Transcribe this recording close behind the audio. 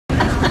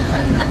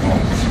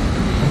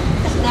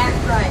Snack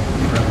Friday.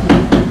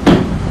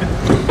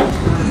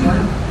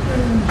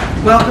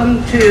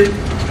 Welcome to,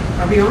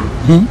 are we on?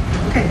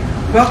 Okay.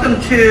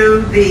 Welcome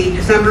to the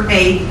December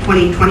 8th,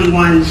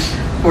 2021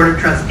 Board of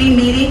Trustee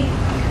meeting.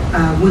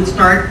 We'll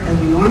start as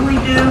we normally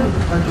do with the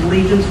Pledge of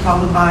Allegiance,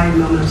 followed by a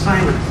moment of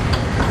silence.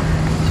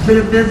 It's been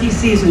a busy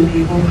season,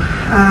 people.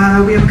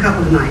 We have a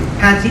couple tonight.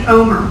 Patsy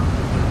Omer,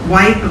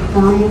 wife of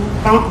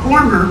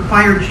former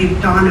Fire Chief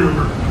Don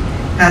Omer.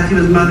 Patsy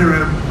was mother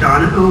of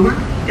Donna Omer,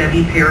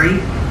 Debbie Perry,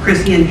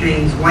 Chrissy and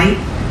James White,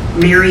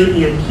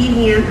 Mary Ann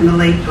Keehan, and the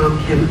late Tom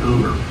Kim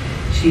Omer.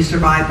 She's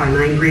survived by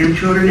 9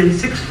 grandchildren and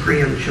 6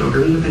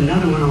 grandchildren, with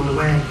another one on the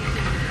way.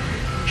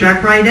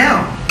 Jack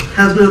Rydell,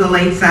 husband of the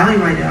late Sally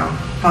Rydell,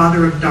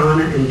 father of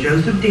Donna and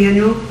Joseph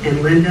Daniel,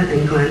 and Linda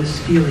and Glenn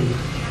Steele.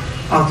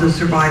 Also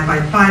survived by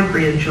 5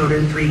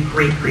 grandchildren, 3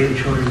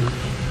 great-grandchildren.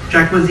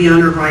 Jack was the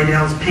owner of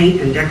Rydell's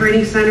Paint and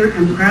Decorating Center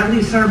and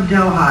proudly served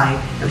Delhi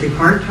as a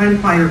part-time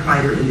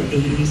firefighter in the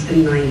 80s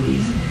and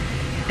 90s.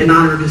 In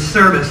honor of his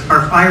service,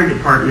 our fire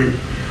department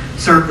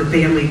served the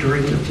family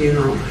during the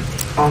funeral,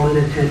 all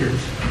in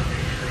attendance.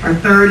 Our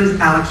third is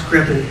Alex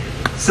Griffin,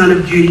 son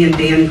of Judy and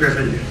Dan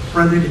Griffin,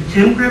 brother to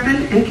Tim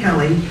Griffin and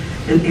Kelly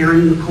and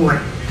Aaron McCoy,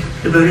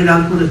 devoted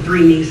uncle to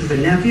 3 nieces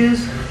and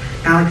nephews.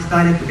 Alex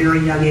died at the very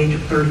young age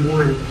of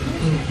 31.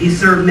 He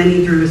served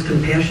many through his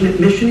compassionate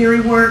missionary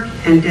work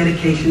and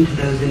dedication to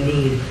those in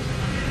need.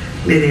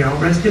 May they all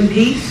rest in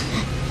peace.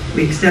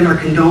 We extend our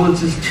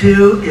condolences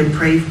to and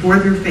pray for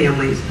their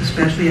families,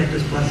 especially at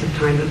this blessed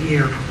time of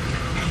year.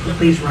 So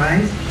please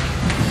rise.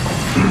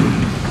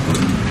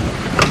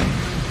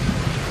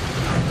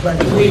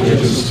 Pledge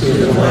allegiance to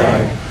the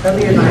flag of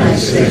the United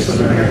States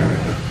of America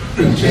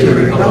and to the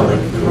republic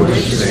for which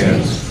it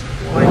stands,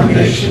 one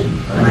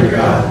nation, under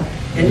God,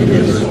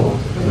 indivisible,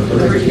 with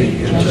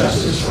liberty and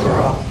justice for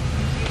all.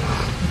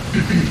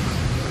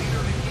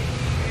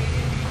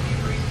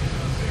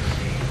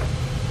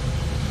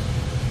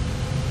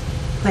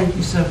 Thank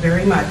you so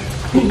very much.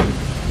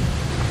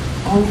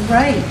 All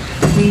right,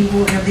 we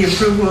will have the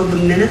approval of the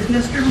minutes,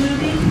 Mr.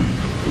 Luby.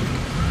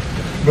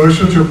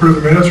 Motion to approve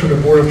the minutes from the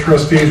Board of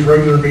Trustees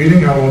regular meeting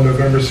held on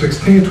November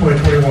 16,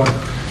 2021.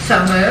 So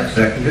moved.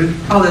 Seconded?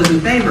 All those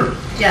in favor?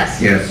 Yes.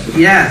 Yes.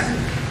 Yes.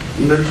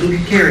 Motion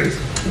carries.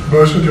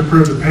 Motion to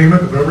approve the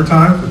payment of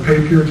overtime for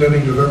pay periods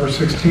ending November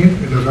 16th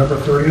and November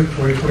 30th,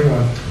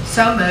 2021.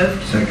 So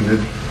moved.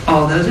 Seconded?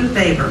 All those in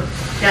favor?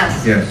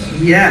 Yes. Yes.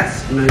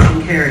 Yes.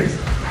 Motion carries.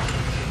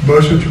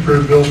 Motion to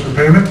approve bills for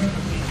payment.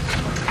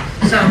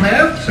 So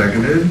moved.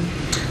 Seconded?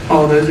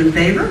 All those in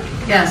favor?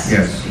 Yes.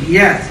 Yes.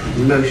 Yes.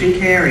 Motion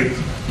carries.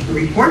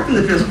 Report from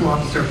the fiscal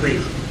officer,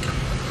 please.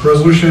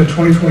 Resolution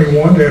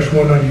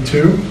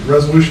 2021-192,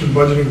 resolution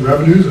budgeting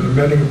revenues and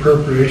amending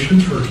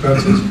appropriations for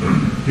expenses,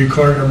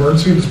 declaring an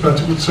emergency and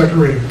dispensing with the second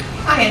reading.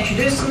 I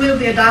introduce and move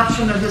the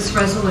adoption of this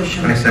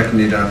resolution. I second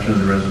the adoption of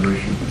the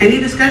resolution. Any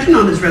discussion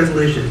on this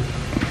resolution?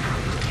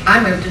 I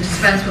move to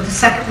dispense with the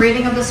second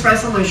reading of this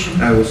resolution.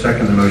 I will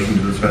second the motion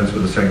to dispense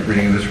with the second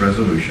reading of this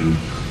resolution.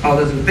 All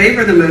those in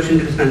favor of the motion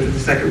to dispense with the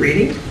second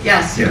reading?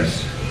 Yes.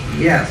 Yes.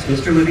 Yes.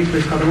 Mr. Luby,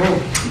 please call the roll.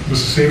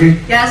 Mrs. Seavey.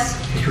 Yes.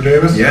 Mr.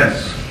 Davis.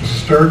 Yes.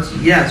 Mrs. Sturts.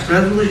 Yes.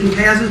 Resolution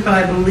passes, but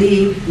I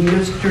believe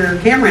Mr.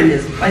 Cameron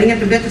is fighting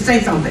at the bit to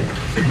say something.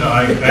 No,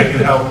 I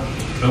can help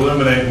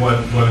eliminate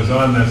what is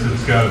on this.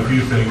 It's got a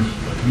few things.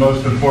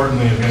 Most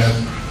importantly, it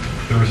has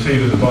the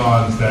receipt of the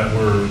bonds that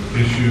were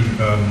issued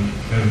and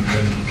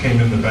came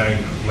in the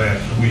bank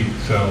last week.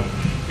 So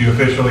you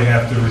officially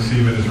have to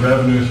receive it as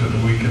revenue so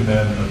that we can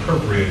then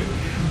appropriate it.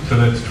 So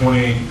that's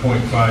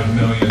 $28.5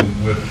 million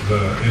with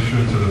the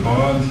issuance of the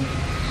bonds.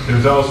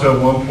 There's also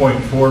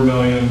 $1.4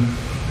 million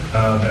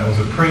that was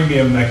a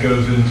premium that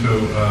goes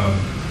into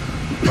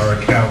our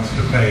accounts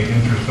to pay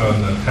interest on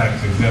the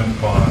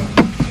tax-exempt bond.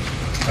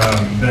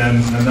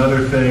 Then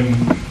another thing,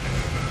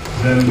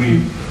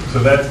 so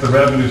that's the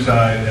revenue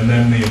side, and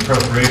then the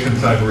appropriation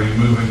side where you're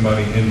moving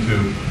money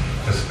into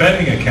a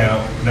spending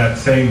account, that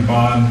same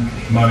bond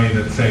money,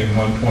 that same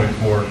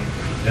 1.4,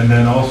 and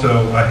then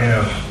also I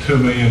have $2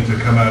 million to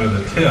come out of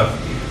the TIF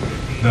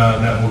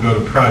that will go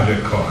to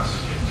project costs.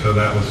 So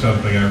that was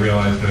something I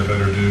realized I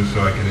better do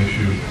so I can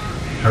issue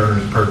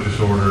Turner's purchase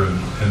order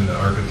and the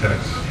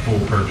architect's full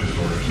purchase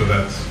order. So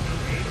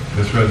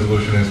this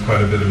resolution has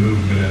quite a bit of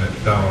movement in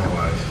it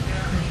dollar-wise.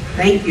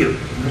 Thank you.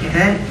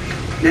 Okay.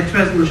 Next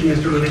resolution,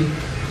 Mr. Luby.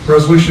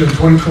 Resolution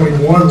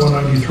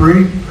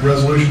 2021-193,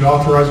 resolution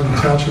authorizing the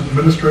township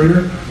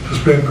administrator to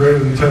spend greater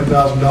than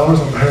 $10,000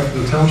 on behalf of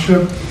the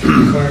township,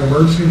 declaring an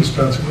emergency and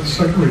dispensing with the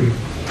second reading.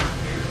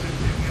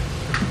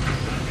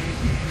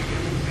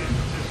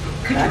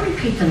 Could you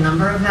repeat the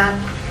number of that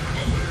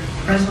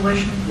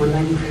resolution?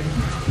 193.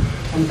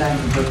 I'm back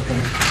to both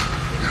things.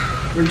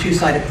 We're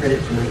two-sided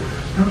credit tonight.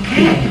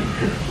 Okay.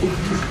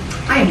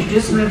 I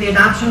introduce and move the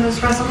adoption of this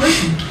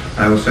resolution.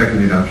 I will second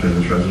the adoption of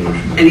this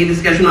resolution. Any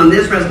discussion on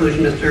this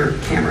resolution, Mr.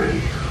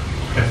 Cameron?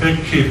 I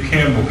think Chief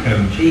Campbell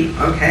can Gee,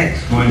 okay.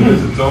 explain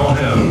this. It's all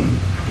him.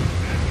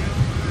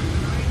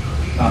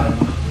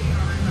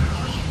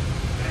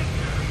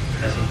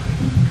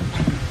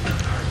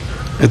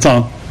 It's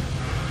on.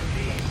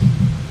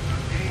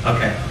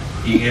 Okay,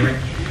 you can hear me?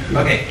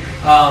 Okay,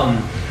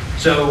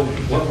 so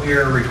what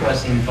we're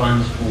requesting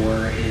funds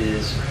for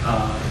is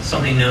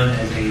something known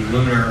as a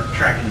lunar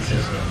tracking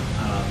system.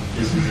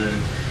 This is a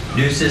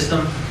new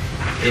system.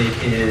 It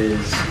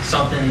is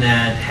something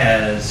that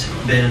has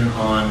been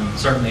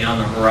certainly on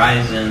the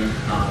horizon,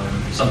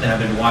 something I've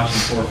been watching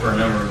for a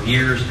number of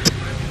years,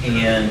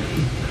 and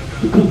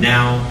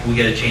now we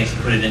get a chance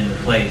to put it into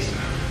place.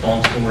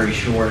 Long story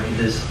short,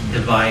 this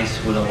device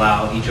would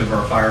allow each of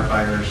our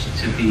firefighters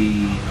to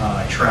be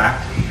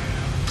tracked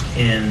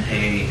in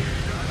a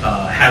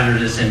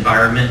hazardous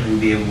environment. We'll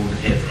be able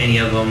to, if any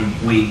of them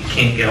we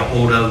can't get a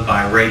hold of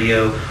by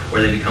radio or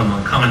they become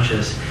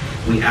unconscious,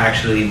 we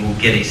actually will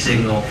get a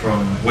signal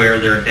from where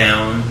they're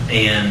down,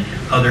 and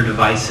other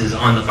devices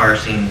on the fire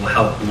scene will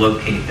help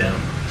locate them.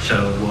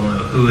 So we'll know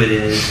who it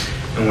is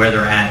and where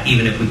they're at,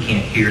 even if we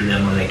can't hear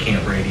them or they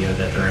can't radio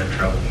that they're in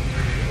trouble.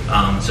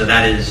 So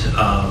that is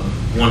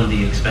one of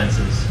the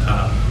expenses.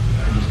 I'm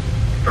just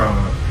drawing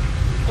a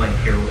blank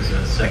here. Was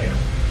a second.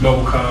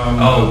 Mobilcom,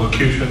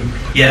 locution.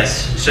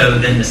 Yes. So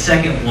then the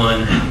second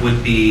one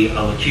would be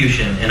a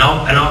locution, and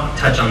I'll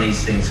touch on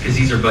these things because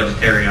these are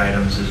budgetary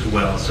items as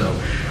well. So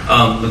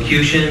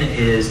locution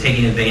is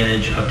taking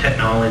advantage of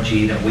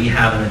technology that we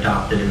haven't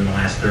adopted in the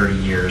last 30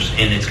 years,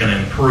 and it's going to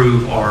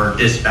improve our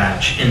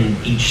dispatch in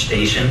each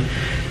station.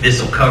 This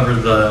will cover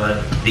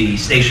the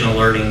station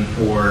alerting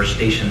for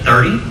Station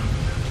 30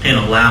 and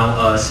allow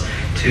us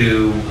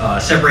to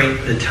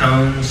separate the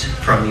tones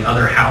from the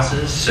other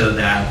houses so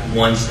that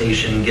one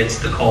station gets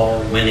the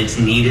call when it's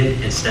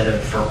needed instead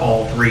of for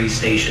all three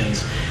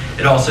stations.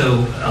 It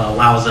also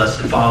allows us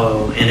to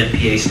follow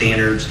NFPA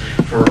standards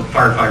for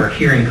firefighter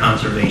hearing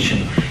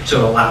conservation. So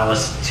it allows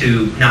us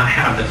to not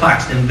have the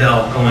Claxton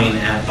bell going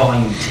at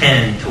volume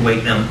 10 to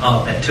wake them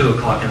up at 2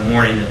 o'clock in the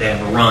morning that they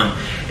have a run.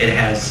 It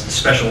has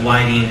special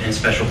lighting and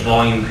special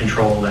volume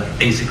control that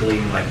basically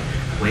like,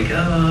 wake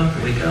up,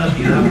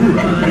 you have a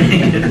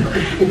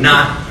run.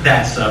 Not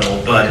that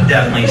subtle, but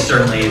definitely,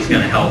 certainly is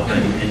going to help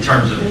in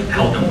terms of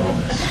health and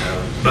wellness.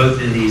 So both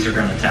of these are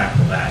going to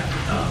tackle that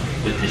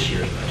with this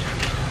year's budget.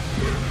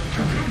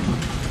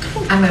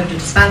 I move to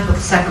dispense with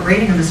the second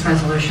reading of this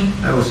resolution.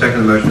 I will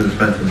second the motion to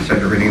dispense with the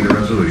second reading of the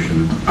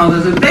resolution. All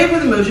those in favor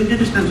of the motion to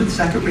dispense with the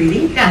second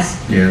reading? Yes.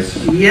 Yes.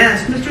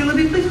 Yes. Mr.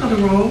 Libby, please call the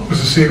roll.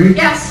 Mrs. Seavey.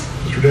 Yes.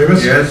 Mr.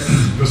 Davis. Yes.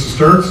 Mrs.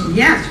 Sturts.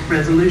 Yes.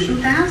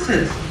 Resolution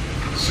passes.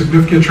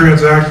 Significant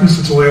transactions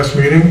since the last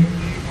meeting.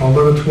 On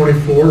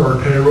 11/24, our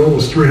payroll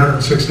was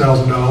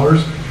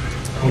 $306,000.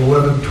 On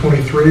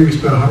 11/23, we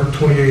spent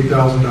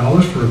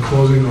 $128,000 for a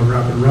closing on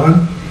Rapid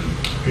Run.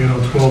 And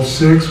on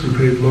 12/6, we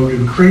paid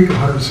Logan Creek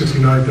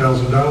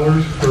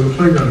 $169,000 for the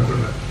playground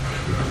equipment.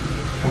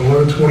 On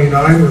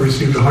 11/29, we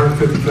received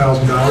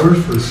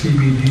 $150,000 for a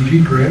CBDG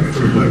grant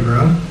for the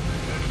playground.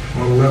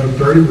 On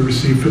 11/30, we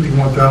received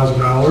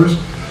 $51,000,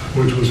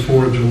 which was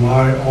for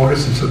July,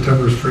 August, and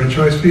September's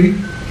franchise fee.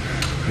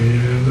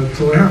 And that's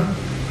all I have.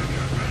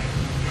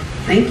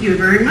 Thank you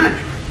very much.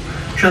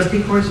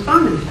 Trustee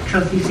correspondence.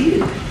 Trustee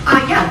Seaton.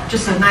 Yeah,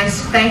 just a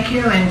nice thank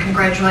you and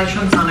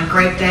congratulations on a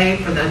great day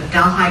for the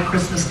Delhi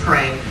Christmas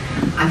Parade.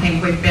 I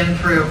think we've been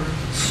through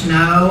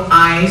snow,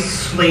 ice,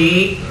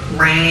 sleet,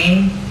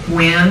 rain,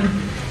 wind,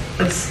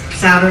 but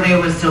Saturday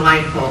was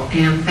delightful.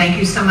 And thank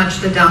you so much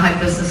to the Delhi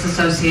Business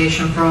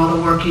Association for all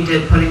the work you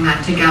did putting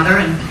that together.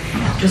 And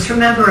just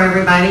remember,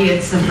 everybody,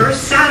 it's the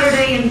first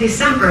Saturday in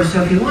December,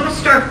 so if you want to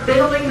start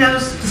building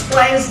those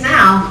displays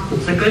now,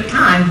 it's a good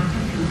time.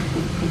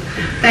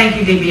 Thank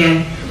you,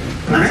 DBA.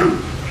 All right.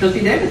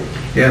 Trustee Davis.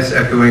 Yes,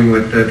 echoing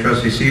what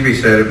Trustee Seavey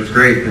said, it was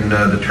great, and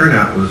the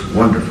turnout was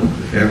wonderful.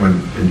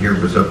 Everyone in here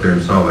was up there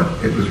and saw it.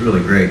 It was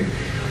really great.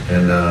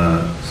 And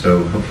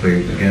so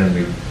hopefully, again,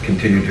 we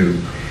continue to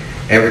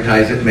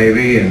advertise it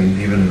maybe, and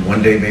even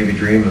one day maybe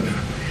dream of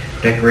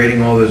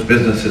decorating all those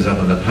businesses up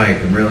on the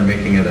pike and really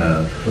making it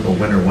a little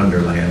winter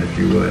wonderland, if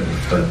you would.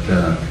 But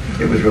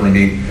it was really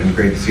neat and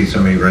great to see so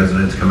many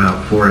residents come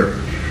out for it.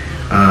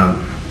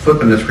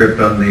 Flipping the script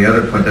on the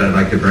other point that I'd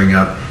like to bring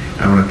up,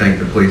 I want to thank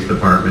the police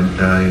department.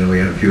 We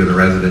had a few of the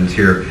residents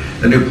here.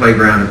 The new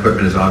playground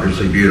equipment is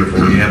obviously beautiful.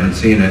 If you haven't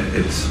seen it,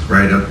 it's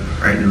right in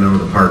the middle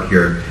of the park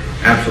here.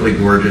 Absolutely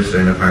gorgeous,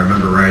 and if I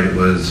remember right, it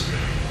was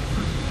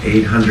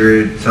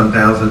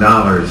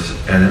 $800,000,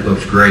 and it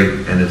looks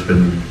great, and it's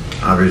been,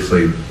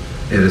 obviously,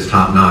 it is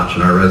top notch,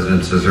 and our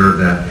residents deserve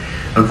that.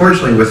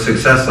 Unfortunately, with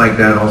success like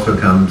that also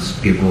comes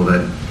people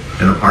that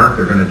in a park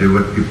are going to do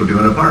what people do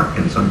in a park,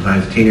 and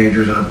sometimes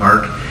teenagers in a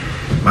park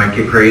might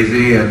get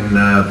crazy and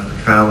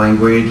foul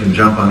language and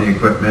jump on the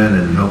equipment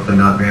and hopefully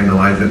not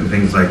vandalize it and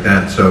things like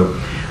that. So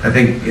I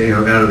think,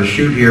 out of the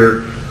chute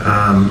here,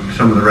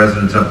 some of the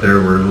residents up there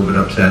were a little bit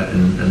upset,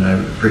 and I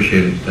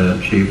appreciate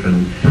it, Chief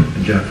and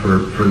Jeff,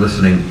 for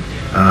listening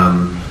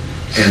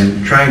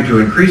and trying to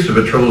increase the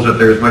patrols up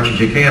there as much as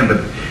you can.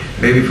 But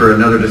maybe for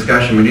another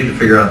discussion, we need to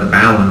figure out the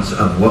balance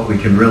of what we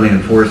can really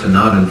enforce and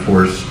not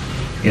enforce,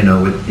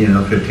 with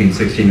 15,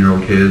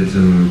 16-year-old kids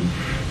and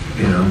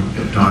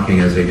talking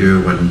as they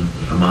do when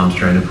a mom's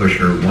trying to push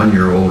her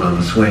 1-year-old on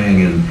the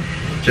swing, and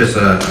just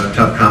a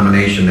tough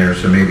combination there.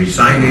 So maybe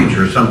signage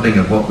or something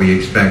of what we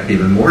expect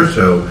even more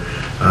so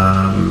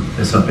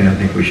is something I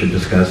think we should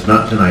discuss.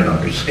 Not tonight,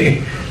 obviously,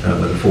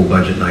 with a full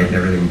budget night and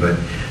everything, but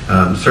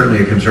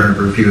certainly a concern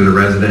for a few of the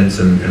residents,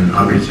 and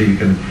obviously you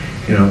can,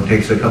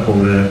 takes a couple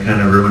to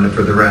kind of ruin it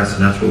for the rest,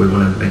 and that's what we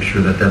want to make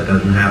sure that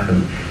doesn't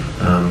happen,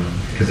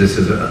 because this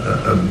is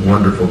a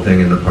wonderful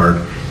thing in the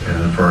park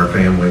for our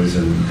families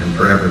and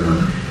for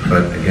everyone.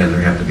 But again,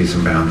 there have to be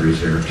some boundaries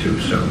there too,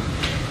 so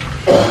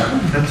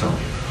that's all.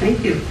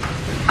 Thank you.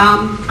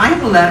 I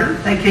have a letter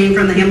that came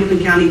from the Hamilton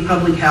County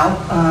Public Health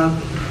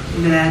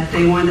that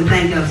they wanted to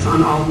thank us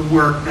on all the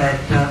work that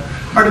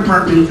our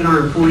departments and our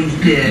employees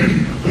did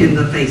in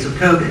the face of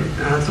COVID.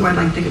 So I'd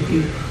like to take a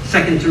few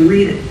seconds and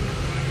read it.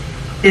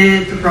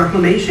 It's a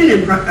proclamation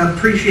in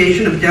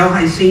appreciation of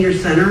Delhi Senior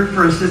Center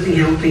for assisting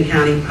Hamilton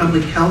County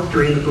Public Health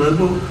during the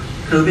global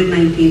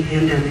COVID-19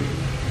 pandemic.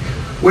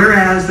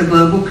 Whereas the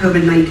global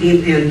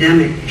COVID-19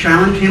 pandemic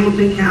challenged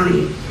Hamilton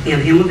County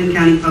and Hamilton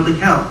County Public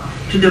Health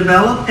to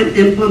develop and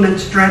implement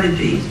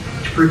strategies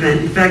to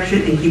prevent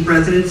infection and keep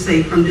residents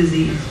safe from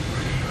disease.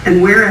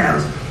 And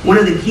whereas one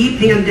of the key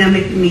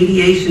pandemic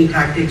mediation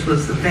tactics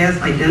was the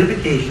fast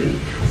identification,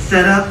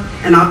 setup,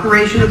 and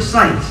operation of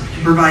sites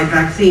to provide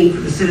vaccine for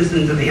the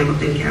citizens of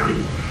Hamilton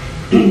County.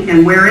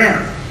 And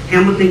whereas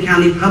Hamilton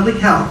County Public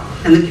Health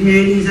and the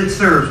communities it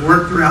serves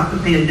worked throughout the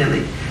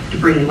pandemic to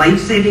bring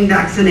life-saving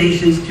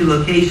vaccinations to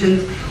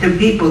locations and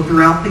people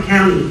throughout the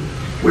county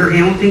where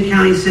Hamilton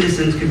County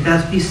citizens could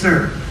best be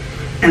served.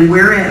 And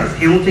whereas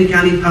Hamilton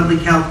County Public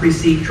Health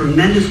received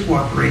tremendous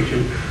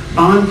cooperation,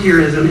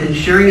 volunteerism, and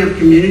sharing of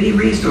community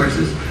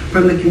resources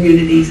from the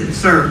communities it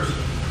serves.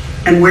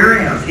 And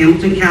whereas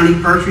Hamilton County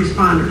first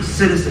responders,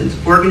 citizens,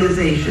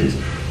 organizations,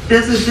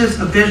 businesses,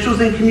 officials,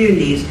 and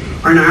communities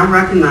are now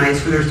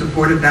recognized for their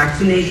support of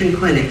vaccination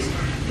clinics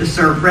to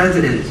serve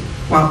residents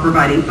while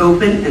providing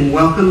open and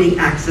welcoming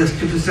access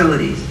to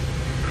facilities.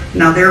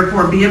 Now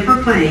therefore be it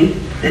proclaimed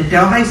that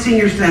Delhi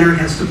Senior Center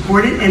has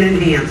supported and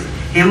enhanced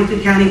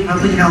Hamilton County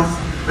Public Health's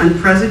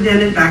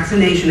unprecedented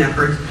vaccination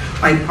efforts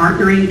by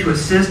partnering to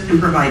assist and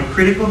provide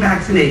critical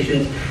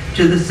vaccinations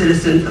to the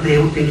citizens of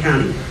Hamilton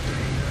County.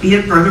 Be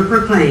it further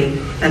proclaimed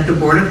that the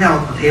Board of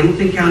Health of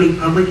Hamilton County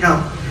Public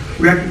Health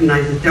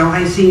recognizes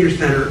Delhi Senior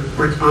Center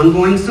for its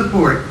ongoing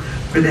support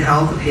for the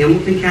health of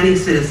Hamilton County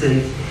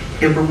citizens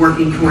and for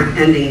working toward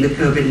ending the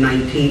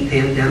COVID-19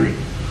 pandemic.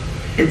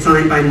 It's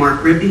signed by Mark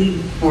Rippey,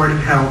 Board of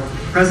Health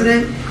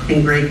President,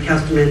 and Greg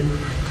Kesterman,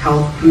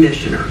 Health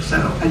Commissioner.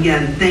 So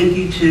again, thank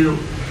you to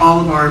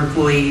all of our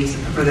employees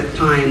for the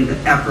time, the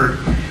effort,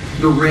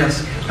 the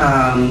risk,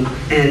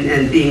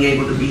 and being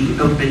able to be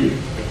open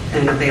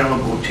and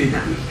available to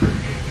them.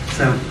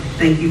 So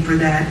thank you for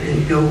that,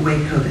 and go away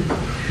COVID.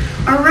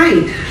 All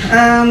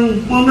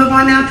right, we'll move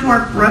on now to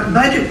our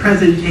budget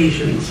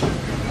presentations.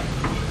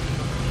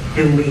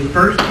 And we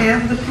first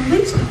have the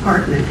police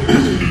department.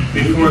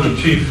 Before the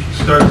chief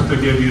starts to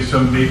give you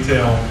some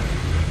detail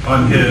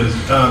on his,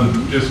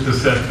 just to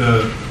set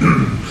the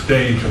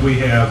stage,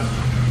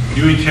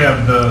 you each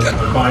have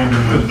the binder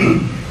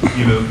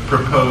with,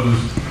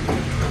 proposed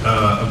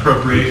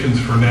appropriations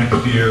for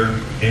next year,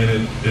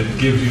 and it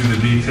gives you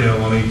the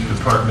detail on each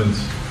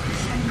department's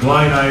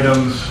line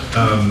items,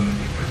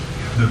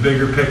 the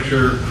bigger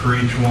picture for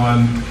each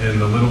one, and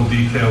the little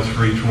details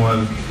for each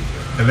one.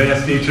 I've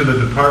asked each of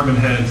the department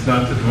heads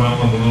not to dwell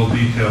on the little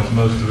details.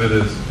 Most of it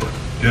is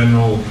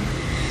general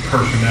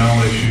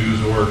personnel issues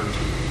or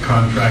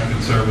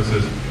contracted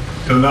services.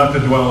 So not to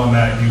dwell on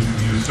that, you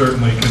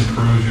certainly can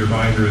peruse your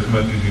binder as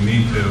much as you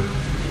need to.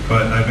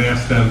 But I've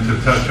asked them to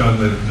touch on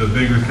the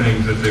bigger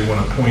things that they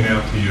want to point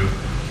out to you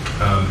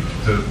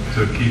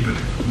to keep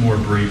it more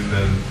brief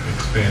than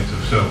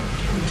expansive. So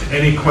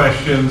any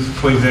questions,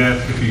 please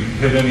ask. If you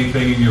hit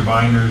anything in your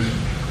binders,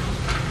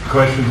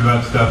 questions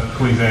about stuff,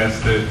 please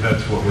ask.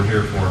 That's what we're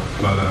here for.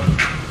 But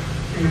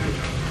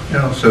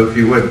so if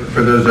you would,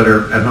 for those that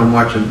are at home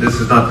watching, this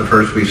is not the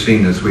first we've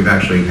seen this. We've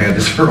actually had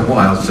this for a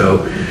while,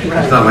 so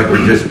it's not like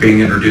we're just being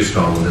introduced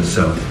to all of this.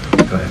 So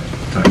go ahead.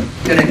 Sorry.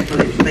 Good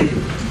explanation. Thank you.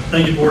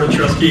 Thank you, Board of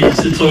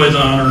Trustees. It's always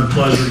an honor and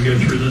pleasure to go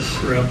through this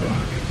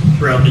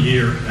throughout the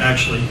year,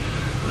 actually.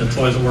 It's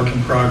always a work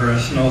in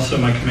progress. And also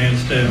my command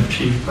staff,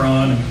 Chief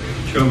Braun and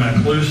Joe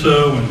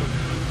Macaluso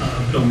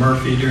and Bill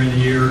Murphy during the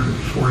year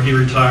before he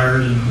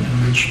retired, and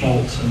Rich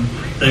Schmaltz, and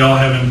they all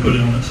have input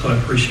on it, so I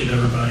appreciate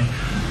everybody.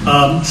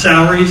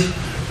 Salaries,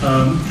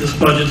 this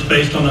budget's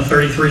based on the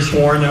 33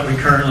 sworn that we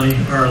currently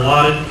are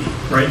allotted.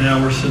 Right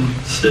now we're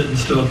sitting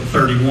still at the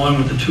 31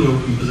 with the 2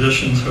 open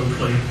positions.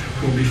 Hopefully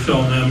we'll be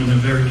filling them in the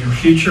very near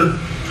future.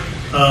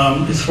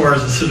 As far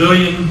as the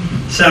civilian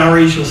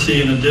salaries, you'll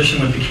see an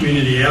addition with the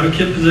community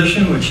advocate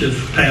position, which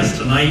if passed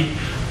tonight,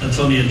 that's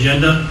on the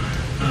agenda.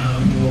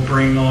 We'll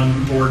bring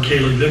on board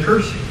Kaylee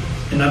Vickers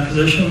in that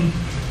position.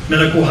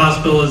 Medical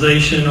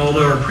hospitalization,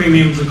 although our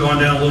premiums have gone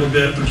down a little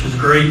bit, which is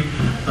great,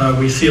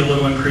 we see a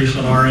little increase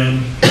on our end,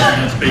 and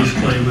that's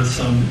basically with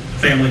some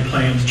family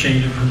plans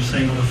changing from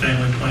single to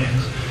family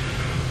plans.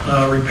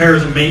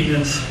 Repairs and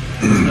maintenance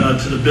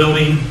to the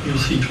building, you'll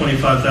see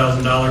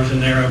 $25,000 in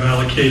there I've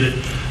allocated.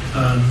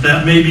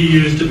 That may be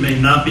used, it may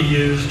not be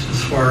used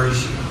as far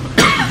as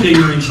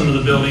configuring some of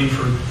the building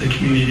for the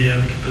community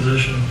advocate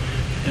position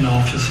in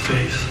office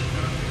space.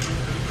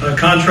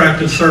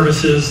 Contracted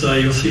services,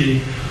 you'll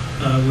see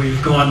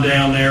we've gone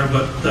down there,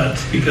 but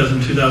that's because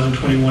in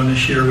 2021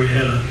 this year we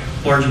had a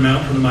large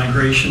amount for the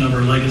migration of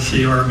our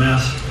legacy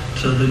RMS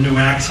to the new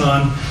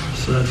Axon,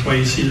 so that's why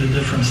you see the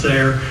difference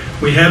there.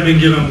 We have been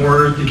given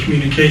word the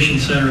communication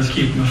center is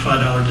keeping a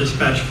 $5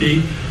 dispatch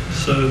fee,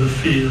 so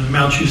the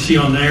amount you see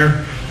on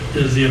there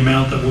is the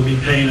amount that we'll be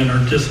paying in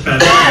our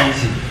dispatch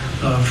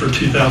fees for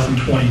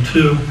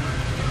 2022.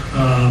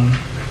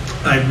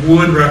 I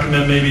would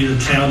recommend maybe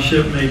as a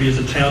township,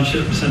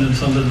 sending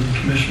some to the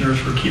commissioners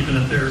for keeping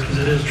it there, because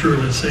it is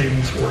truly a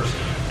savings for us,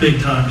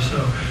 big time. So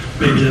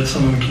maybe that's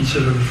something we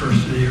consider the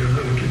first of the year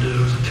that we could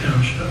do as a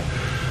township.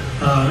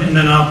 And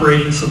then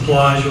operating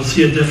supplies, you'll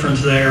see a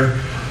difference there.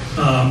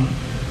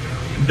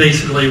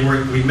 Basically,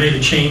 we made a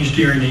change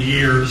during the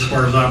year as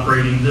far as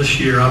operating this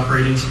year,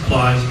 operating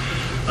supplies,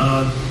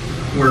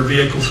 where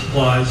vehicle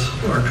supplies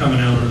are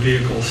coming out of the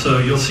vehicle. So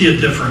you'll see a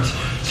difference.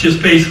 It's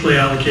just basically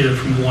allocated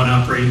from one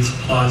operating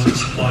supplies to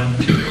supply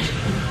materials,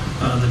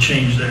 the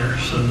change there.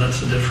 So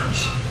that's the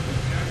difference.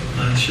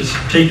 It's just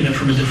taking it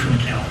from a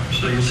different account.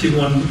 So you'll see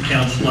one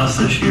account's less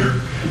this year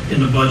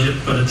in the budget,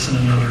 but it's in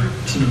another,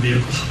 it's in the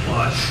vehicle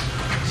supplies.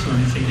 So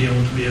anything dealing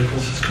with the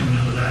vehicles is coming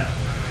out of that.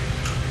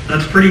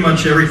 That's pretty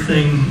much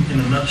everything in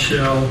a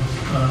nutshell.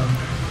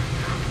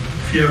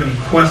 If you have any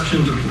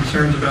questions or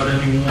concerns about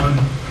any one,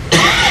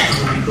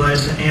 I'll be glad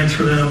to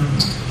answer them.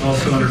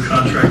 Also under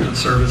contracted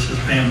services,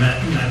 Pam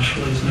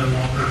naturally is no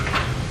longer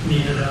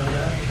needed out of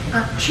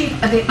that. Chief,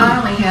 I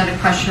only had a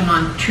question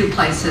on two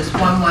places.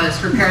 One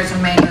was repairs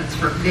and maintenance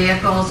for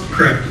vehicles.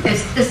 Correct.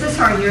 Is this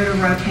our year to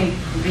rotate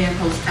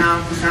vehicles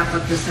out? Is that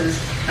what this is,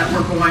 that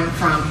we're going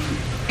from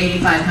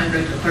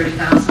 8,500 to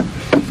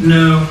 30,000?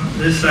 No,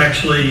 this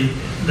actually,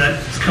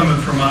 that's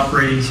coming from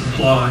operating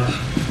supplies.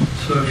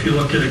 So if you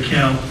look at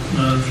account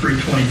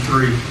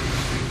 323,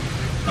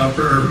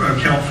 or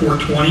account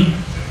 420,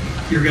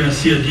 you're going to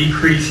see a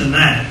decrease in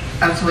that.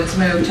 Oh, so it's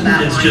moved to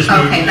that It's line. just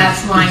moved. Okay,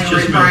 that's the line It's you're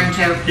just referring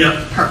moved. to?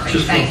 Yep. Perfect,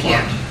 Just thank you.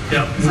 flip-flopped.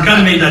 Yep, we So kind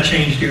of made that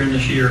change during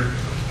this year.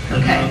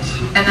 Okay,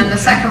 and then the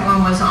second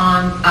one was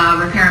on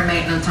repair and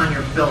maintenance on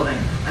your building.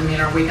 I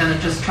mean, are we going to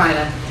just try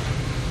to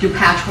do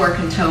patchwork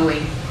until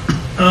we?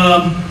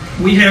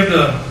 We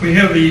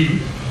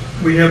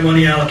have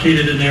money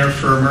allocated in there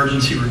for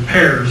emergency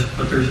repairs,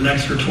 but there's an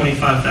extra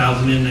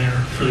 $25,000 in there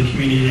for the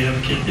community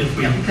advocate if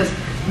we. Yeah, because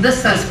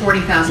this says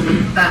 40,000,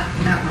 that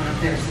one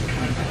up there is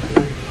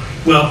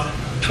 25,000. Well,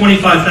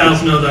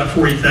 25,000 of that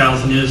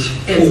 40,000 is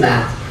for. Is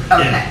that?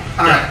 Okay, Yeah,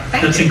 all right,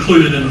 thank that's you.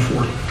 included in the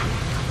 40.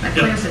 That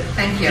clears it,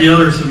 thank you. The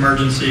other is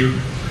emergency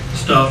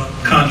stuff,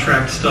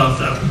 contract stuff,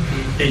 that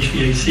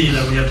HVAC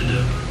that we have to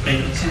do,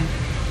 maintenance.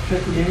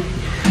 Okay.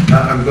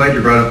 I'm glad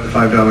you brought up the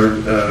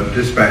 $5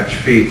 dispatch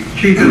fee.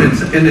 Chief,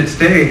 in its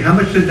day, how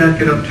much did that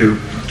get up to?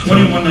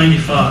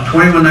 $21.95.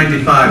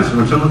 $21.95. So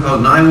when someone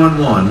called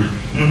 911,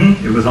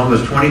 Mm-hmm. it was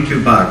almost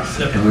 $22,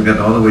 Yep. and we got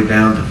all the way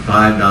down to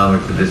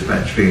 $5 the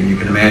dispatch fee. And you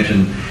can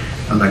imagine,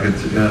 I'm not going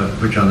to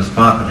put you on the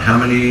spot, but how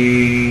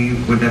many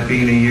would that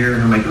be in a year?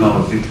 How many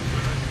calls?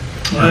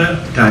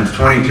 Times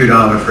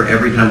 $22 for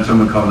every time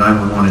someone called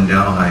 911 in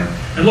Delhi.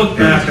 I look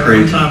back, at one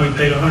crazy. time we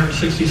paid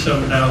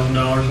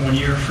 $167,000 one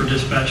year for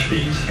dispatch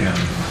fees. Yeah.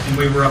 And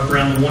we were up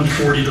around the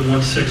 140 to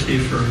 160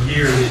 for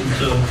years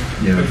until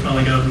Yeah. we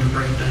finally got them to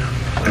bring it down.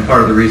 And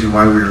part of the reason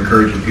why we were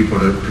encouraging people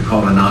to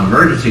call a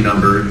non-emergency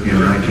number,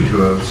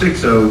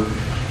 922-060,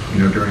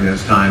 during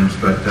those times,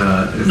 but...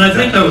 And I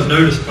think that was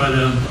noticed by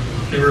them.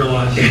 They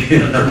realized that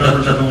their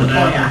numbers are going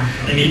down.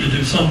 They need to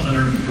do something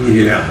or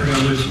Yeah. they're going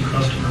to lose some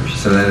customers.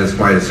 So that is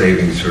quite a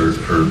savings for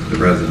the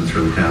residents, for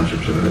the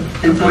township. So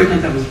And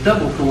sometimes that was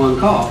double for one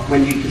call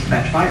when you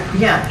dispatch fire.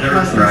 Yeah, I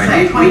was going Right. to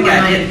say, We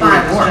got hit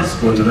 21.95 for was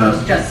Split it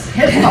up. just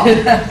his fault.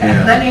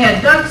 Then he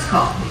had Doug's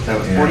call. So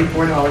it's Yeah.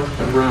 $44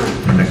 per run.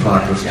 And the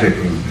clock was Yeah.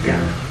 ticking. Yeah,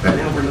 That-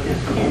 now we're looking at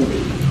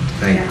ending.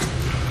 Thank Yeah. you.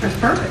 That's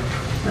perfect.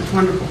 That's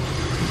wonderful.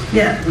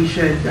 Yeah, we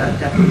should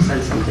definitely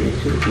send something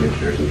to the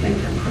commissioners and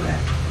thank them for that.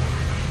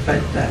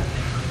 But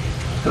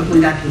hopefully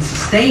that can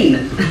sustain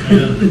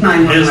Yeah. the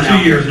 911 It's 2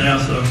 years now,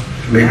 so.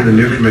 Maybe the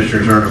new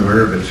commissioners aren't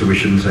aware of it, so we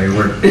shouldn't say a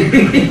word.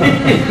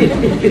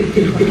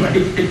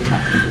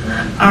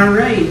 All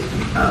right.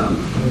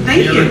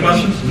 Thank you. Any other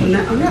questions? No.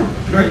 All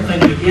right,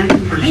 thank you. Yeah,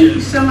 thank Appreciate you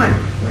it. so much.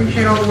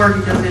 Appreciate all the work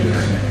he does into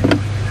it.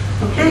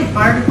 Okay,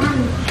 fire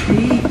department,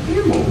 Chief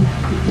Campbell.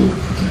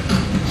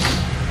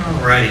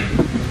 All righty.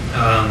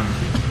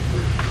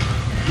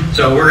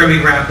 So we're going to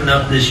be wrapping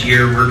up this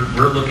year.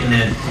 We're looking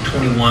at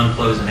 21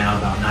 closing out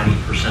about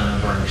 90%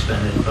 of our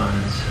expended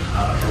funds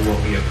are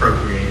what we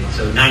appropriated.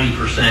 So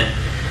 90%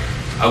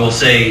 I will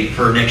say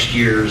for next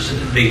year's,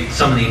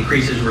 some of the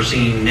increases we're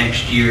seeing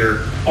next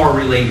year are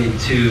related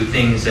to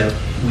things that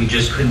we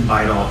just couldn't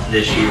bite off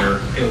this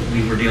year.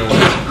 We were dealing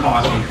with some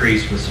cost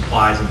increase with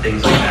supplies and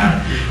things like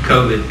that.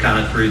 COVID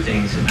kind of threw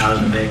things out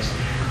of the mix.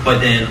 But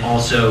then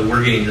also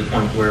we're getting to the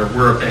point where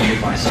we're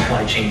affected by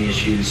supply chain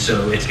issues,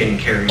 so it's getting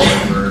carried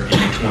over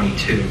into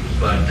 22.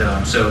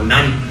 But so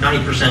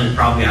 90% is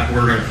probably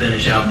we're going to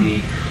finish out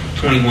the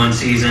 21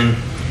 season.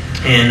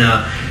 And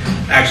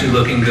actually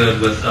looking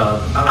good with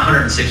about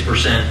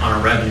 106% on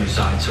our revenue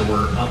side. So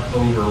we're up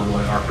over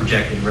what our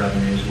projected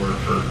revenues were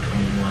for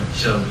 21.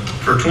 So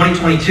for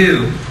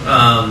 2022,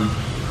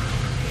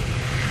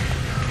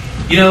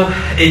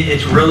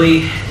 it's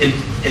really, it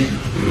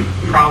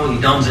probably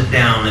dumbs it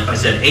down if I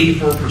said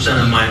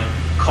 84% of my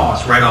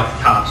costs right off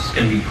the top is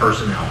going to be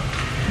personnel.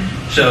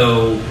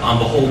 So I'm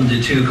beholden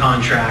to 2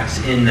 contracts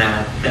in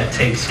that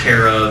takes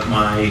care of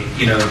my,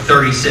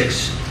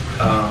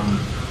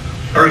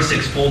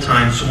 36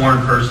 full-time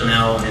sworn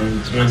personnel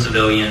and 1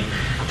 civilian,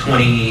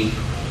 20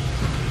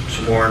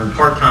 sworn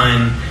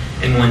part-time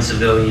and 1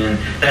 civilian.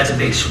 That's a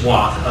big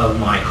swath of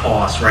my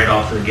costs right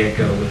off the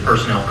get-go with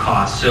personnel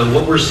costs. So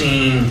what we're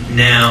seeing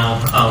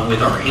now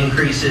with our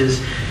increases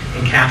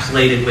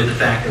encapsulated with the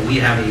fact that we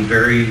have a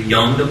very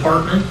young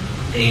department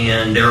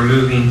and they're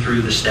moving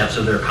through the steps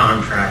of their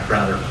contract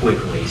rather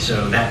quickly.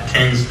 So that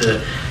tends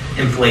to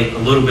inflate a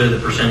little bit of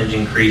the percentage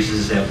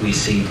increases that we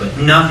see, but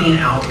nothing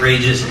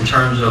outrageous in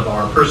terms of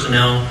our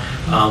personnel.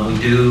 We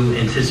do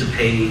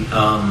anticipate,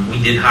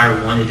 we did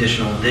hire 1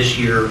 additional this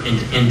year in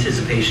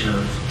anticipation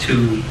of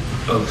 2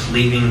 folks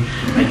leaving.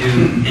 I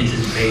do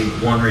anticipate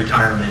 1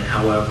 retirement.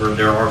 However,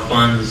 there are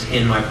funds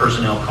in my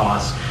personnel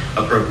costs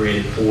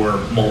appropriated for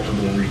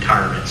multiple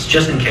retirements,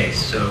 just in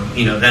case. So,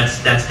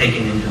 that's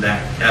taken into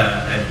that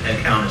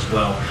account as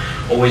well.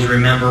 Always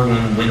remember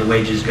when the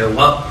wages go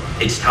up,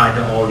 it's tied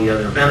to all the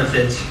other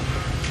benefits.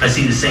 I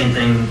see the same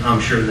thing,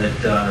 I'm sure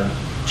that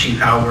Chief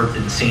Howarth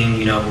had seen,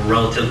 we're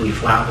relatively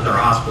flat with our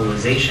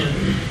hospitalization,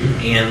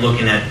 and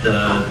looking at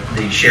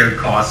the shared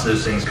costs,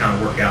 those things kind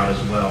of work out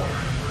as well.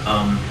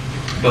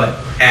 But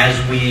as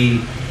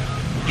we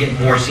get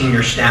more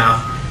senior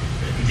staff,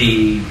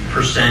 the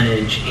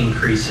percentage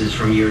increases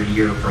from year to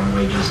year from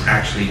wages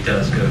actually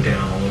does go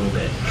down a little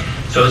bit.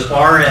 So as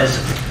far as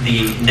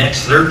the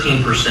next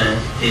 13%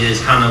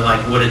 is kind of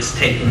like what it's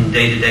taken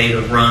day to day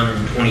to run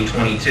in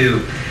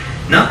 2022.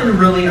 Nothing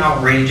really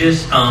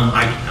outrageous.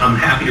 I'm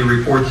happy to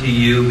report to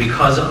you,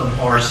 because of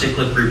our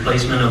cyclic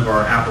replacement of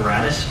our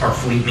apparatus, our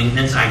fleet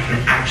maintenance, I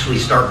can actually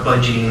start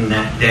budgeting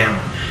that down.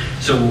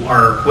 So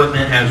our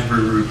equipment, as we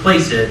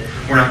replace it,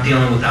 we're not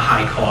dealing with the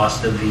high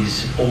cost of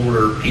these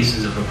older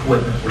pieces of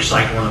equipment. We're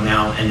cycling them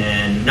out, and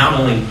then not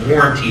only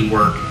warranty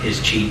work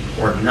is cheap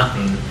or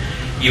nothing,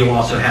 you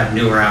also have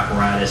newer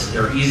apparatus.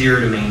 They're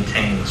easier to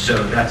maintain.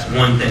 So that's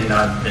one thing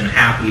that I've been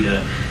happy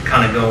to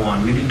kind of go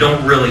on. We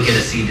don't really get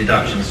a C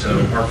deduction.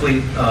 So our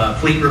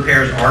fleet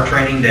repairs are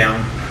trending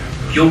down.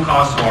 Fuel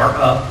costs are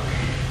up.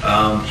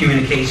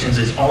 Communications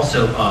is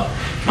also up.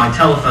 My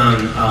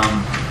telephone,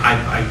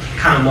 I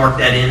kind of marked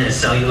that in as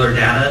cellular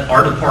data.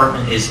 Our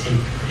department is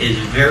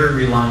very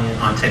reliant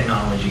on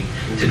technology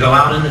to go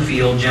out in the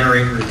field,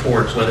 generate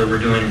reports, whether we're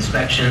doing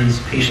inspections,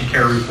 patient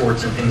care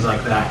reports, and things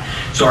like that.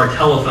 So our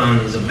telephone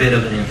is a bit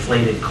of an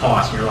inflated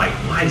cost. And you're like,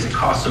 why does it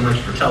cost so much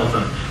for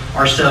telephone?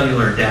 Our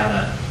cellular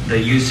data, the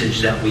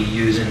usage that we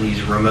use in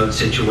these remote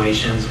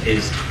situations,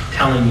 is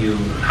telling you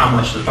how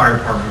much the fire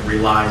department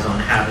relies on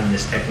having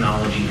this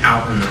technology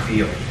out in the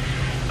field.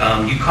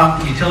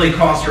 Utility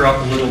costs are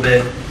up a little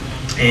bit.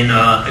 And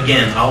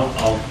again,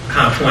 I'll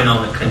kind of point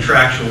on the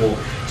contractual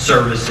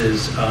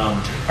services.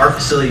 Our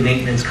facility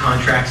maintenance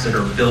contracts that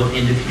are built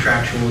into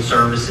contractual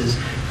services,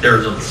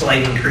 there's a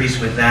slight increase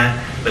with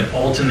that, but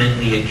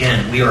ultimately,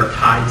 again, we are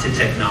tied to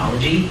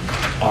technology.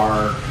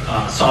 Our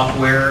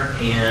software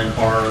and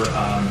our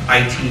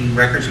IT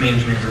records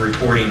management and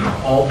reporting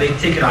are all big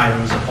ticket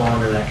items that fall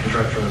under that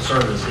contractual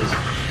services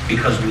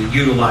because we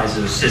utilize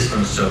those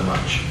systems so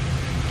much.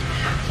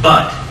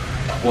 But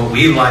what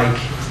we like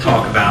to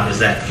talk about is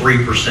that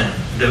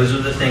 3%. Those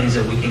are the things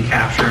that we can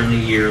capture in the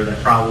year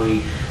that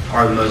probably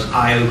are the most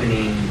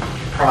eye-opening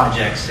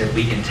projects that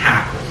we can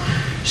tackle.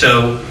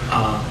 So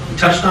we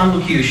touched on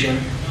locution.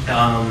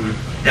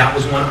 That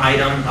was one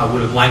item. I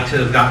would have liked to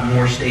have gotten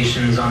more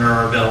stations under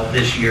our belt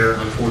this year.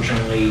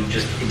 Unfortunately, it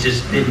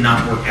just did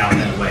not work out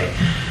that way.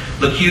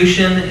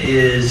 Locution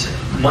is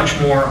much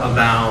more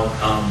about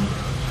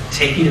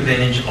taking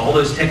advantage of all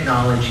those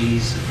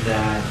technologies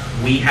that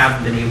we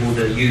have been able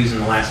to use in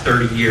the last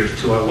 30 years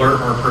to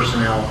alert our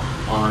personnel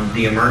on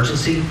the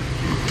emergency,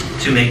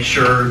 to make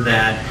sure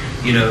that,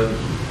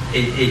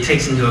 it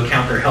takes into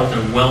account their health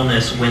and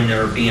wellness when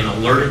they're being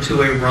alerted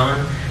to a run.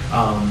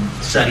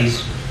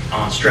 Studies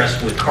on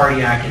stress with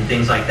cardiac and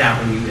things like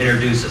that, when you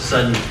introduce a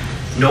sudden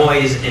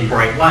noise and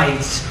bright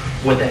lights,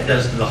 what that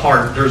does to the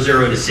heart, they're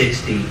 0 to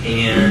 60.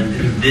 And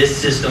this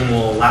system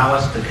will allow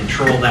us to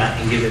control that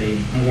and give it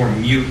a more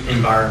mute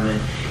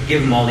environment,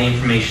 give them all the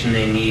information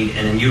they need,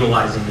 and then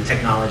utilizing the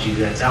technology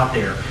that's out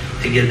there.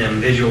 to give them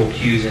visual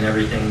cues and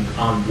everything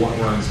on what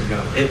runs to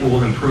go. It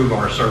will improve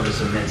our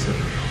service immensely.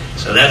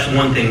 So that's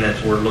one thing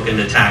that we're looking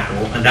to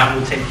tackle, and that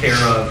will take care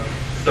of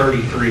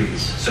 33s.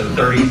 So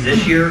 30s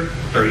this year,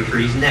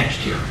 33s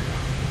next year.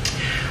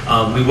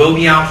 We will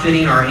be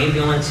outfitting our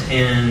ambulance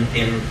and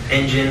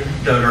engine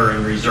that are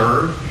in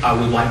reserve. I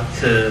would like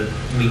to,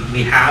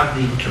 we have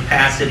the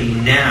capacity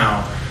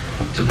now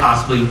to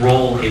possibly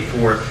roll a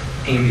 4th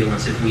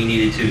ambulance if we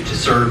needed to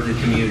serve the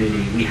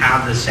community. We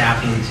have the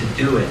staffing to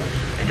do it.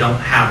 I don't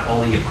have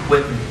all the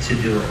equipment to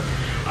do it.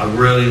 I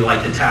really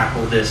like to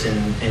tackle this in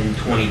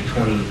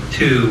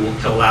 2022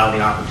 to allow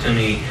the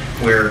opportunity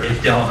where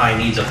if Delhi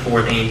needs a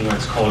 4th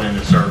ambulance called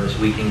into service,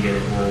 we can get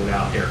it rolled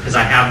out there. Because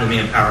I have the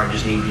manpower, I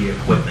just need the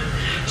equipment.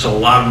 So a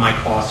lot of my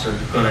costs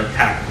are going to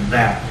tackle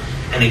that.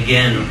 And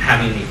again,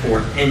 having a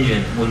 4th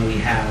engine when we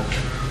have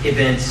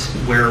events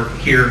where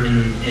here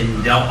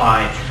in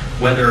Delhi,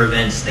 weather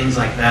events, things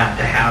like that,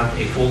 to have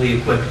a fully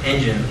equipped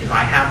engine, if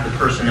I have the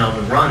personnel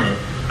to run it,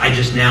 I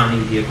just now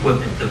need the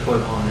equipment to put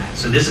on that.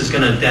 So this is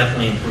going to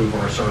definitely improve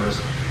our service,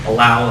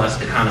 allow us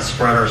to kind of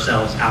spread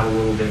ourselves out a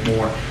little bit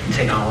more and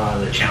take on a lot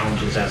of the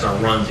challenges as our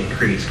runs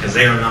increase, because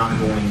they are not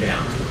going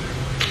down.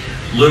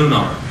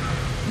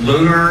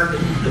 Lunar,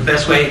 the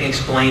best way to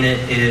explain it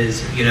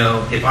is, you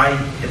know, if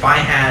I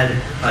had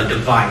a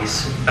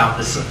device about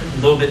this, a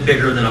little bit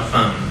bigger than a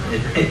phone,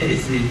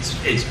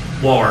 it's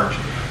large.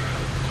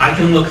 I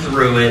can look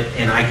through it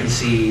and I can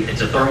see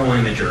it's a thermal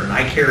imager, and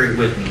I carry it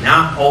with me.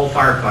 Not all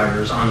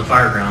firefighters on the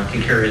fire ground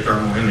can carry a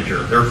thermal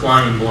imager. They're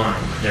flying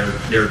blind.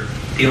 They're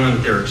dealing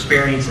with their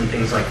experience and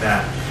things like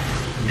that.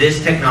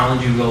 This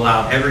technology will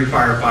allow every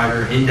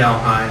firefighter in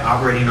Delhi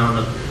operating on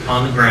the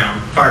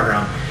fire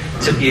ground,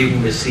 to be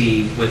able to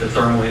see with a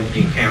thermal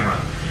imaging camera.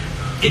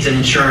 It's an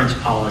insurance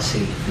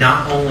policy.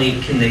 Not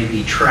only can they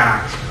be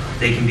tracked,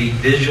 they can be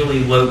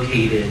visually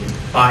located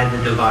by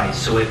the device.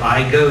 So if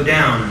I go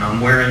down and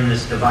I'm wearing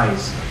this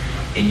device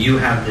and you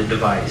have the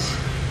device,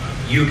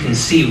 you can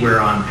see where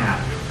I'm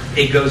at.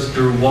 It goes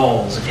through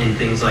walls and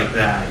things like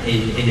that,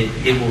 and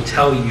it will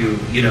tell you,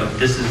 you know,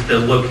 this is the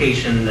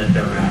location that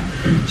they're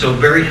at. So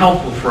very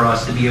helpful for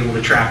us to be able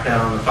to track that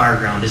on the fire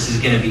ground. This is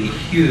going to be a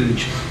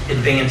huge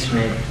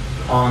advancement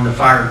on the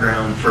fire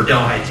ground for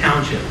Delhi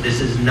Township. This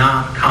is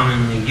not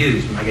commonly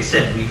used. Like I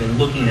said, we've been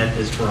looking at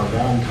this for a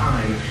long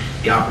time.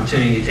 The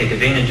opportunity to take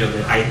advantage of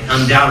it, I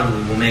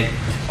undoubtedly will make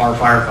our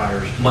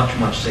firefighters much,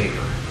 much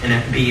safer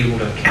and be able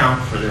to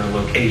account for their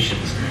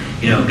locations.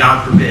 You know,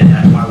 God forbid,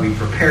 that's why we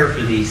prepare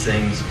for these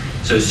things.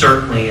 So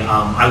certainly,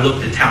 I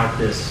look to tout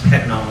this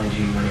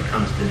technology when it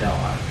comes to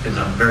Delhi, because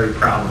I'm very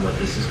proud of what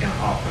this is going to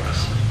offer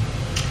us.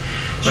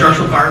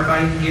 Structural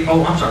firefighting,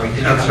 oh, I'm sorry.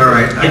 That's all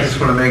right. I just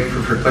want to make,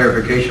 for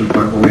clarification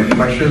point, when we have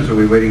questions, are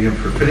we waiting him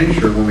for finish,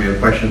 or when we have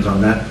questions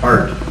on that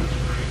part,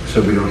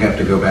 so we don't have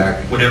to go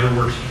back? Whatever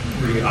works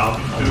for you, I'll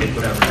take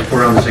whatever. If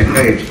we're on the same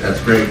page, that's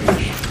great.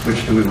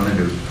 Which do we want to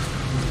do?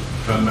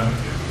 Doesn't matter.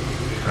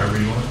 However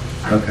you want.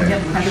 Okay. I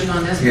have a question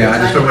on this. Yeah, I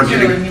just don't want you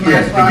to. You might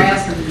as well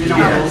ask them, you know,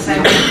 all the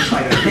same.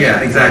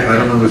 Yeah, exactly. I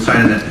don't know who's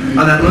signing that.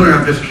 On that lunar,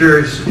 I'm just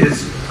curious,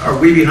 are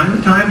we behind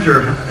the times,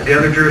 or the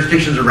other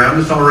jurisdictions around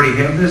us already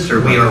have this,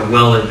 or we are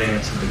well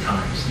advanced of the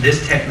times.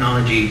 This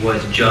technology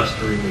was just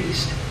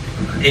released.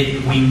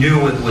 We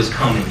knew it was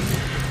coming,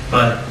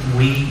 but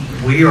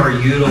we are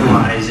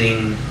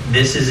utilizing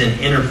this as an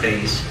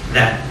interface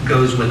that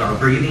goes with our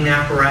breathing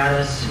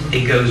apparatus.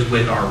 It goes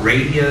with our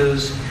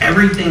radios.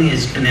 Everything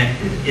is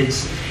connected.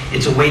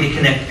 It's a way to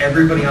connect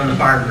everybody on the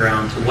fire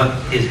ground to what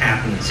is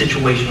happening.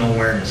 Situational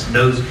awareness.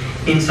 Those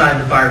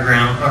inside the fire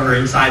ground or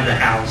inside the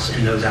house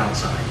and those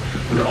outside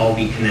would all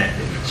be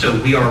connected.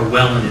 So we are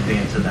well in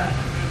advance of that.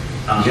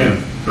 Yeah.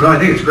 Well, I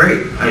think it's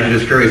great. I'm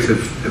just curious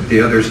if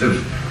the others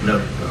have,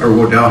 or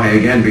will Delhi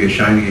again be a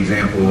shining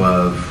example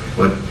of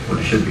what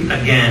it should be?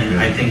 Again,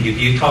 I think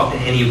if you talk to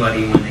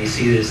anybody when they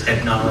see this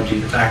technology,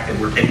 the fact that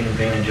we're taking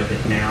advantage of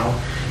it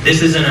now,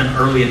 this isn't an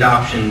early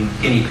adoption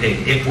guinea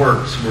pig. It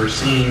works. We're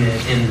seeing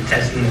it in the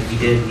testing that we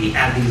did. We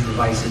had these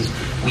devices.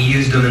 We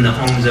used them in the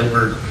homes that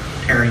we're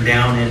tearing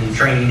down and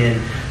training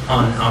in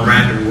on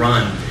Rapid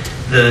Run.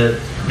 The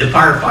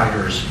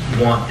firefighters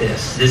want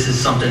this. This is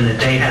something that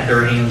they had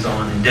their hands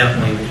on and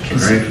definitely can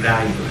see the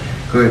value of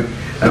it. Good.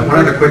 One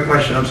other quick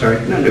question. I'm sorry.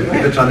 No, if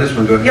it's on this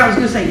one, go ahead. Yeah, I was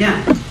going to say,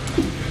 yeah.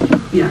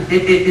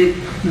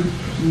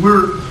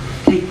 We're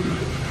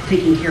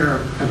taking care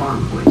of our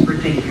employees.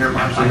 We're taking care of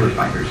our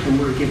firefighters, and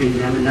we're giving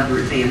them another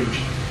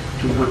advantage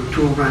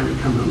to a run and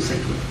come home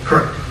safely.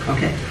 Correct.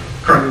 Okay.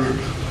 Correct.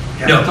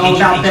 Yeah, it's all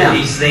about each them. of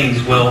these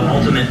things will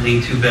ultimately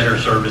to better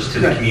service to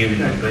the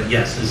community. But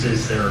yes, this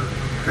is a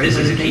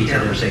key to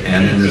their safety.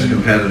 And in this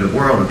competitive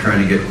world of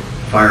trying to get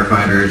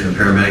firefighters and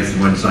paramedics and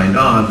one signed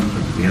on,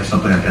 we have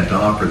something like that to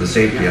offer the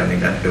safety. I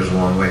think that goes a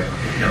long way.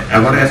 I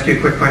want to ask you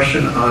a quick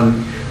question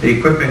on the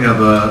equipping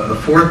of a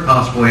fourth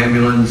possible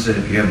ambulance,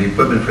 if you have the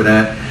equipment for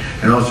that,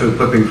 and also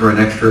equipping for an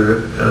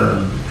extra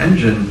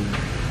engine.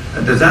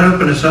 Does that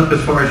open us up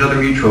as far as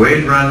other mutual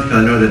aid runs?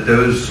 Because I know that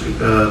those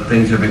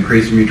things have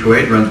increased in mutual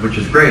aid runs, which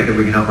is great, that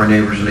we can help our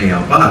neighbors and they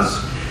help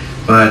us.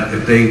 But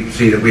if they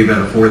see that we've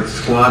got a fourth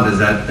squad, does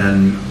that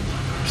then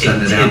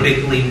send it out? It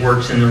typically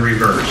works in the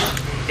reverse.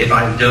 If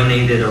I've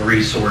donated a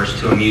resource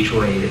to a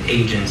mutual aid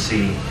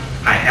agency,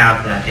 I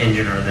have that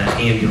engine or that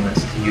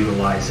ambulance to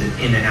utilize it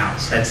in the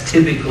house. That's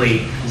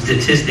typically,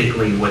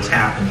 statistically, what's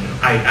happening.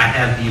 I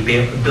have the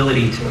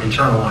ability to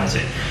internalize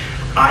it.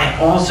 I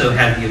also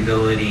have the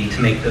ability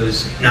to make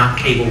those not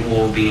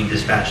capable of being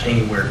dispatched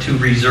anywhere, to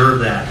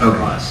reserve that for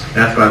us.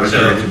 That's why I was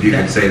curious if you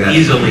could say that.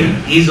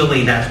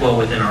 Easily, that's well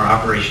within our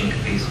operation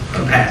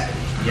capacity.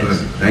 Yes.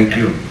 Good. Thank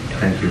you. Yeah.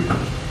 Thank you.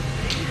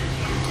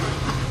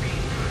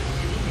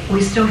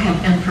 We still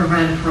have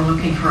infrared if we're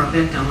looking for a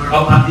victim.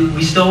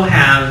 We still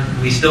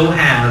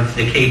have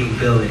the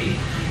capability.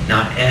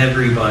 Not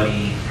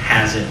everybody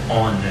has it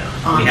on them.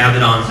 We have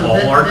it on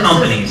all our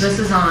companies. This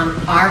is on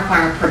our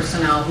fire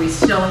personnel. We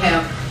still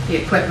have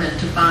the equipment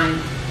to find,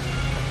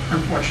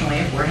 unfortunately,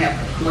 if we're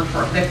having to look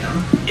for a victim.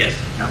 Yes.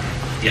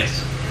 Okay.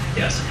 Yes.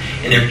 Yes.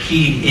 And they're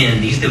keyed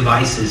in. These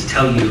devices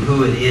tell you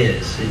who it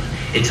is.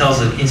 It tells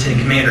the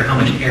incident commander how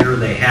much error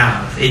they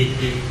have. It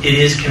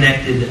is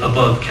connected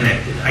above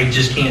connected. I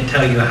just can't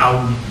tell you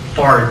how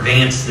far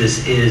advanced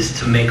this is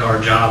to make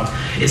our job.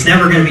 It's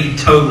never going to be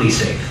totally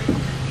safe,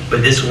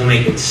 but this will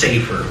make it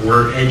safer.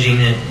 We're edging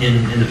it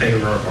in the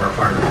favor of our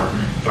fire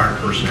department, fire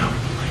personnel.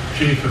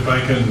 Chief, if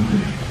I can,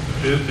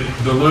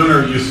 the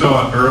Lunar, you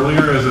saw it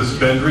earlier as a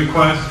spend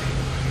request,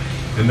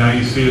 and now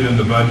you see it in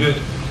the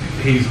budget.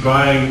 He's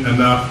buying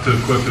enough to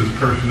equip his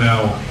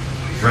personnel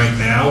right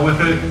now with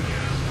it,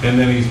 and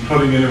then he's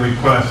putting in a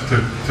request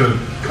to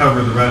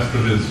cover the rest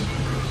of his,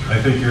 I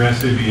think, your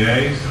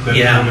SCBA's.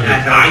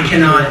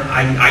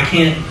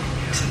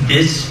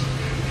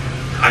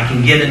 I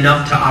can get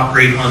enough to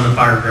operate on the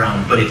fire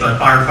ground, but if a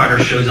firefighter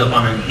shows up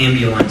on an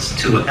ambulance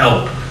to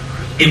help,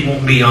 it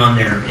won't be on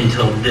there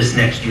until this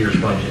next year's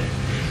budget.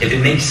 If it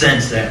makes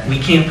sense that we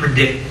can't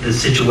predict the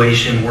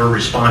situation we're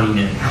responding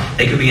in,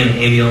 they could be in an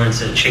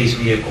ambulance, a chase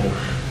vehicle.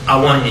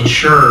 I want to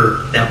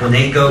ensure that when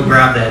they go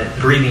grab that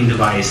breathing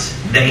device,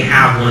 they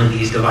have one of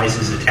these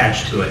devices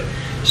attached to it.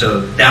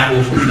 So that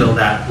will fulfill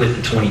that with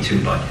the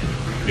 22 budget.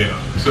 Yeah,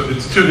 so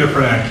it's two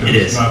different actions. It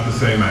is. It's not the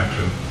same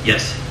action.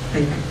 Yes.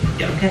 Thank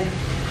you. Yeah. Okay.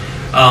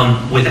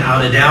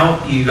 Without a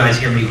doubt, you guys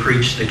hear me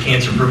preach the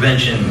cancer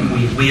prevention.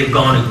 We have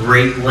gone to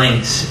great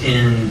lengths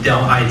in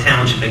Delhi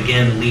Township,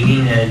 again,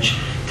 leading edge,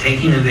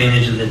 taking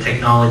advantage of the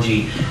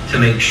technology to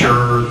make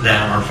sure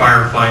that our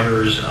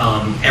firefighters,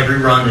 every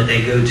run that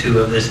they go to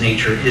of this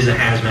nature is a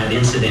hazmat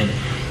incident,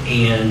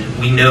 and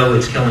we know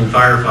it's killing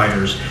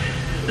firefighters.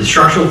 The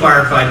structural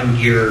firefighting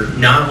gear,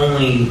 not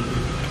only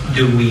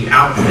do we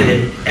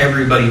outfit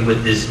everybody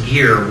with this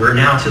gear, we're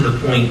now to the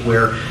point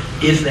where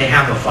if they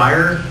have a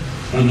fire,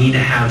 we need to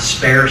have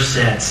spare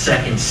sets,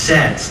 second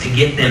sets to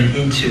get them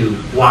into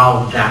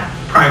while that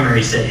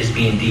primary set is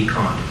being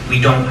deconned. We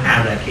don't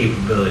have that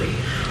capability.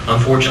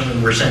 Unfortunately,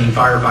 we're sending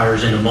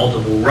firefighters into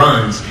multiple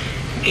runs,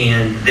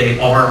 and they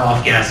are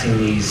off-gassing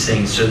these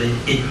things. So that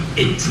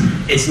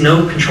it's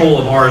no control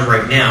of ours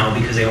right now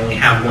because they only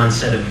have one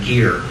set of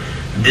gear.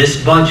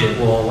 This budget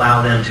will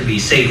allow them to be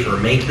safer,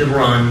 make the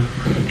run,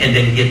 and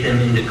then get them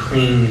into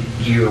clean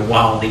gear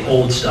while the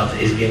old stuff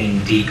is getting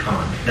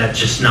deconned. That's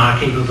just not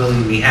a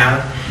capability we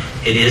have.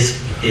 It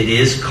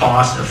is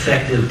cost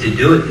effective to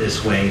do it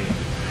this way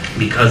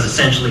because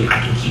essentially I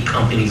can keep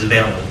companies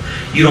available.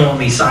 You don't want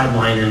me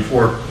sidelining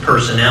for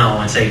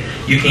personnel and say,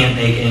 you can't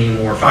make any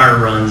more fire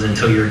runs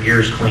until your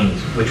gear's cleaned,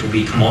 which will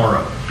be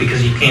tomorrow,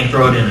 because you can't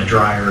throw it in a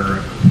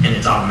dryer and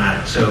it's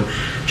automatic. So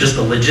just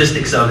the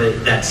logistics of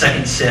it, that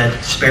second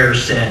set, spare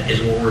set,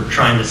 is what we're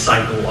trying to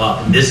cycle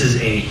up. And this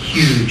is a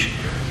huge,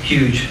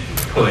 huge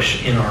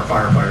push in our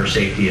firefighter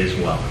safety as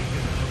well.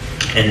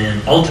 And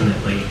then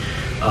ultimately,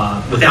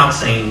 without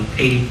saying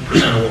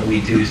 80% of what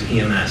we do is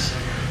EMS,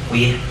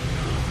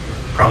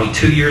 probably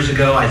 2 years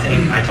ago, I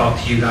think, I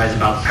talked to you guys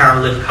about the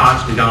power lift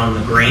cots we got on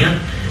the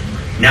grant.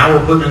 Now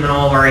we're putting them in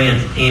all of our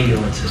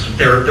ambulances.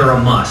 They're a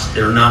must.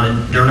 They're not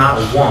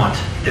a want.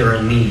 They're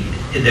a need.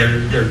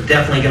 They're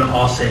definitely going to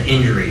offset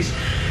injuries.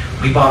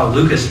 We bought a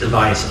Lucas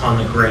device on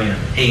the grant,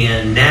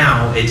 and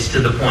now it's to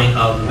the point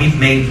of we've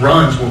made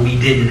runs where we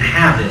didn't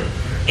have it,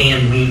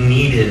 and we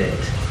needed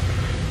it.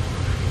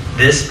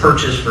 This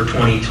purchase for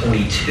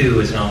 2022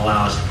 is going to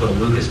allow us to put a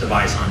Lucas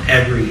device on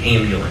every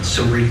ambulance.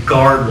 So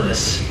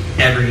regardless,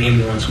 every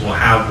ambulance will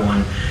have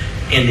one.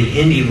 And the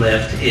Indy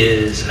Lift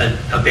is a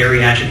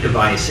bariatric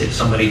device. If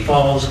somebody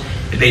falls,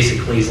 it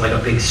basically is like a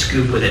big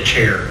scoop with a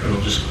chair.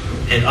 It'll just,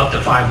 and up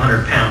to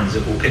 500 pounds,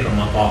 it will pick them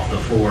up off the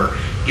floor,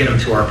 get them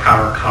to our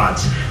power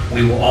cots.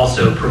 We will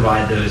also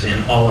provide those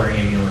in all our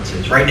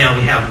ambulances. Right now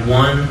we have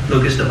one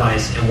Lucas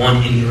device and one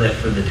Indy Lift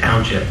for the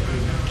township.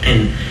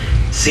 And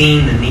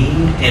seeing the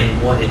need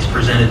and what it's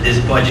presented, this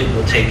budget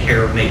will take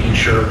care of making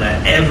sure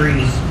that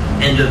every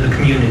end of the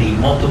community,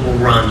 multiple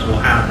runs, will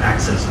have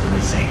access to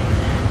the same.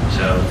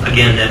 So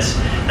again, that's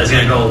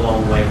going to go a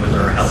long way with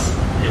our health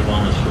and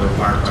wellness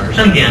for our firefighters.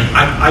 And again,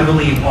 I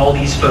believe all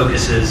these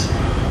focuses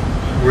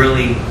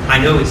really,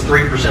 I know it's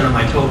 3% of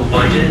my total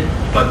budget,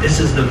 But this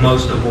is the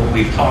most of what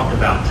we've talked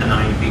about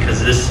tonight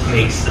because this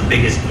makes the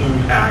biggest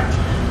impact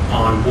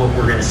on what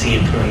we're going to see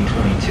in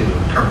 2022 in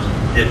terms of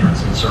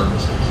difference in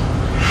services.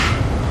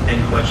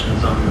 Any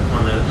questions on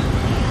those?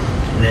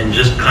 And then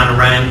just kind of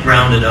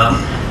rounded out,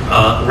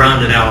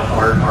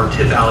 our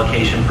TIF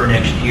allocation for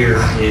next year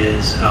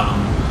is,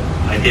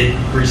 I did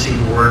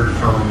receive word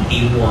from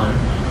E1,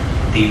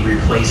 the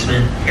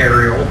replacement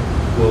aerial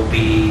will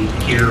be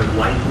here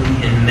likely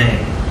in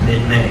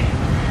mid-May.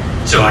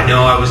 So I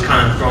know I was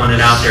kind of throwing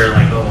it out there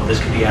like, oh, this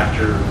could be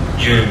after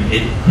June.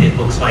 It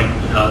looks like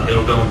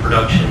it'll go in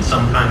production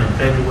sometime in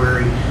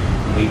February,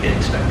 and we can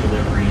expect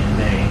delivery in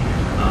May.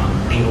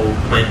 The old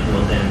Quint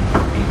will then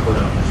be put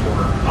up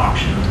for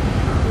auction,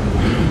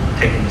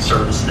 taking the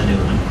service the new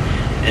one.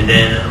 And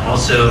then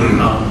also,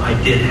 I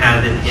did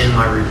have it in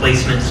my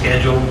replacement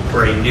schedule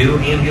for a new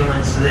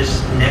ambulance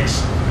this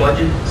next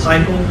budget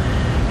cycle.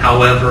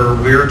 However,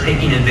 we're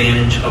taking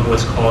advantage of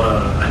what's called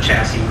a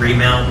chassis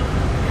remount.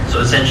 So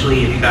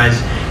essentially, if you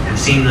guys have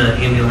seen the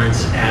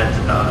ambulance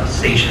at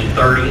Station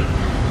 30,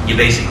 you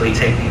basically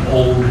take the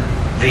old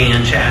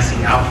van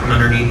chassis out from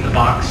underneath the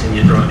box and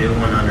you throw a new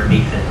one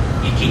underneath it.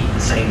 You keep the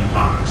same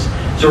box.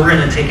 So we're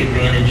going to take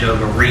advantage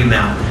of a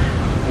remount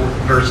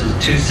versus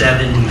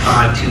 $275,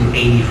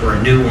 $280 for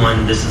a new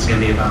one. This is going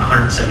to be about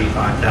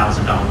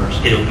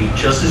 $175,000. It'll be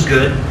just as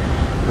good.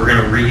 We're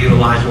going to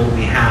reutilize what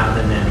we have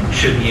and then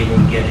should be able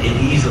to get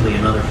it easily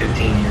another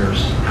 15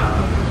 years out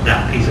of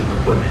that piece of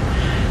equipment.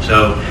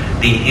 So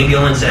the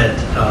ambulance at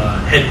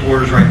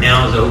headquarters right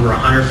now is over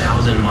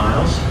 100,000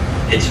 miles.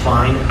 It's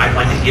fine. I'd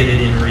like to get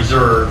it in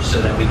reserve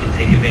so that we can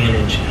take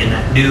advantage. And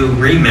that new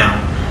remount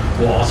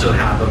will also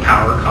have a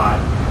power cot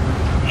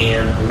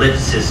and a lift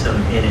system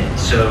in it.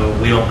 So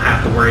we don't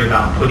have to worry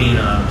about putting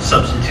a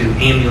substitute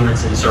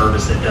ambulance in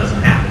service that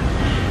doesn't have it.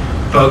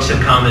 Folks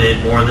have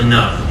commented more than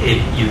enough.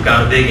 If you've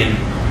got a big one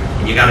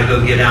and you got to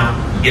go get them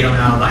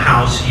out of the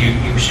house, you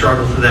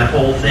struggle through that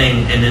whole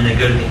thing, and then they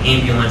go to the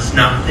ambulance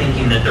not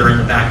thinking that they're in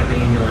the back of the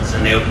ambulance,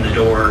 and they open the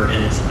door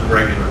and it's the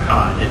regular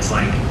cot. It's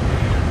like,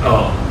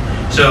 oh.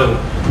 So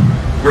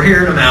we're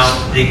hearing them out.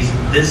 These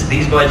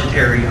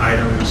budgetary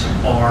items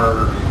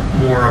are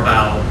more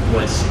about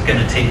what's going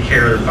to take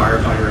care of the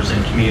firefighters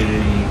and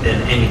community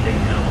than anything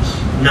else.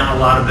 Not a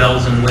lot of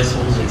bells and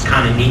whistles. It's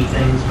kind of neat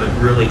things, but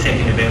really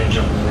taking advantage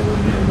of what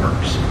it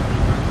works.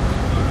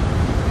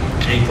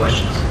 Any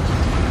questions?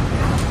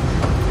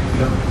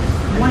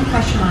 One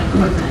question on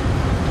equipment.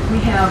 We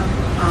have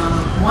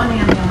one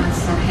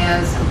ambulance that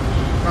has,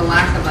 for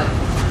lack of a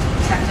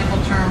technical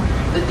term,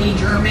 the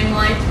de-germing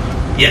light.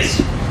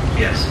 Yes.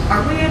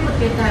 Are we able to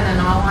get that in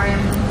all our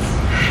ambulances?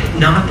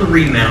 Not the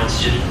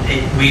remounts.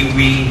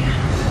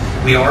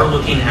 We are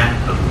looking at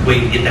a way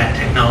to get that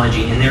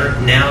technology in there.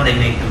 Now they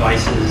make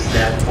devices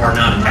that are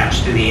not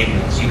attached to the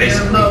ambulance. You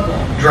basically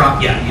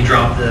drop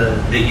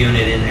the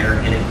unit in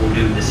there and it will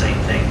do the same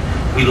thing.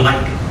 We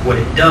like what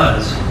it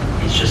does.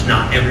 It's just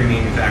not every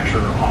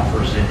manufacturer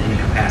offers it in the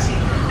capacity.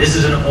 This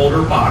is an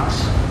older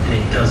box and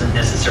it doesn't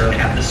necessarily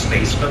have the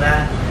space for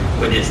that,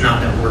 but it's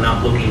not that we're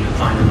not looking to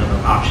find another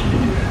option to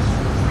do that.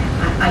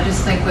 I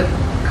just think with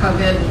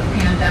COVID and the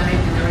pandemic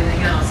and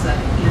everything else that,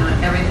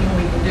 everything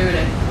we can do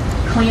to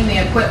clean the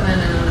equipment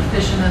in an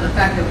efficient and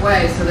effective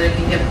way so that it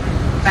can get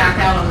back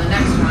out on the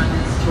next run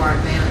is to our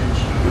advantage.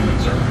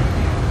 Certainly.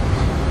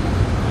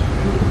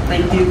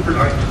 Thank you for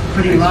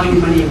putting a lot of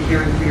money in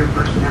caring for your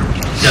personnel.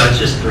 No, it's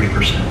just 3%.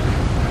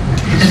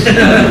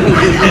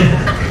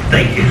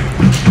 Thank you.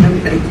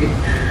 Thank you.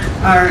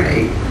 All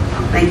right.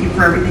 Thank you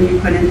for everything you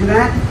put into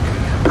that.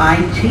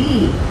 IT.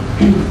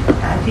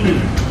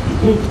 Patty.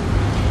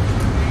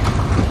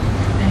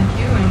 Thank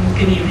you, and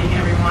good evening,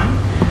 everyone.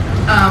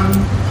 I'm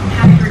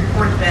happy to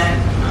report that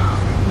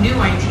new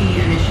IT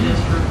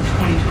initiatives for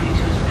 2022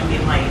 is going to be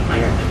light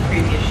like the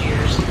previous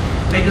years.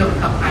 But I do have a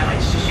couple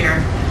highlights to share.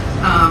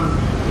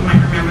 You might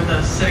remember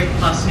the Civic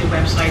Plus new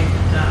website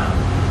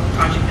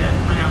project that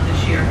went out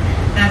this year.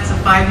 That's a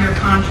 5-year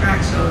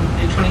contract, so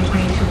in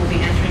 2022 we'll be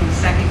entering the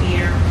 2nd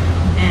year,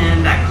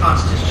 and that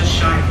cost is just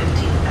shy of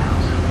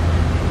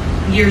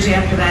 $15,000. Years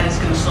after that, it's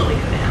going to slowly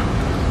go down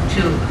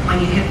to when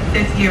you hit the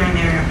 5th year and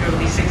thereafter,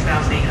 it'll be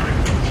 $6,815.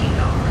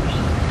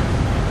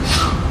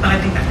 But I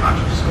think that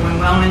project is going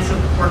well, and it's a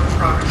work in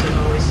progress as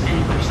always any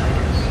website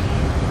is.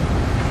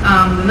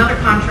 Another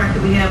contract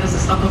that we have is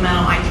a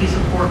supplemental IT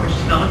support, which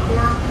is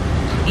Bellicor.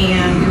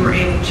 And we were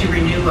able to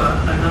renew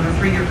another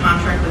 3-year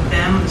contract with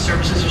them. The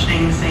services are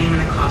staying the same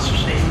and the costs are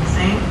staying the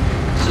same.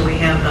 So we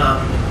have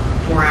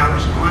 4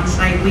 hours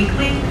on-site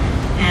weekly,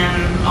 and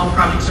all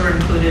projects are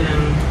included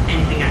in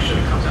anything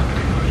actually that comes up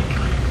during the week.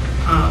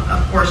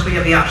 Of course, we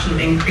have the option of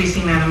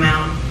increasing that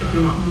amount if we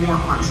want more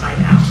on-site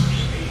hours.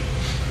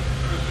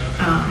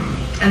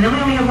 And then we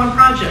only have one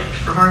project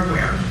for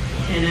hardware,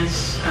 and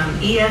it's an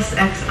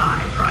ESXi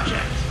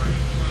project.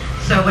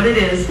 So what it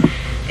is,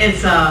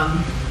 it's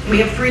we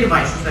have 3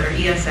 devices that are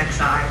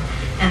ESXi,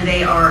 and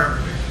they are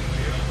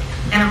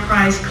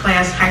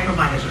enterprise-class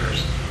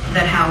hypervisors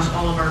that house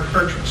all of our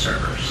virtual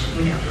servers.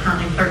 We have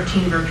currently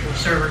 13 virtual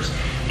servers.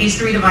 These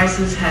 3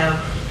 devices have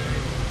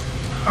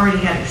already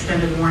had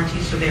extended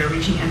warranties, so they are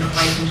reaching end of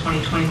life in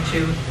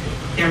 2022.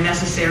 They're a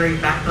necessary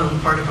backbone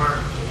part of our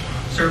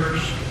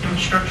servers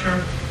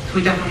infrastructure, so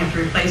we definitely have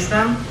to replace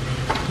them.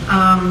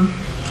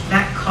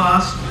 That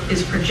cost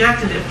is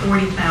projected at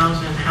 $40,000.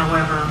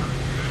 However,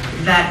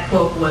 that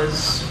quote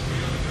was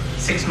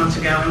 6 months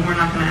ago, and we're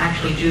not going to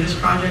actually do this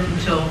project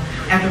until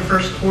after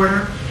first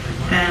quarter,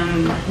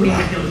 and we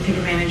might be able to take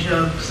advantage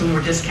of some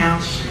more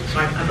discounts. So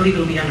I believe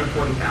it'll be under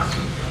 $40,000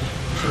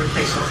 to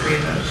replace all 3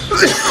 of those.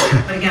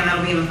 But again,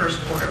 that'll be in the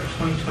first quarter of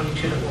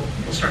 2022 that we'll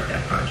start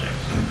that project.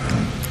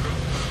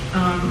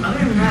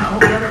 Other than that, all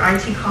the other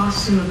IT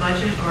costs in the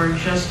budget are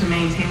just to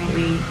maintain what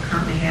we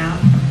currently have.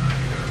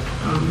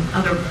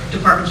 Other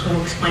departments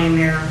will explain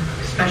their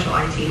special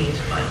IT needs,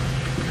 but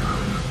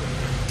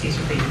these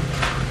would be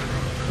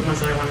the ones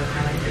that I wanted to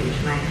highlight for you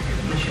tonight,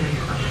 unless you have any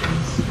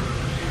questions.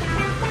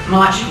 I'm a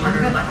lot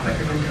smarter, a lot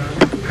quicker than Joe.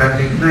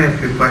 Patty, can I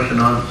ask you a question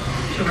on,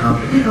 how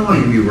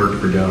long have you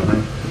worked for Delhi?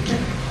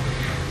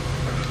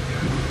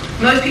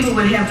 Most people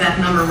would have that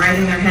number right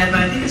in their head,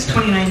 but I think it's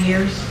 29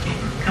 years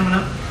coming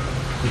up.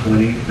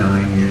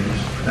 29 years.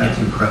 That's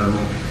Yeah.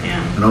 incredible.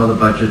 Yeah. And all the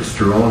budgets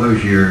through all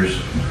those years,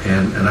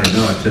 and I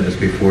know I've said this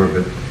before,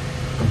 but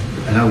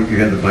how you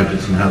have the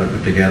budgets and how they're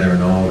put together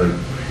and all the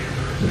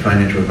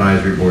financial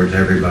advisory boards,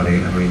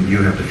 everybody, I mean,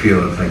 you have to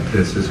feel it's like,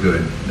 this is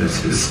good.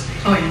 This is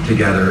Oh, yeah.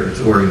 together, it's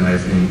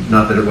organized, and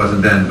not that it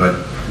wasn't then, but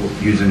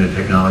using the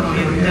technology Oh, that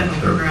yeah, we we have.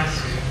 definitely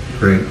progressed.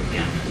 Great.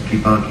 Yeah.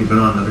 Keep on keeping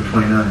on, another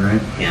 29,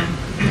 right? Yeah.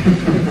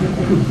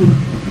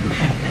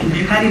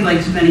 Patty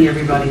likes spending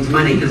everybody's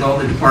money because all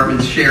the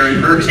departments share in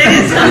her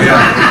expenses.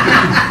 Yeah.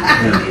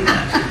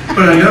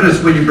 But I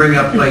noticed when you bring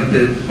up like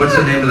what's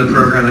the name of the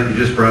program that you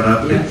just brought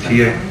up? The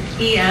TA?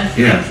 ESXI.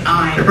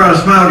 Yeah. It brought a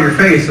smile to your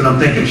face, and I'm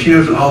thinking she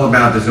knows all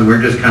about this, and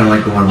we're just kind of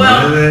like going,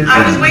 Well, what is it?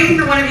 I was waiting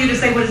for one of you to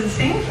say, what does it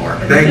stand for?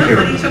 But Thank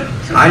nobody you. took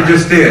I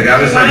just did.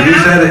 I was You like, wanna you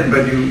know? said it,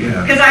 but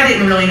yeah. Because I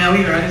didn't really know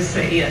either. I just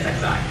say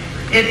ESXI.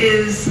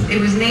 It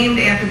was named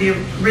after the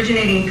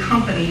originating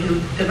company who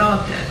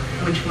developed it,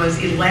 which was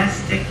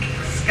Elastic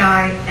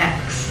Sky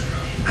X.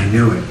 I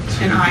knew it.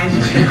 And I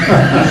is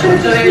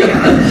so there you go.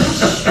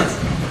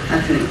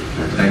 That's it.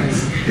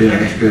 Thanks. Yeah,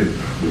 that's good.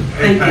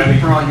 Hey, Thank Patty. you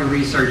for all your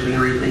research and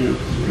everything,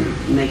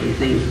 making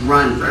things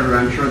run for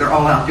everyone. I'm sure they're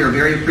all out there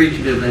very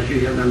appreciative that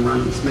you have them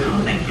run Oh,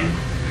 smoothly. thank you.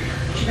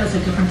 She does a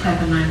different type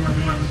of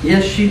 911.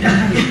 Yes, she does.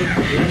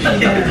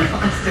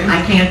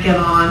 I can't get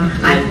on.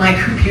 My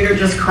computer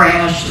just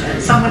crashed.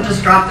 Someone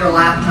just dropped their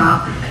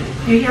laptop.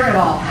 You hear it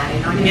all,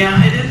 Patty, don't you?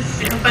 Yeah, it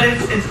is. Yeah, but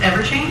it's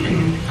ever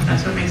changing.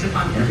 That's what makes it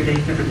fun. Every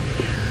day's different.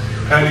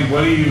 Patty,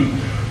 what do you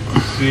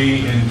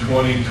see in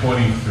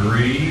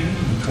 2023,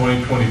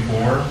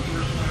 2024?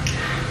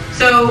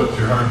 So, What's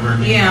your hardware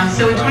needs? yeah,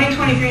 so in look like?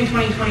 2023 and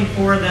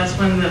 2024, that's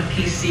when the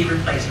PC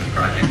replacement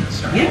project will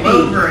start all Yippee.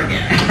 over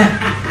again.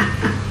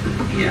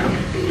 Yeah.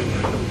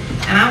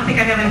 And I don't think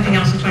I have anything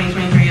else in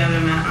 2023 other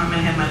than that. I'm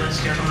going to have my list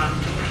here. Hold on.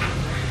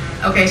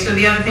 Okay, so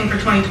the other thing for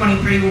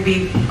 2023 will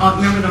be,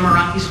 remember the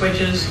Meraki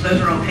switches?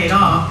 Those are all paid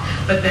off,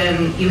 but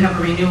then you have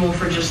a renewal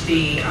for just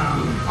the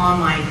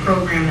online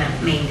program that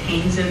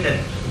maintains it, that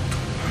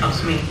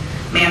helps me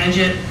manage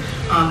it.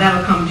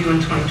 That'll come due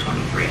in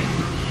 2023.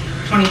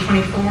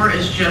 2024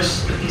 is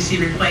just the PC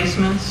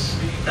replacements,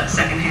 that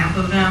second half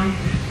of them.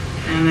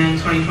 And then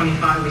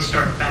 2025, we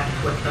start back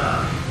with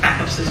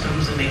backup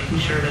systems and making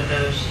sure that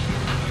those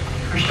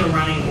are still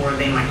running or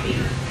they might be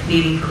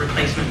needing for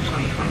replacement in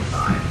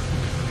 2025.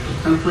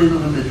 Hopefully they'll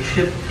have the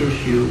chip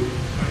issue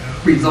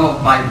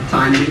resolved by the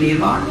time we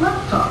need our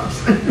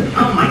laptops.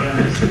 Oh my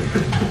goodness.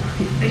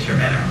 They sure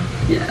better.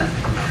 Yeah.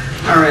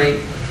 All right.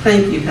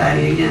 Thank you,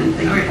 Patty, again.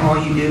 Thank you for all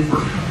you do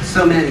for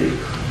so many. You're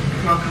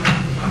welcome.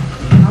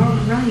 All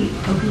right.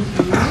 Open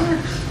for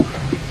remarks.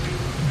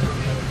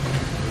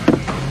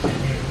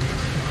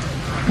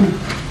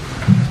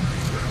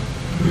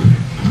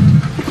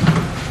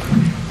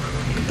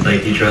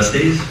 Thank you,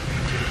 trustees.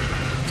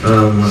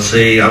 Let's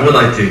see, I would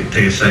like to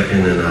take a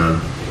second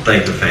and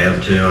thank the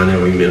FAB too. I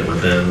know we met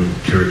with them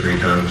 2 or 3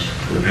 times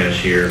in the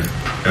past year,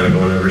 kind of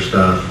going over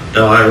stuff.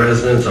 Delhi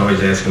residents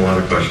always asking a lot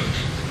of questions.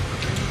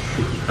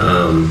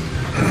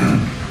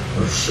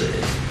 Let's see.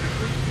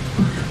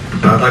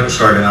 I'd like to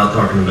start out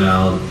talking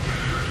about,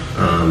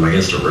 I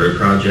guess, the road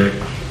project.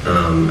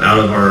 Out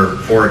of our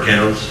 4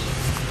 accounts,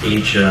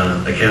 each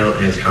account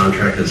has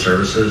contracted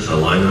services, a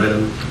line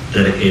item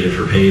dedicated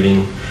for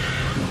paving.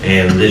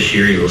 And this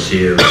year you will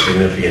see a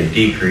significant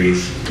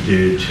decrease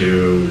due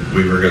to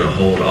we were going to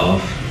hold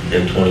off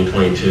in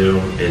 2022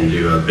 and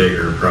do a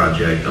bigger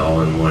project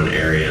all in one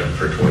area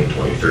for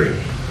 2023.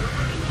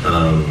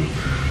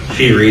 A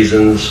few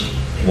reasons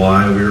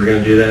why we were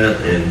going to do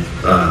that, and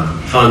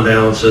fund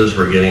balances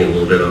were getting a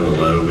little bit on the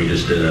low. We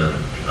just did a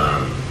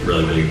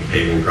really big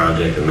paving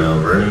project in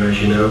Mount Vernon, as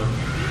you know.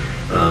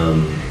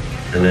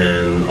 And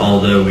then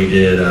although we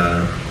did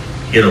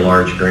get a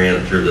large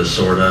grant through the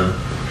SORTA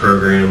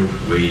program,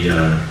 we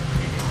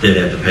did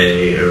have to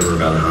pay over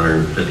about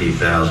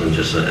 $150,000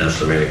 just an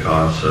estimated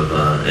cost of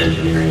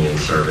engineering and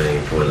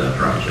surveying for that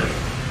project.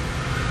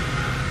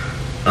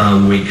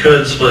 We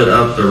could split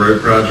up the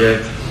road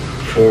project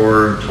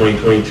for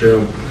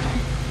 2022,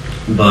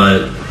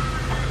 but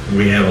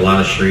we have a lot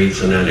of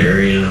streets in that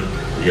area.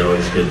 You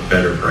always get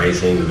better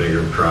pricing, the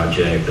bigger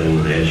project,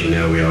 and as you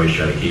know, we always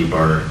try to keep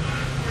our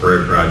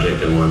road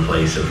project in one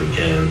place if we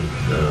can.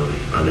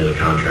 I know the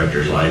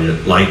contractors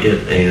like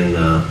it, and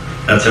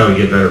that's how we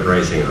get better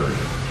pricing on it.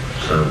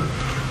 So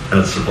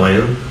that's the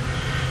plan.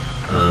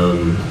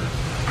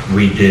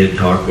 We did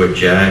talk with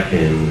Jack,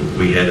 and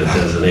we had a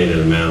designated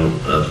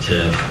amount of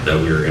TIF that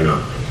we were going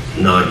to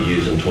not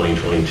use in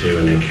 2022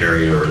 and then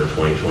carry over to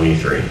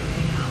 2023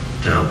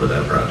 to help with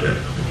that project.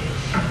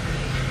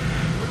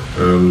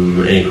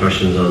 Any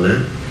questions on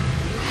that?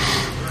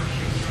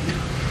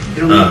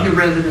 It'll make the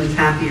residents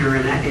happier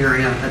in that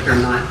area that they're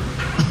not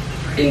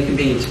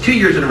inconvenienced 2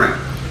 years in a row.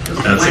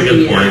 That's a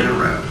good point. In a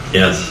row.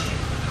 Yes.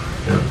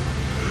 Yeah.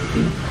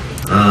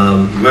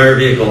 Motor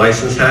vehicle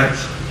license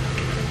tax.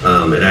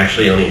 It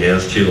actually only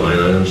has 2 line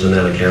items in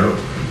that account.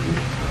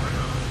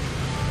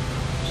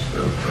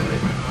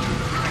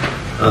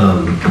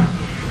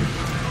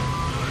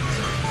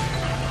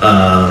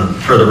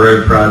 For the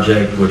road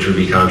project, which would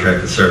be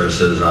contracted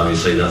services,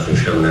 obviously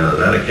nothing's coming out of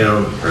that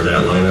account or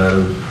that line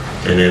item.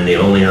 And then the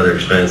only other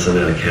expense in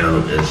that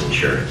account is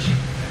insurance.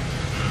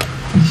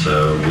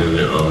 So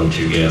moving on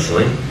to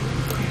gasoline.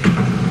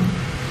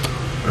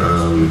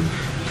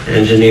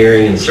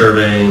 Engineering and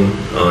surveying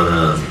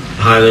on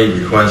highly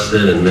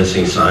requested and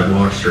missing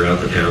sidewalks throughout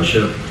the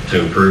township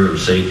to improve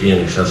safety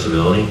and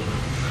accessibility.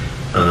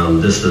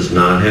 This does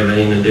not have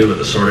anything to do with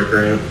the SORTA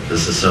grant.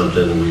 This is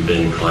something we've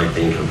been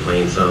collecting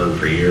complaints on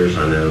for years.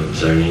 I know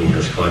zoning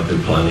has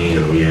collected plenty,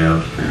 and we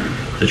have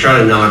to try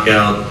to knock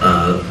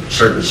out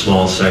certain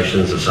small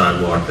sections of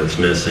sidewalk that's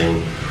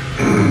missing.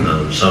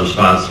 Some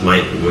spots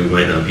we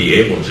might not be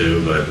able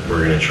to, but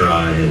we're going to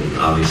try and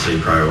obviously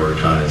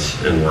prioritize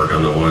and work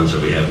on the ones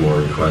that we have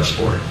more requests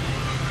for.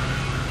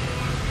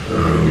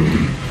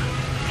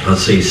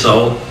 Let's see,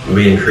 salt,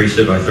 we increased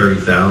it by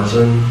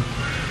 30,000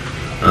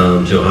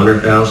 to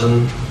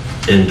 100,000.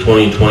 In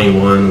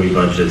 2021, we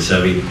budgeted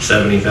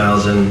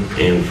 70,000,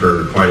 and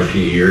for quite a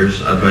few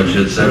years, I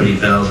budgeted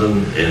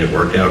 70,000, and it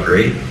worked out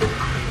great.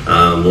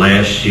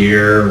 Last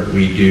year,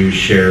 we do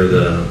share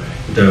the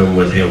dome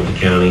with Hamilton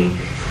County,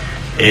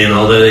 and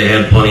although they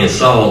had plenty of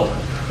salt,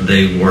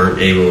 they weren't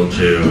able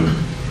to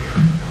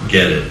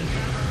get it.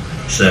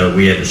 So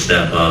we had to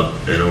step up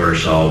and order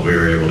salt. We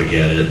were able to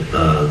get it.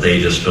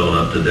 They just filled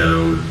up the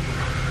dome.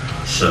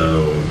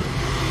 So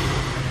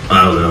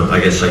I don't know. I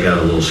guess I got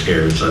a little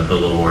scared, so I put a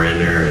little more in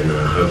there, and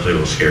hopefully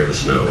it'll scare the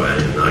snow away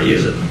and not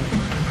use it.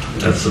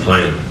 That's the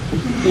plan.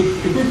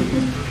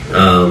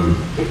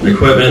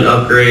 Equipment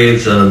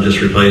upgrades, just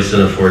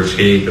replacing a Ford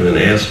Escape and an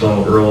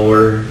asphalt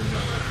roller.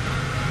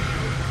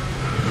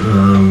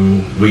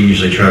 We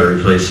usually try to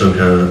replace some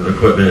kind of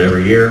equipment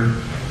every year.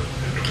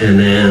 And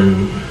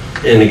then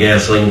in the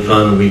gasoline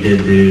fund, we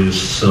did do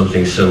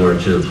something similar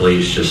to the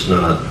police, just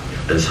not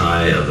as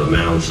high of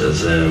amounts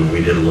as them.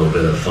 We did a little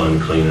bit of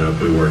fund cleanup.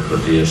 We worked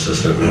with the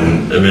assistant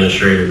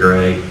administrator,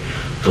 Greg,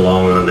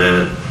 DeLong on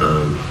that,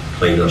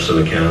 cleaned up some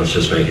accounts,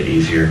 just make it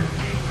easier.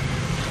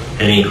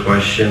 Any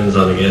questions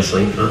on the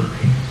gasoline fund?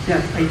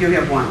 Yes, I do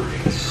have one.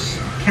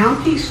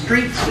 County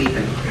street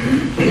sweeping.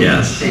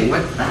 Yes.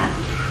 What's that?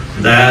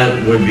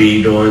 That would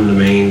be doing the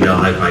main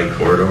Delhi Pike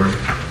corridor.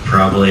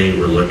 Probably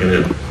we're looking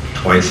at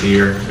twice a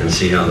year and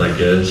see how that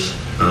goes.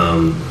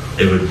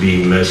 It would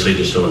be mostly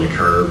just on the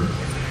curb.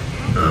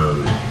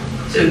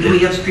 So do we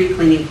have street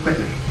cleaning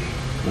equipment?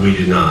 We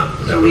do not.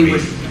 That So we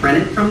would rent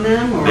it from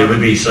them, or? It would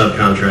be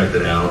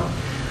subcontracted out.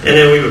 And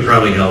then we would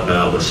probably help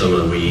out with some of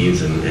the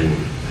weeds and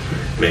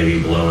maybe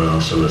blowing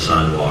off some of the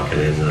sidewalk, and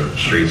then the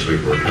street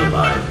sweeper would come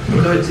by.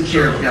 So it's a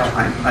care of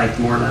Delhi Pike,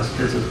 more or less,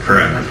 business.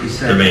 Correct. Like you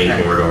said. The main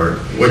Okay. corridor,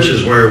 which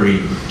is where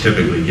we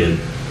typically get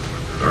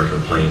our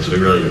complaints. We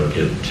really don't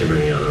get too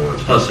many other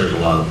ones. Plus, there's a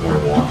lot more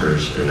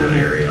walkers in that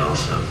area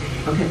also.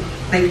 Okay,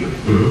 thank you.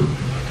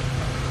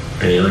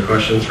 Any other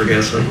questions for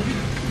gasoline?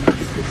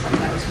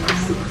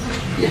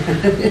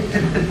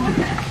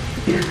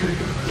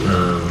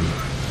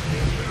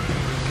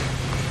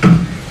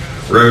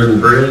 Road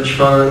and Bridge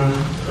Fund,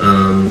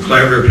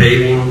 collaborative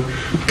paving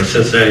with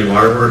Cincinnati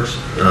Waterworks.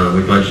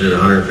 We budgeted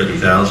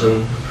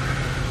 $150,000.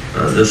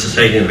 This is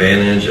taking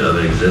advantage of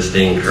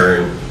existing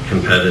current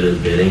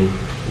competitive bidding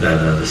that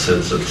the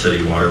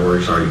City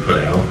Waterworks already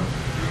put out.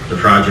 The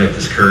project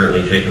is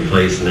currently taking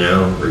place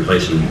now,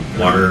 replacing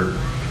water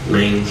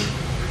mains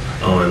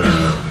on,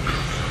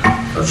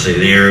 let's see,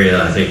 the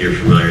area, I think you're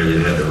familiar,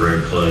 they've had the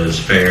road closed,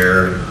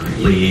 Fair,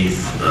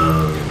 Leith,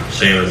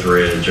 Samuth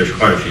Ridge, there's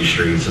quite a few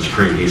streets. It's a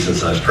pretty decent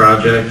sized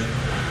project.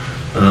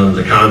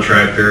 The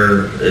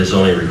contractor is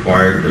only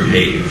required to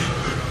pave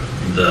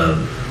the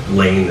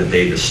lane that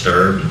they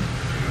disturbed.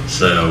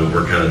 So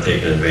we're kind of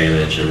taking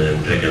advantage and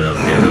then picking up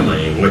the other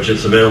lane, which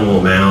is a minimal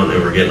amount,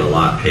 and we're getting a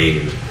lot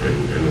paved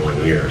in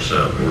 1 year.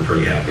 So we're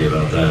pretty happy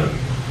about that.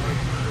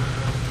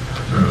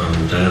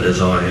 That is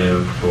all I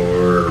have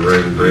for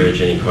Road and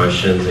Bridge. Any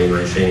questions?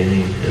 Anybody see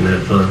anything in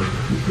that fund?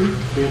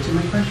 Answer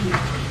my question.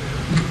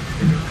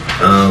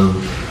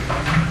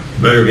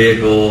 Motor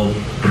vehicle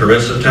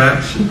permissive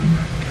tax.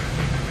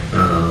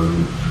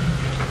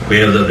 We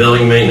have the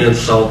building maintenance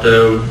salt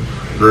dome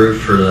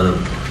roof for the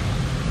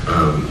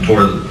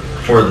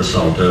for the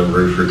salt dome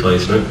roof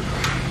replacement,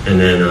 and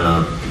then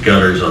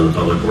gutters on the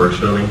public works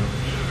building.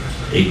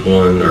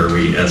 Equaling, or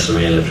we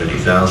estimate at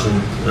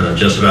 $50,000.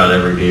 Just about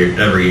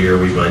every year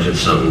we budget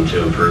something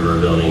to improve our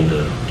building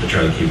to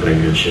try to keep it in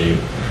good shape.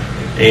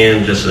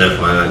 And just an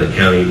FYI, the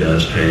county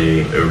does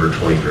pay over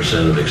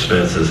 20% of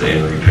expenses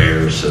and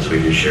repairs since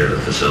we do share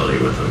the facility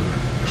with them.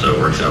 So it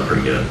works out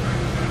pretty good.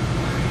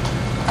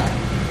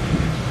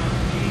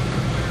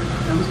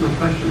 That was my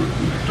question.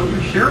 Don't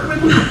we share it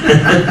with them?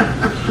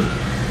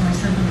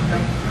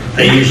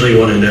 They usually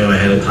want to know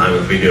ahead of time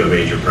if we do a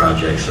major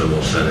project, so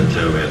we'll send it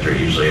to them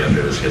usually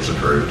after this gets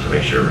approved to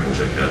make sure everything's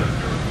okay.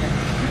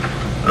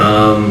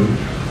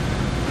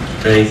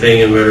 Anything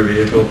in motor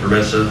vehicle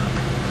permissive?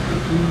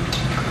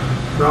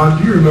 Ron,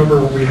 do you remember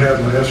what we had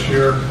last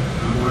year,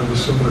 why it was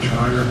so much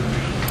higher?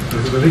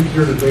 Because I think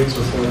year-to-date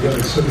so far, we got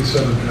like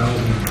 77,000 in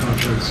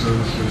contract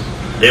services.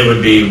 It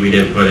would be, we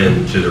didn't put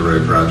into the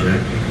road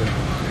project.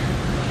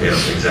 Yeah,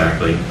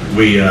 exactly.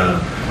 We,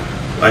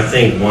 I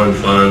think one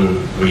fund,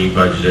 we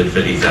budgeted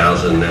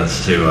 $50,000,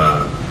 that's to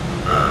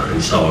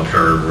install a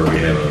curb where we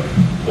have a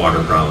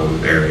water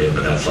problem area,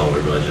 but that's all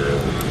we budgeted,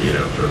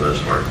 for the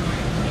most part,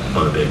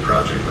 on a big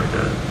project like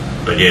that.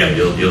 But yeah,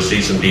 you'll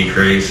see some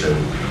decrease, and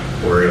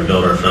we're going to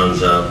build our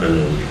funds up and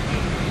then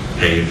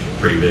pave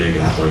pretty big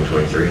in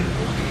 2023.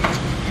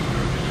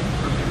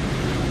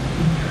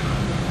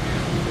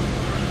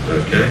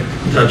 Okay,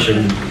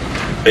 touching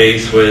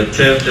base with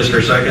TIF just for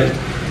a second.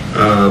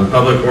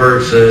 Public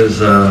Works is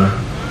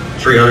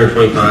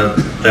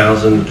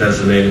 $325,000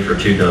 designated for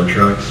 2 dump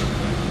trucks.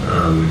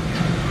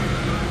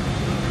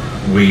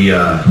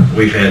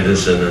 We've had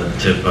this in the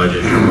TIF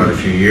budget for quite a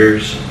few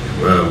years.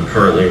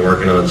 Currently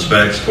working on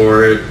specs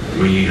for it.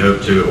 We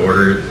hope to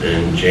order it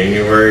in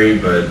January,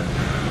 but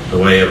the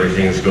way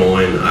everything's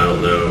going, I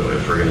don't know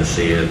if we're going to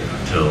see it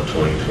till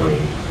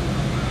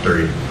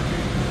 2023.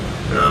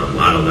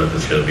 I don't know if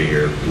it's going to be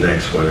here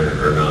next winter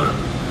or not.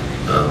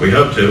 We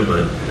hope to,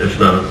 but if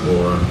not,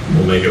 we'll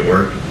make it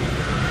work.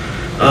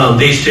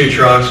 These 2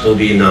 trucks will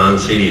be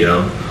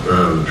non-CDL.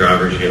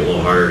 Drivers get a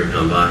little harder to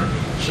come by,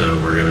 so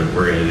we're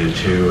gonna do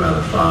 2 out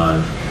of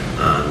 5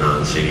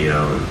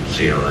 non-CDL and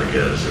see how that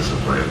goes. Is the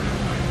plan.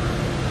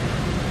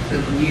 So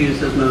you use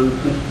those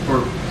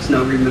for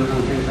snow removal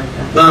and things like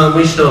that?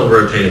 We still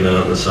rotate them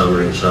out in the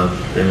summer and stuff.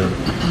 Yeah.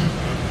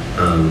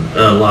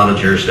 A lot of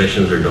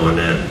jurisdictions are doing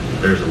that.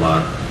 There's a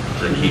lot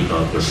to keep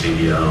up with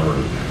CDL,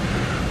 and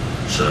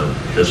so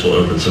this will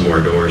open some more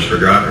doors for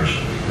drivers.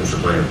 That's the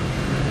plan.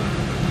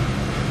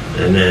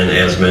 And then,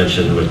 as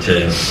mentioned with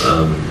TIF,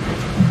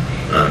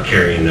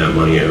 carrying that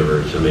money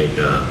over to make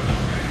a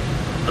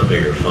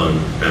bigger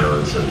fund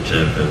balance in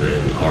TIF and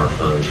then our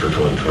funds for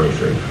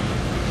 2023.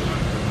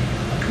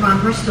 Ron,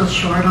 we're still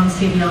short on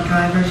CDL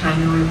drivers. I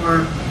knew we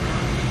were.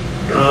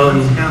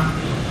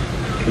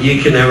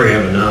 You can never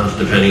have enough,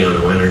 depending on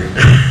the winter.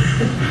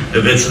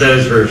 If it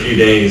snows for a few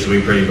days,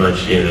 we pretty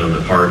much,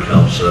 the park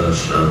helps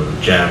us.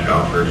 Jack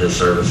offered his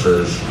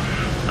services.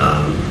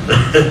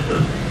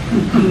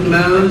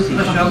 Mows, he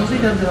shovels, he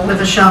does it all. With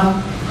a shovel.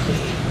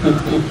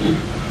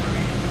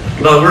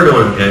 Well, we're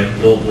doing okay.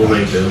 We'll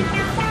make do.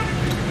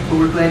 Well,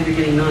 we're glad you're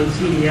getting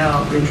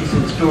non-CDL.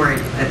 Interesting story.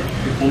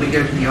 When we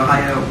go to the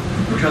Ohio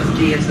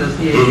Trustee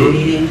Association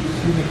meeting,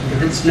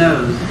 if it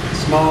snows,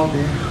 small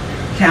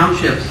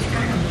townships,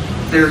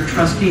 their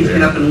trustees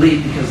get up and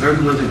leave because they're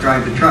the ones that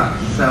drive the trucks.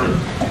 So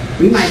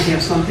we might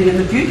have something in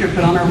the future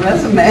put on our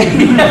resume.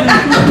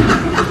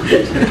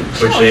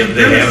 Which they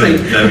have in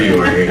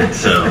February.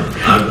 So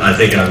I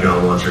think I've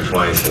gone once or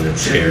twice, and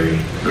it's scary.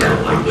 I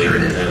don't like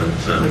leaving town.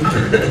 So.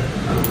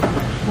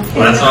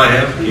 Well, that's all I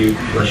have.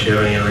 Unless you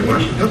have any other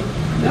questions.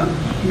 No.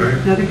 Right.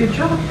 Another good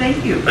job.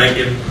 Thank you. Thank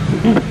you.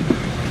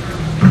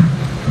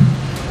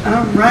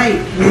 All right.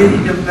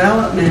 Community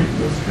development.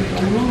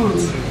 Mr. Long.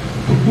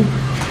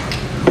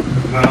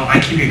 Well, I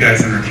keep you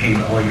guys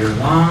entertained all year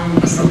long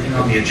with something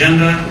on the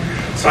agenda,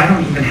 so I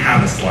don't even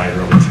have a slide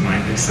really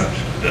tonight except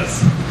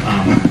this.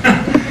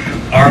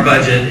 Our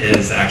budget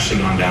is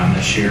actually gone down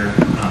this year,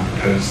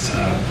 proposed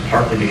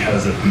partly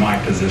because of my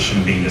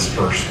position being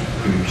dispersed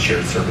through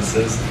shared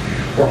services.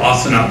 We're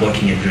also not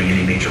looking at doing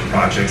any major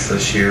projects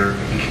this year.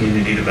 In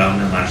community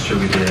development, last year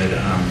we did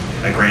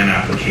a grant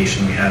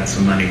application. We had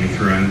some money we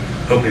threw in,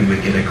 hoping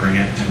we'd get a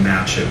grant to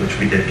match it, which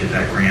we did get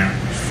that grant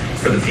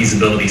for the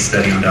feasibility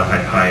study on Delhi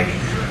Pike.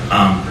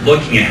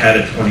 Looking ahead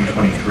at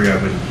 2023,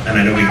 and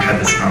I know we've had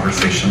this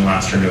conversation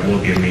last year, and it will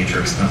be a major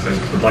expense. I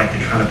would like to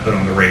kind of put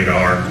on the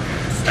radar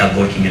at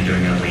looking at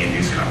doing a land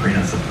use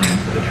comprehensive plan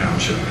for the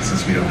township,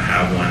 since we don't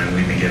have one, and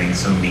we've been getting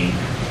so many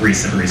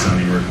recent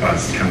rezoning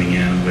requests coming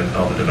in with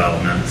all the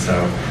development.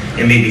 So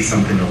it may be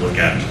something to look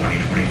at in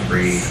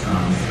 2023,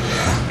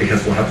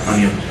 because we'll have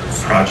plenty of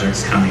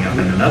projects coming up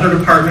in another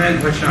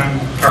department, which I'm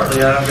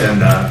partly of,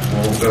 and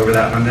we'll go over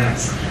that one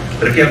next.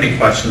 But if you have any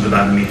questions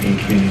about anything in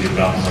community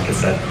development, like I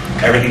said,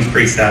 everything's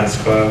pretty status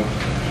quo.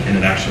 and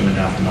it actually went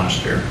down from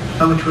last year.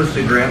 How much was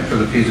the grant for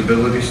the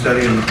feasibility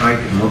study on the pike,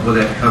 and what will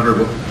that cover?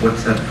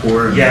 What's that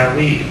for? Yeah,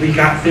 we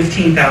got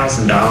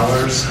 $15,000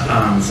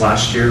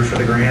 last year for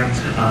the grant.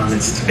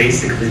 It's to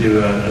basically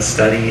do a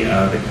study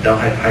of the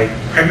Delhi Pike,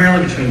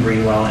 primarily between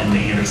Greenwell and the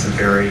Anderson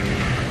Ferry,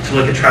 to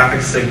look at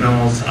traffic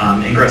signals,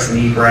 ingress and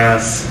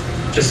egress,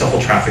 just the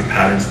whole traffic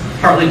patterns,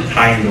 partly to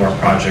tie into our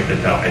project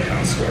at Delhi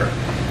Town Square,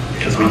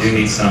 because we do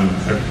need some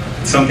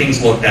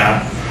things looked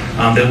at.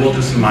 They will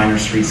do some minor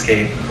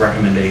streetscape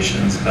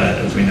recommendations, but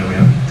as we know, we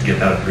have to get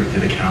that approved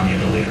through the county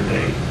at a later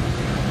date.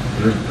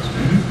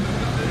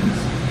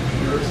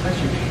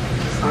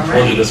 All I told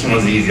you right. this one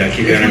was easy. I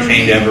keep you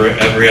entertained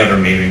every other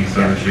meeting,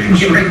 so if you can.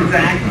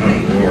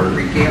 Exactly. Oh, Lord.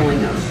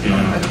 Regaling us.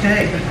 Yeah.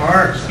 Okay,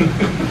 parks. It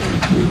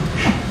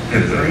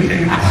is Great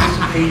entertaining.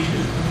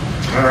 participation.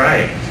 All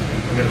right,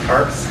 we got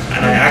parks,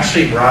 and I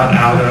actually brought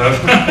out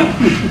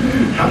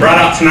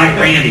tonight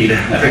Randy to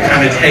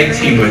kind of tag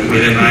team with me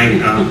tonight.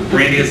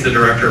 Randy is the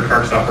director of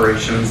Parks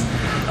Operations.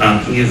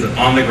 He is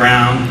on the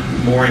ground,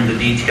 more in the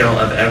detail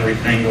of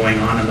everything going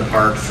on in the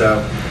park.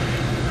 So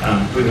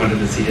we wanted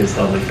to see his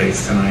lovely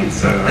face tonight,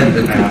 so I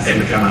asked him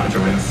to come out and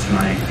join us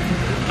tonight.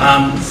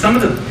 Some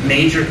of the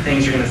major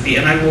things you're going to see,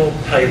 and I will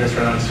tell you this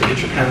right now, so get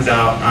your pens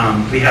out.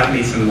 We have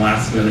made some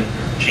last-minute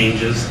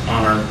changes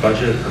on our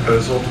budget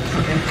proposal.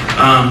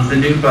 The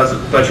new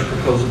budget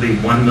proposal will be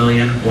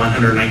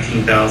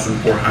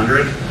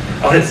 $1,119,400.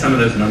 I'll hit some of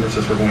those numbers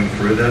as we're going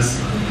through this.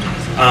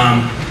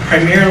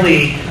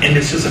 Primarily, and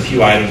it's just a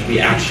few items, we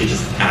actually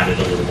just added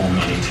a little more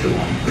money to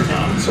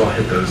them, so I'll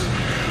hit those.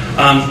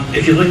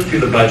 If you look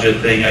through the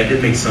budget thing, I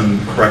did make some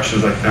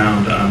corrections I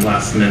found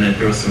last minute.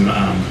 There was some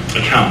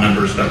account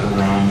numbers that were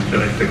wrong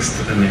that I fixed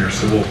in there,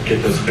 so we'll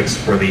get those fixed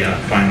for the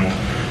final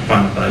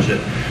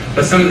budget.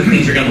 But some of the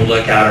things you're going to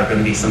look at are going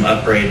to be some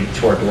upgrade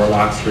to our door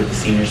locks here at the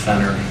Senior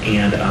Center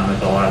and at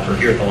the Lodge, or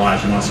here at the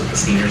Lodge and also at the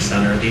Senior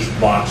Center. These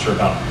locks are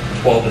about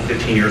 12 to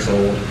 15 years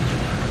old.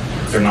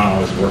 They're not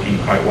always working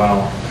quite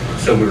well.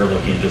 So we were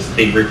looking at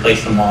they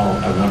replaced them all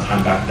at one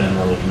time back then.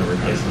 We're looking to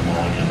replace them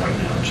all again right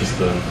now, just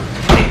to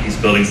make these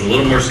buildings a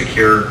little more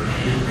secure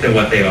than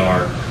what they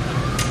are.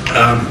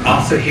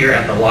 Also here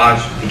at the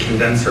Lodge, the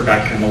condenser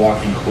back in the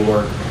walk-in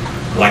cooler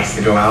likes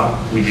to go out.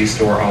 We do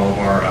store all of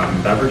our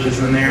beverages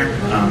in there,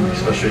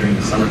 especially during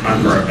the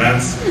summertime for our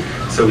events.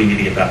 So we need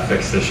to get that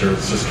fixed this year.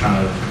 It's just kind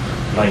of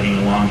lagging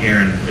along here,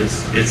 and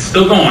it's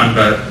still going,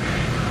 but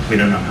we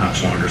don't know how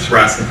much longer. So we're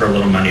asking for a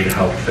little money to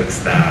help fix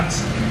that.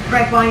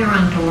 Greg, while you're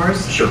on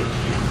doors, Sure.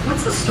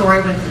 what's the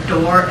story with the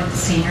door at the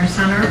Senior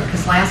Center?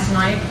 Because last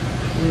night,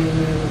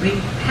 we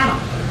had a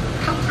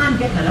tough time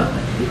getting it open.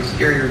 The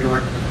exterior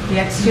door, The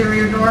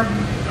exterior door,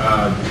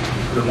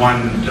 The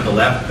one to the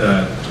left,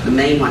 the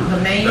main one. the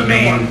main the door.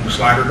 main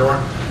slider door?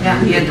 Yeah.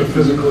 You had to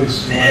Physically.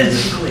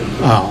 physically.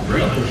 Oh,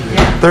 Really?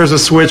 there's a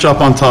switch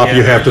up on top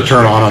you have to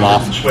turn on and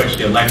off. Switch,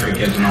 the electric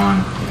isn't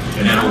on,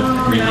 and Oh, it'll no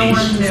one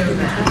release. knew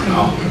that.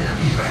 Oh.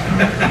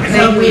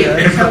 So we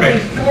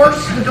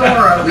forced the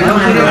door open and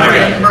we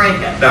didn't break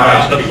it.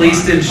 The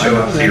police didn't show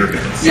up, so you're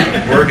good. So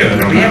we're good.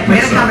 We had a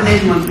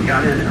combination once we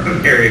got in there.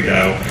 There you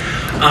go.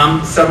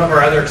 Some of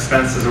our other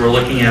expenses we're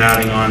looking at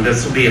adding on.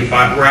 This will be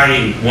we're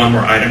adding one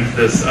more item to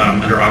this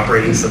under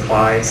operating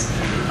supplies.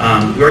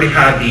 We already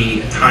had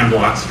the time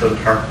blocks for the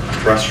park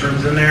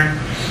restrooms in there.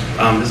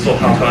 This will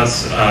help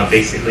us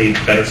basically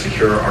better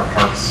secure our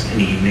parks in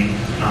the evening,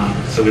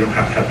 so we don't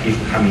have to have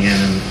people coming in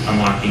and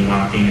unlocking,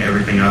 locking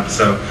everything up.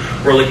 So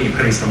we're looking at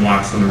putting some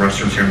locks on the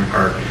restrooms here in the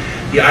park.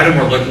 The item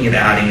we're looking at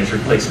adding is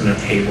replacement of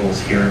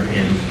tables here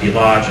in the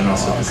Lodge and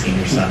also at the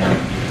Senior Center.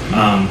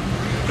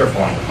 They're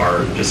falling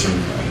apart just from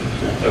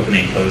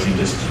opening and closing,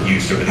 just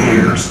use over the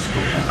years.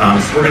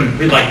 So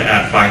we'd like to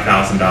add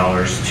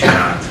 $5,000 to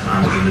that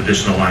as an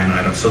additional line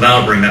item. So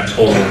that'll bring that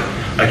total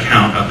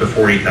account up to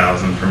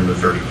 $40,000 from the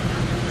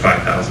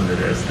 $35,000 it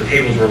is. The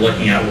tables we're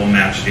looking at will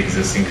match the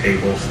existing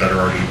tables that are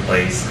already in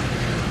place,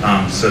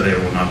 so there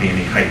will not be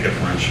any height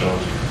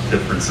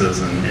differences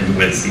in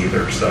widths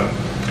either. So.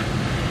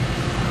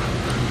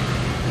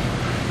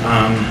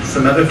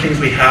 Some other things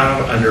we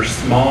have under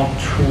small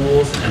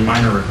tools and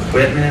minor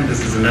equipment. This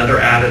is another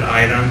added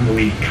item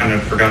we kind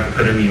of forgot to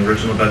put in the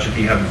original budget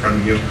you have in front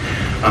of you.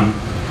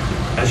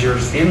 As you're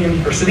sitting in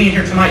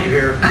here tonight, you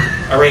hear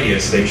a radio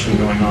station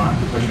going on,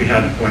 which we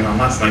had going on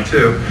last night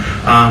too.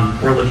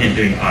 We're looking at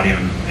doing audio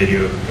and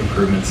video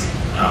improvements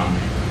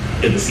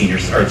to the Senior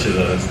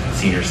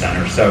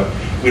Center, so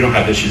we don't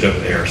have issues over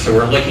there. So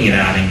we're looking at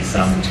adding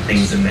some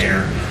things in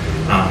there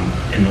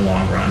in the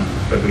long run,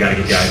 but we got to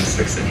get the items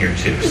fixed in here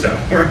too. So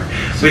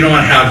we don't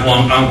want to have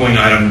ongoing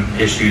item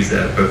issues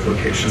at both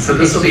locations. So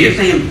this will be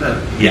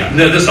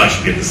this will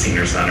actually be at the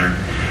Senior Center.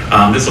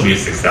 This will be a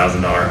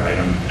 $6,000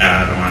 item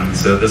add-on.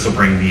 So this will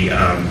bring the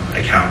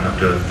account up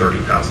to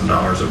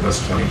 $30,000. It was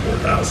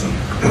 $24,000.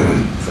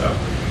 So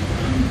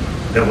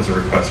that was a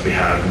request we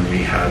had when we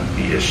had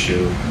the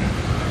issue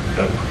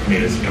that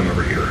made us come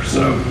over here.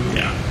 So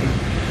yeah.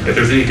 If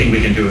there's anything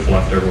we can do with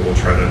leftover, we'll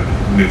try to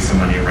move some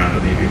money around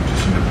and maybe do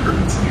some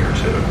improvements in here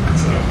too.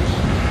 So,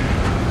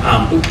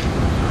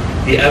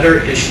 The other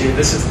issue,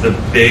 this is the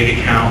big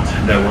account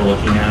that we're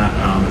looking at,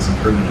 is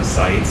improvement of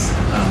sites.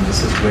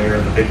 This is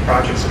where the big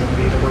projects are going to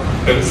be that we're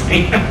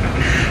proposing,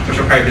 which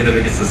will probably be the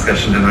biggest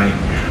discussion tonight.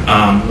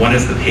 One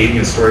is the paving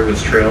of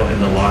Storywoods Trail and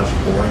the lodge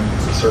flooring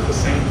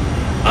resurfacing.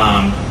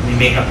 We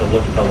may have to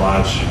look at the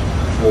lodge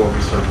floor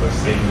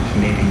resurfacing to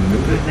maybe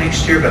move it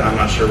next year, but I'm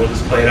not sure. We'll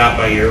just play it out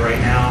by ear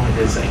right now. It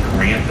is a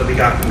grant that we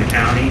got from the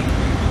county,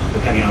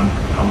 depending on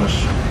how much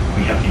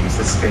we have to use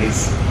the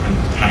space and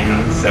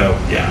timing. So,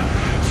 yeah.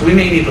 So we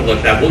may need to look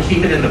at that. We'll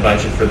keep it in the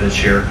budget for this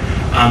year.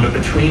 But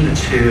between the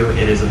two,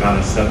 it is about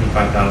a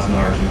 $75,000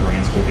 in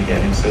grants we'll be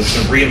getting. So it's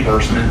a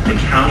reimbursement. The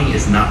county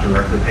is not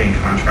directly paying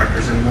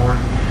contractors anymore.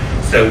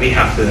 So we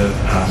have to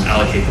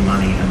allocate the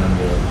money, and then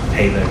we'll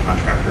pay the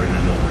contractor, and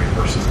then they'll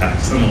reimburse us back,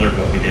 similar to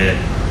what we did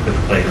with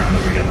the playground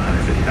that we got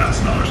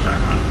 $150,000 back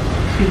on.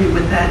 Excuse me,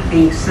 with that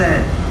being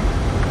said,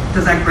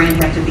 does that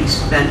grant have to be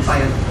spent by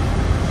a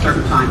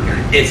certain time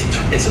period? It's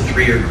a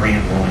 3-year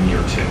grant rolling year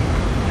 2.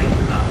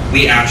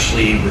 We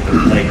actually, with the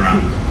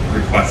playground,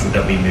 requested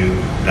that we move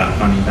that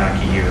funding back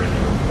a year, and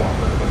they were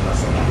cooperative with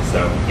us on that.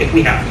 So if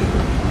we have to.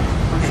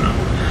 So,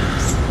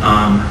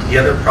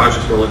 the other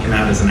project we're looking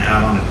at is an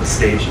add-on at the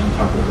stage, and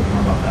I'll talk a little bit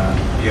more about that.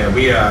 Yeah,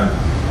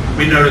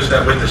 we noticed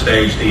that with the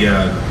stage, the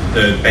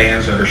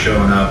bands that are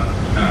showing up,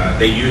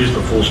 they use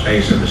the full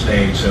space of the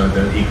stage, so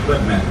the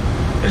equipment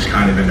is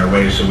kind of in their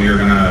way. So we are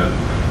going to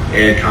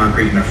add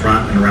concrete in the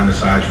front and around the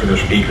sides for their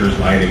speakers,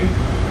 lighting,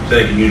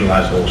 so they can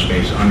utilize the whole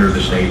space under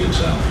the stage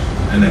itself.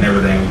 And then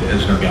everything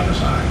is going to be on the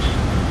sides.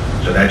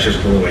 So that's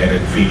just a little added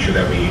feature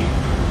that we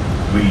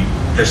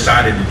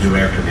decided to do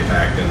after the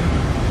fact and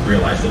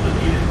realized it was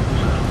needed.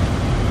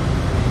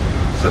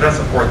 So that's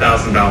a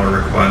 $4,000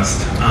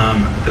 request.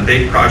 The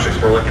big projects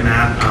we're looking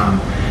at,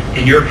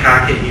 in your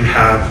packet you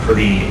have for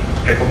the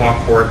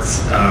pickleball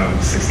courts,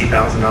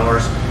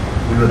 $60,000.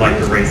 We would like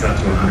to raise that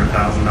to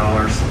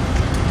 $100,000.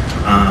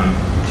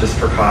 Just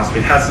for cost.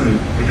 We've had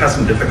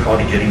some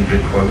difficulty getting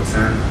good quotes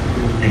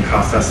in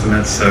cost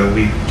estimates, so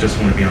we just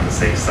want to be on the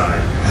safe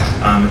side.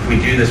 If we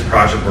do this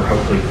project, we're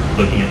hopefully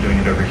looking at doing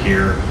it over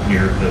here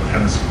near the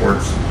tennis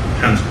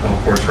ball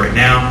courts right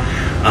now.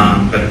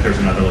 But if there's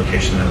another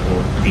location that will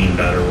deem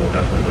better, we'll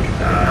definitely look at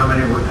that. How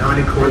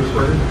many courts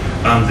was it?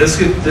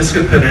 This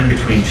could put in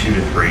between 2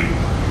 to 3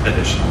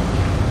 additional.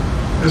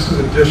 This is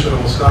additional,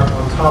 it's not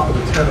on top of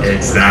the tennis court.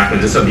 Exactly.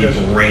 This will be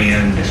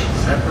brand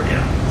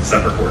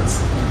separate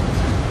courts.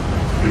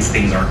 These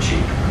things aren't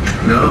cheap.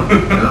 No.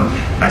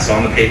 I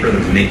saw in the paper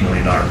there's an $8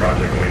 million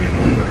project going in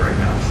Norwood right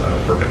now, so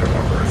for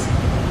pickleball courts.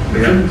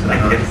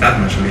 If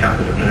that much, we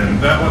have to do it.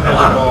 That one has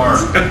a bar.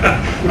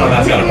 Oh,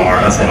 that's got a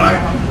bar. That's why.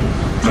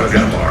 Oh, it's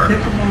got a bar.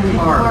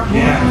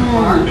 Yeah.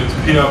 It's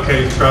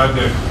PLK's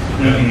project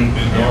in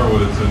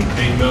Norwood. It's an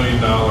 $8 million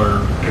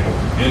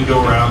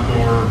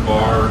indoor-outdoor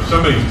bar.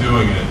 Somebody's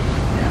doing it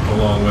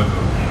along with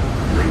them.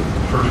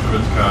 First of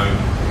its kind.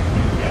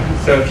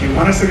 So if you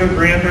want us to go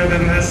grander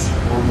than this,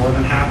 we're more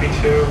than happy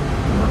to.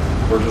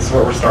 We're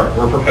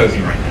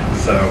proposing right now.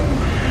 So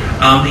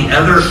the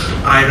other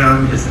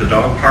item is the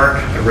dog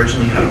park.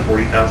 Originally had a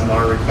 $40,000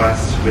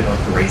 request. We'd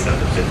like to raise that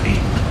to $50,000,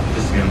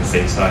 just to be on the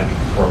safe side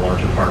for a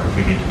larger park if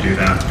we need to do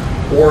that.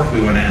 Or if we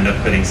want to end up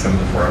putting some of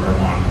the forever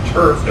lawn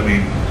turf that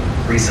we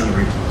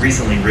recently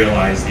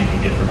realized you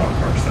can get for dog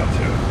parks stuff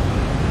too.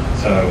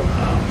 So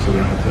we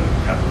don't have to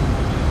have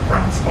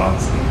brown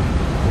spots and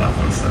left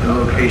ones.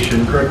 No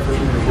location, correct, for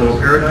Flow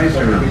Paradise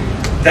or no?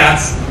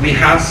 We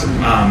have some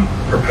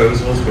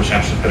proposals which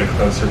actually put it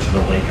closer to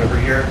the lake over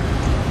here,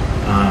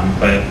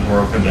 but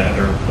we're open to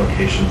other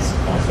locations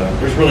also.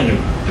 There's really no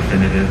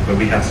definitive, but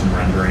we have some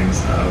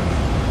renderings of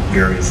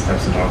various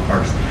types of dog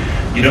parks.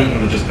 You don't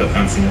want to just put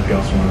fencing up, you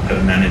also want to put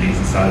amenities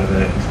inside of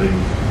it,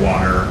 including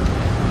water,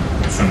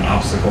 some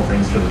obstacle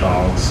things for the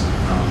dogs,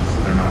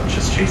 so they're not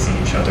just chasing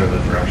each other,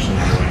 that they're actually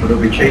enjoying. But they'll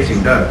be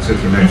chasing ducks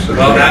if you're next to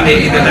Well, that may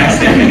be the next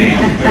thing we need.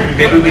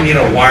 Maybe we need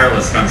a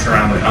wireless fence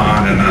around the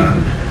pond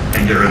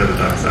and get rid of the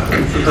ducks that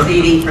way. Some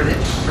seating for the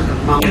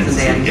moms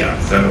and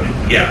dads.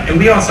 Yeah, and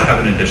we also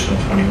have an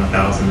additional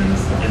 $21,000 in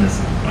this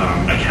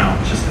account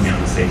just to be on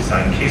the safe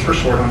side. In case we're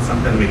short on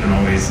something, we can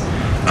always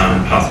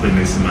possibly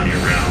move some money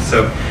around.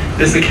 So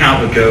this account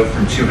would go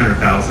from $200,000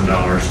 to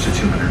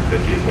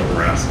 $250,000 is what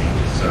we're asking.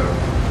 So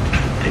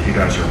if you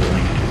guys are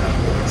willing to do that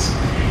for us.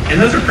 And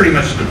those are pretty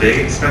much the big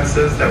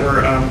expenses that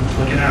we're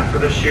looking at for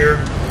this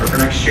year or for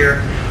next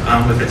year.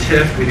 With the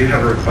TIF, we do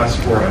have a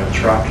request for a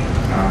truck.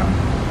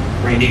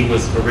 Randy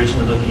was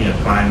originally looking at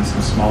buying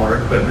some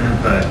smaller equipment,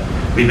 but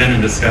we've been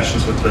in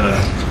discussions with the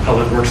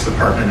Public Works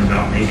Department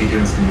about maybe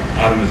doing some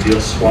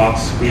automobile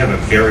swaps. We have a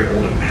very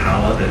old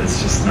Impala that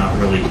is just not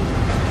really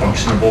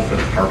functionable for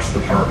the Parks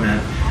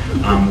Department.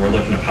 We're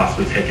looking at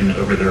possibly taking it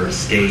over their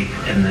Escape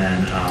and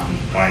then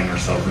buying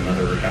ourselves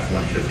another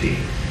F-150.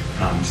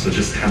 So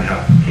just kind of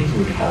have things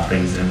we can haul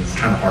things in. It's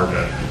kind of hard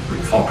to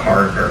haul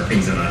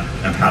things in an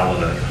Impala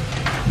that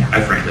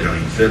I frankly don't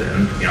even fit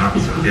in, to be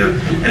honest with you.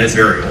 And it's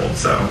very old,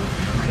 so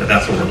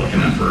that's what we're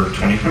looking at for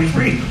 2023.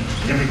 Do you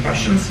have any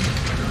questions?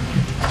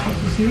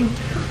 No,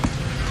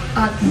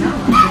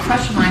 the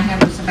question I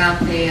have is about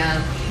the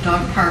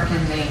dog park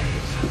and the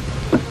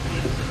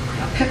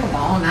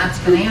pickleball, and that's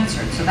been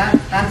answered, so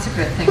that's a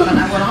good thing. But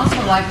I would also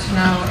like to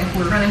know if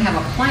we're going to have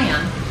a plan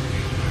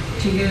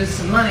to use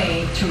some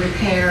money to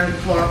repair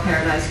Floral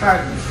Paradise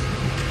Gardens.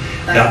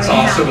 That's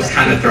also was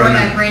kind of thrown Before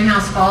that in.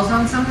 greenhouse falls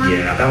on someone?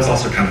 Yeah, that was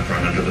also kind of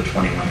thrown under the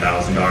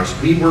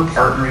 $21,000. We were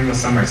partnering with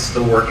somebody,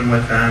 still working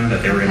with them,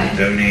 that they were going to Okay.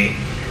 donate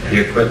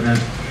the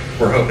equipment.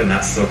 We're hoping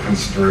that still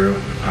comes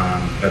through,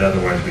 but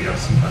otherwise we have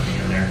some money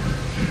in there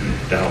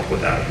to help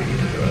with that if we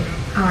need to do it.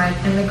 All right,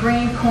 and the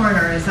green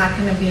corner, is that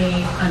going to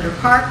be under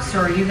parks,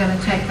 or are you going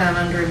to take that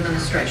under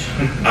administration?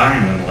 I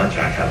am going to let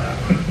Jack have that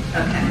one.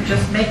 Okay,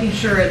 just making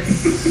sure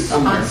it's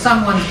on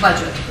someone's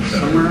budget.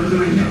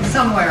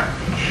 Somewhere.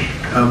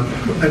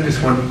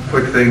 Just one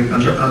quick thing.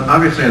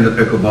 Obviously, on the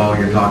pickleball,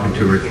 you're talking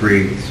 2 or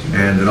 3,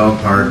 and the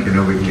dog park, we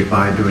can get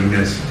by doing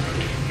this.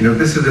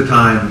 This is the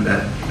time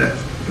that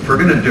if we're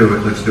going to do it,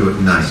 let's do it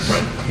nice.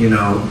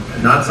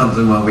 Not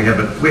something, well, we have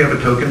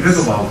a token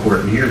pickleball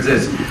court, and here's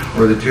this,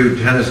 or the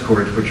 2 tennis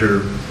courts, which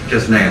are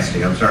just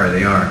nasty. I'm sorry,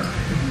 they are.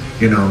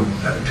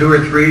 2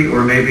 or 3,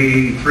 or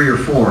maybe 3 or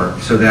 4,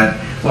 so that,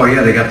 oh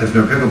yeah, they got this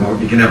no pickleball,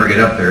 you can never get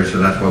up there, so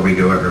that's why we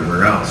go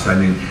everywhere else. I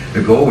mean,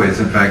 the goal is,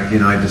 in fact,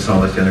 I just saw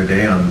this the other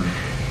day on,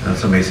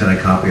 somebody sent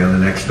a copy on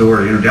the next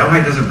door,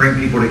 Delhi doesn't bring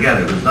people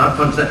together. It's not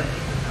fun.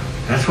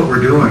 That's what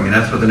we're doing, and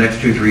that's what the next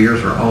 2-3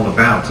 years are all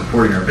about,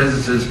 supporting our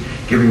businesses,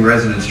 giving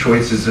residents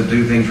choices to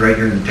do things right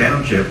here in the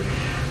township.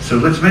 So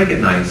let's make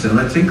it nice, and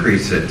let's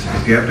increase it.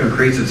 If you have to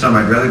increase it some,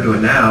 I'd rather do it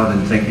now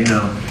than think, We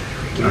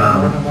are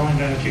more than willing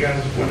to, if you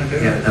guys want to do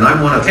it. Yeah, and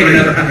I'm one of Take 3.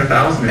 another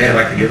 100,000 if you'd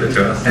like to give it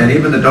to us. And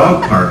even the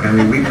dog park,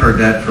 we've heard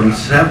that from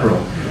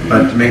several,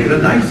 but to make it a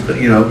nice,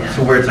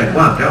 so where it's like,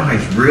 wow,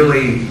 Delhi's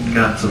really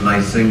got some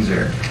nice things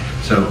there.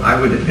 So I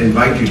would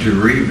invite you to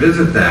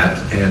revisit that,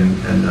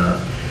 and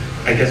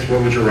I guess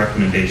what would your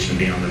recommendation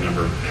be on the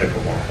number of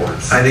pickleball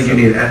courts? I think you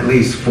need at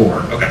least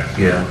 4. Okay.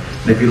 Yeah.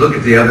 And if you look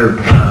at the other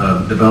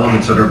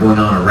developments that are going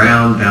on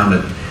around, down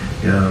at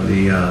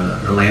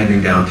the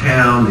landing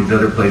downtown, these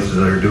other places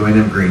that are doing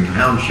them, Green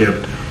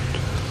Township,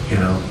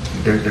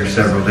 there's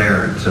several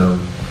there. And so,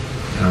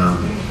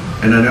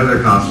 and I know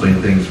they're costly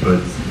and things,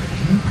 but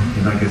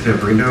like I said,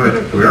 if we do it,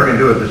 if we are going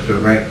to do it, let's do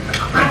it right.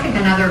 I think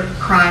another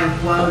cry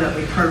of woe that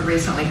we've heard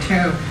recently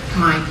too,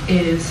 Mike,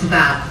 is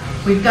that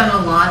we've done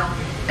a lot,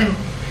 and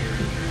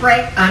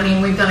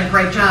we've done a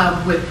great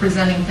job with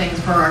presenting things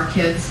for our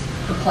kids,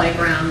 the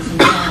playgrounds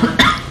and so on,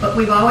 but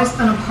we've always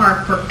been a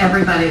park for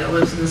everybody that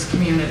lives in this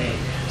community.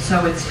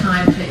 So it's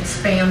time to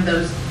expand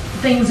those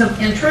things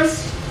of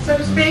interest, so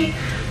to speak,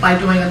 by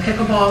doing a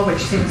pickleball,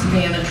 which seems to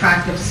be an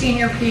attractive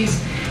senior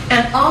piece.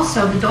 And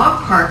also, the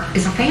dog park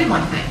is a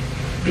family thing,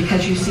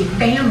 because you see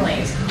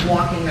families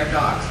walking their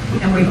dogs.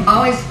 And we've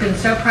always been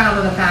so proud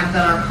of the fact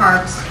that our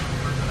parks,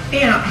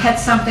 had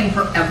something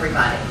for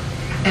everybody.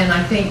 And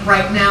I think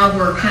right now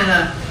we're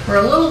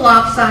a little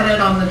lopsided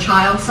on the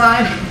child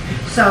side.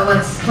 So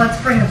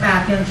let's bring it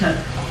back into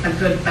a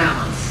good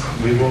balance.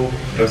 We will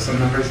throw some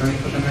numbers in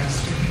for the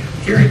next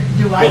hearing.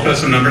 Do I? We'll throw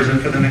some numbers in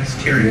for the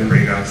next hearing for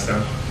you guys,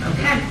 so.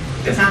 Okay,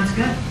 sounds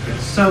good.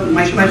 So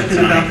my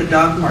question about the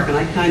dog park, and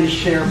I kind of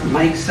share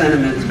Mike's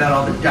sentiments about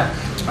all the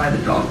ducks by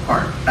the dog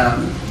park.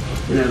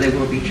 They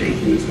will be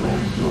chasing these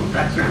little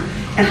ducks around.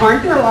 And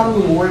aren't there a lot of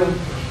memorial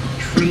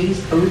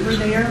trees over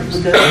there?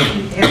 Would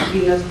those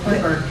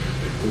ever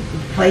be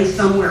placed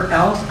somewhere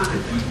else?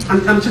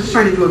 I'm just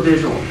trying to do a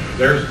visual.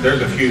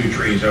 There's a few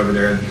trees over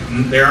there.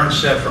 They aren't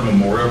set for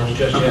memorials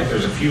just yet.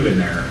 There's a few in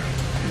there,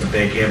 but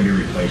they can be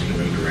replaced and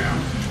moved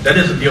around. That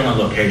isn't the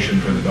only location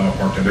for the dog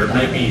park. There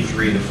may be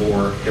 3 to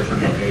 4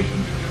 different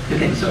locations.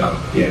 Okay, so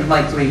Yeah. you'd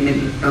like to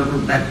maybe over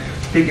that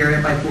big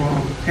area by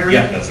Floral Paradise?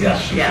 Yeah, that's an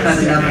option. Yes.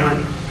 That's another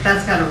one.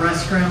 That's got a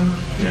restroom,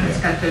 Yeah. it's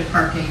got good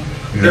parking.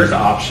 There's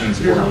options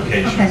for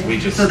locations. Okay. We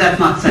just. So that's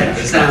not set in Yeah,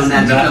 it's stone,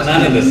 that's just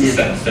None of this is initial.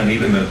 set in stone.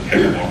 Even the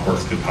pickleball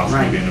courts could possibly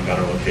Right. be in a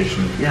better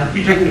location. Yeah,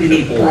 We particularly if you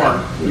have need to 4,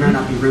 fit there might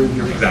not be room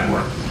here for Exactly.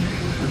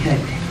 4. Okay,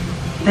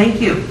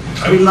 thank you.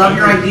 We love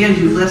your ideas,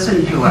 you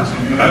listen to us.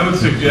 I would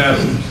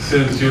suggest,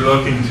 since you're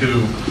looking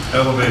to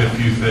elevate a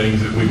few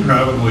things, that we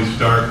probably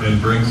start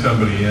and bring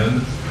somebody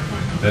in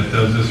that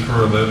does this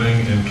for a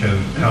living and can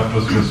help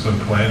us with some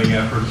planning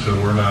efforts, so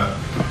we're not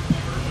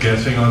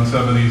guessing on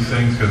some of these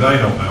things, because I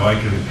don't know. I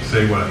can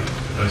say what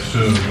I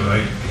assume, but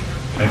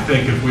I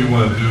think if we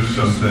want to do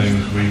some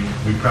things,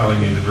 we probably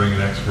need to bring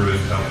an expert in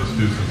to help us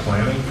do some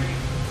planning.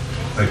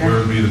 Like where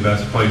would be the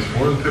best place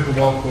for the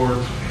pickleball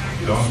courts,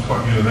 dog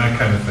park, that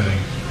kind of thing.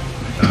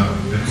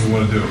 If we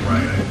want to do it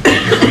right, I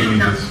think we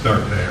need to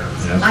start there.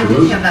 I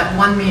did have that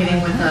one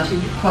meeting with a,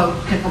 quote,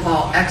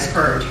 pickleball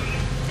expert,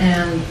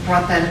 and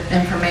brought that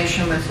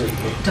information with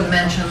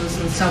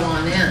dimensions and so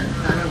on in.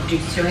 I don't know, do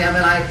you still have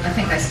it? I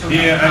think I still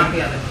have a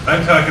copy of it.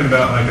 I'm talking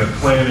about like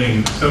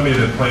somebody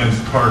that plans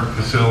park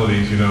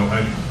facilities,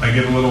 I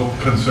get a little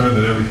concerned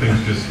that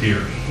everything's just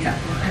here. Yeah.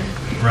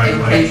 Right,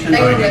 like Recreation.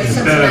 instead of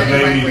Cincinnati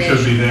maybe it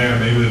should be recreation. there,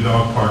 maybe the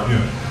dog park,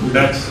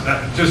 that's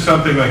just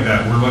something like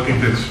that. We're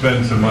looking to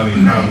spend some money,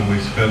 probably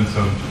spend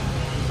some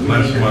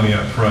less money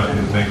up front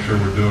and make sure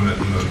we're doing it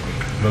in the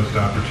most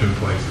opportune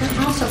places. And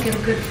also give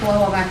a good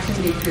flow of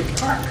activity through the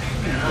park.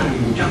 You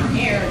know, jump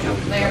here, jump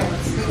there,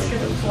 let's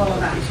get a flow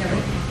of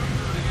activity.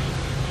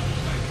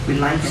 We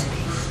like it.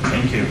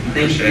 Thank you. Thank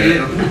Appreciate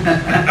you. it.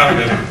 Have a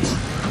good one.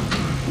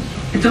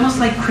 It's almost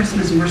like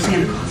Christmas and we're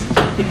Santa Claus.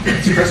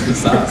 It's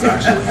Christmas sauce,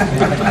 actually.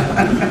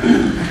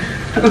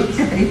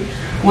 Okay,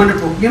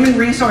 wonderful. Human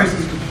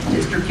Resources,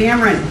 Mr.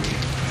 Cameron.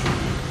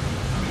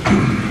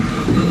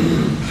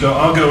 So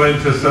I'll go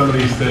into some of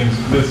these things.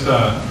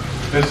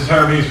 Mrs.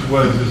 Hermes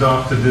is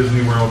off to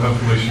Disney World.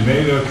 Hopefully she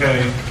made it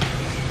okay.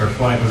 Her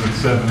flight was at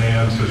 7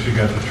 a.m., so she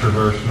got to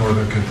traverse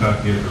northern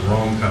Kentucky at the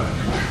wrong time.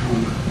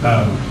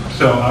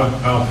 So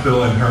I'll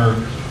fill in her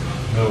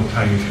little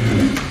tiny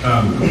shoes.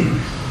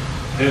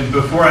 And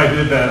before I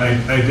did that,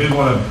 I did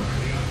want to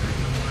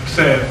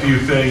say a few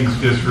things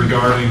just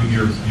regarding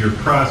your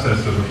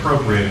process of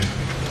appropriating.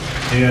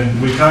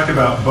 And we talk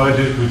about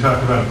budget, we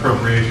talk about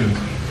appropriations.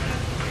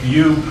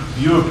 You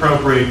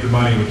appropriate the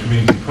money, which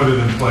means you put it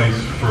in place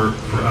for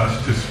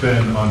us to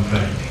spend on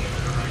things.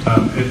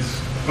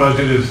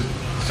 Budget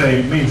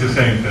means the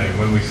same thing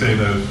when we say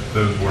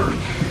those words.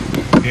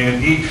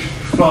 And each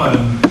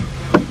fund,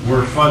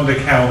 we're fund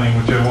accounting,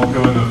 which I won't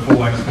go into a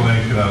full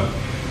explanation of,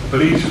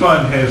 but each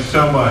fund has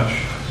so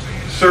much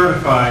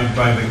certified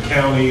by the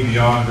county, the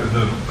auditor,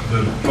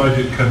 the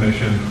budget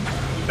commission,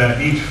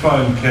 that each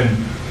fund can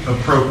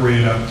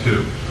appropriate up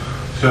to.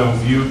 So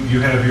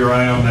you have your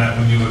eye on that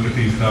when you look at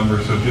these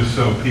numbers, so just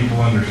so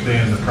people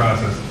understand the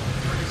process.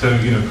 So,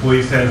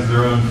 police has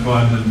their own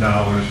fund and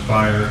dollars,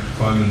 fire,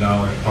 fund and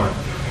dollars, park.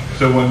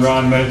 So when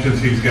Ron mentions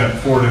he's got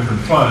 4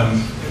 different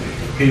funds,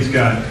 he's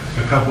got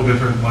a couple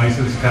different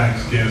license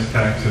tax, gas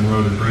tax, and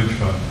road and bridge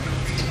fund.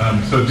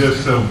 So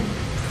just so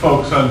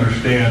folks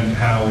understand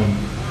how,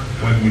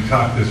 when we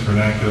talk this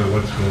vernacular,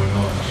 what's going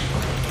on.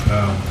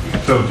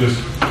 So just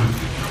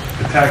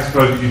the tax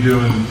budget you do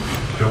in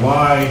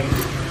July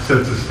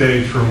sets the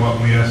stage for what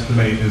we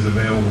estimate is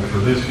available for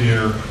this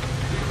year,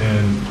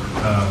 and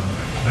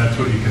that's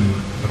what you can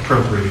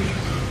appropriate.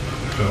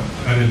 So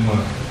I didn't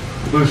want to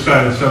lose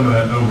sight of some of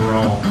that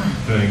overall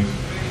things.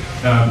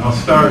 I'll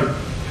start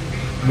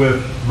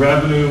with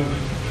revenue,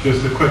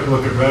 just a quick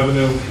look at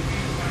revenue,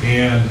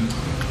 and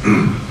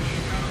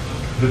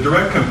the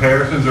direct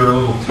comparisons are a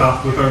little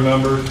tough with our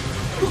numbers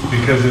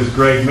because, as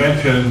Greg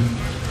mentioned,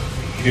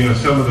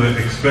 some of the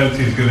expense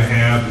he's going to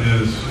have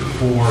is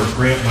for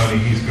grant money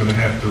he's going to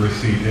have to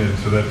receipt in,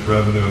 so that's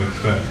revenue and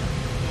expense.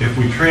 If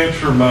we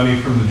transfer money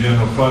from the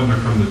general fund or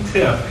from the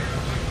TIF,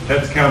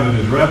 that's counted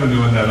as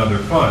revenue in that other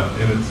fund,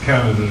 and it's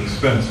counted as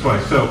expense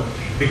twice. So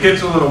it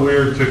gets a little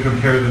weird to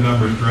compare the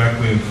numbers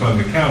directly in fund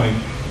accounting.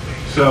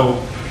 So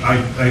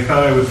I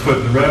thought I would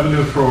put the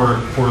revenue for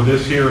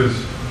this year is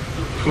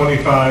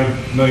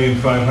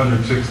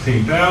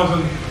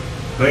 $25,516,000.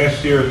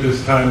 Last year at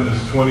this time it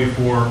was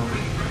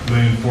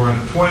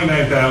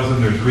 $24,429,000.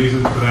 There's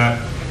reasons for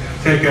that.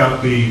 Take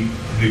out the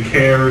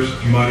CARES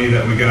money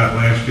that we got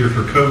last year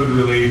for COVID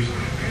relief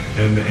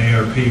and the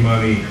ARP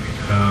money,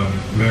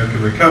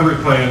 American Recovery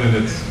Plan, and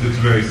it's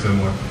very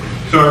similar.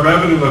 So our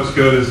revenue looks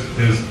good, as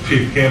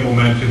Chief Campbell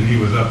mentioned. He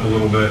was up a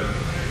little bit.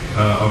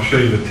 I'll show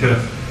you the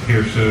TIF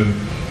here soon.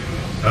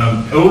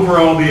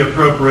 Overall, the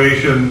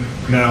appropriation,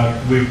 now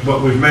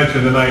what we've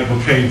mentioned tonight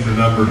will change the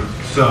number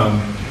some,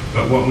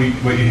 but what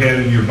you had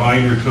in your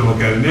binder to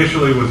look at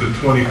initially was a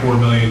 $24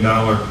 million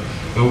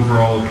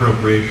overall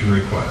appropriation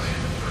request.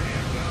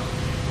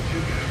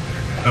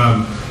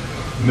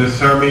 Ms.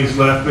 Hermes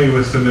left me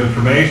with some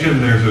information.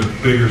 There's a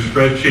bigger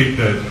spreadsheet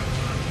that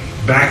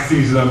backs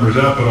these numbers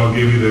up, but I'll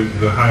give you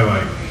the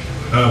highlight.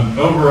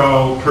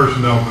 Overall,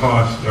 personnel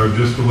costs are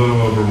just a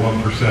little over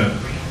 1%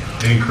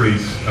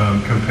 increase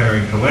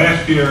comparing to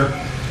last year.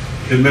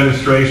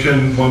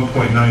 Administration,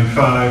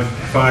 1.95,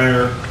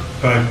 fire,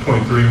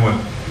 5.31.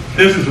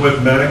 This is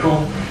with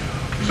medical,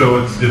 so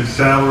it's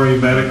salary,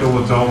 medical,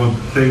 it's all the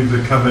things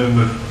that come in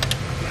with,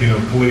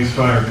 police,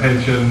 fire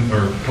pension,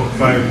 or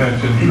fire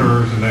pension,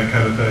 PERS, and that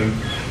kind of thing.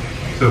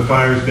 So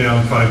fire's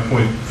down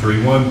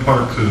 5.31,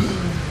 parks is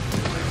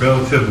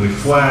relatively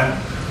flat,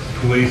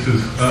 police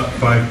is up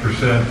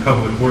 5%,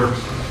 public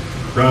works,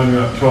 rounding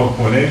up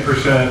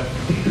 12.8%,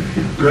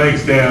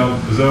 Greg's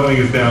down, zoning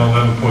is down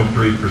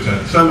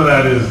 11.3%. Some of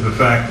that is the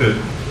fact that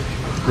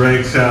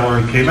Greg's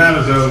salary came out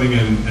of zoning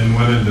and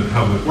went into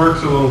public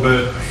works a little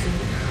bit,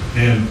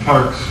 and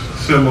parks,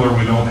 similar,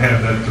 we don't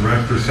have that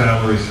director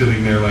salary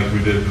sitting there like we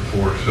did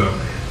before. So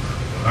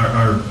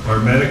our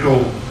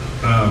medical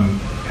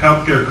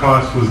healthcare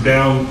cost was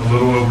down a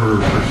little over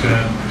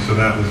 1%, so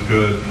that was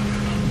good.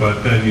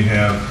 But then you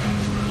have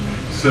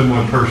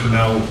similar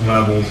personnel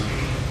levels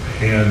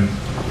and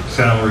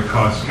salary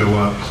costs go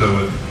up,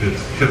 so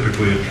it's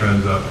typically it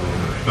trends up a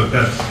little bit. But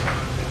that's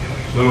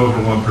a little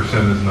over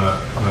 1% is not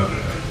bad.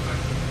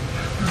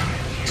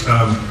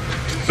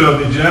 So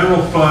the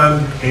general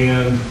fund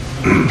and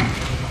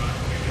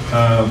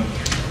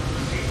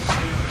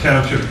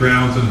township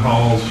grounds and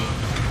halls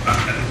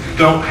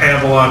don't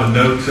have a lot of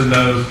notes in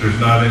those. There's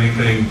not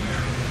anything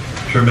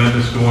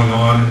tremendous going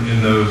on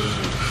in those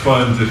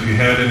funds, if you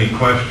had any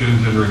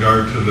questions in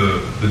regard to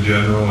the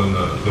general and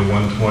the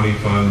 120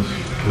 funds,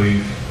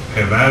 please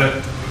have at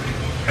it.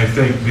 I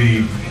think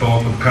the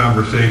bulk of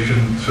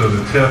conversation, so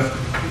the TIF,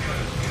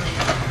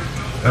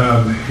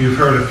 you've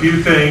heard a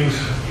few things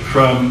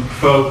from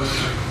folks.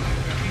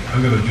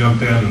 I'm going to jump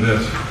down to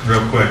this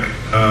real quick.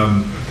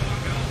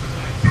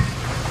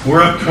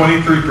 We're up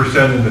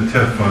 23% in the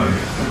TIF fund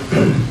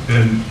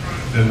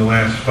in the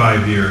last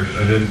 5 years.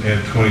 I didn't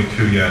add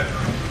 22 yet.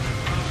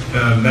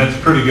 That's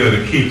pretty good.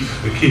 It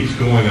keeps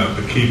going up.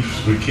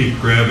 We keep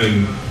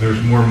grabbing.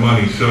 There's more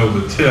money. So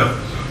the TIF,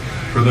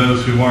 for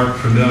those who aren't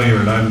familiar,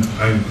 and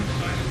I'm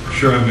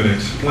sure I'm going to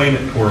explain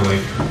it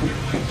poorly,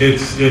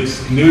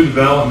 it's new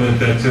development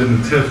that's in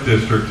the TIF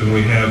district, and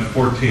we have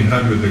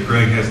 1,400 that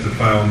Greg has to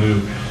file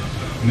new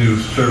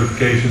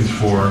certifications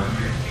for.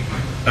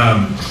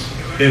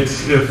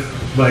 It's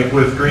if, like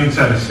with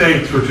Greenside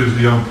Estates, which is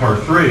the old Par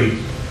 3,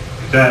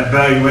 that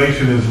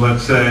valuation is,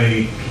 let's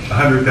say,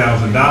 $100,000,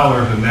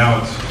 and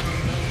now it's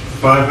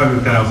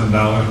 $500,000.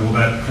 Well,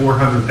 that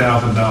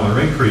 $400,000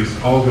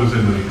 increase all goes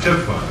into the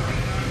TIF fund.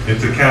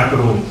 It's a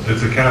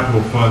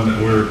capital fund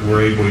that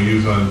we're able to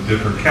use on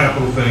different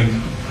capital things.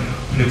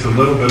 It's a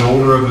little bit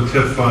older of the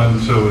TIF fund,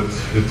 so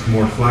it's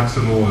more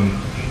flexible and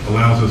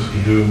allows us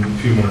to do a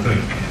few more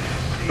things.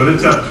 But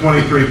it's up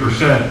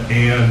 23%,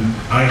 and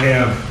I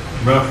have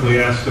roughly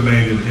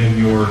estimated in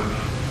your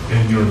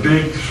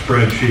big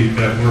spreadsheet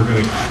that we're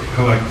going to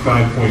collect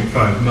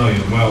 $5.5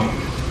 million. Well,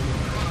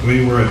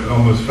 we were at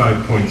almost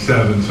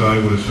 5.7, so I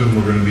would assume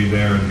we're going to be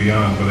there and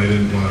beyond, but I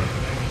didn't want to,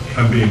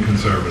 I'm being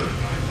conservative.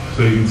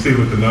 So you can see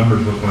what the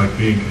numbers look like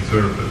being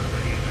conservative.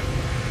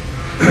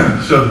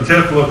 So the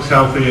TIF looks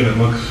healthy, and it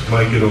looks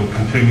like it'll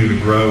continue to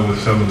grow with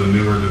some of the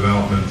newer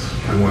developments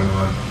going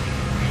on.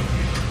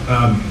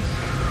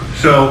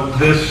 So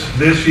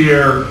this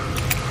year,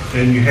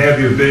 and you have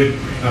your big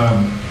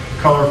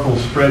colorful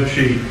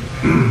spreadsheet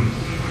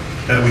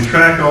that we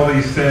track all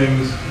these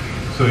things,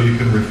 so you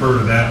can refer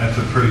to that. That's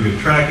a pretty good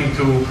tracking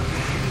tool.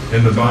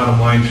 And the bottom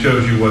line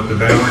shows you what the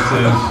balance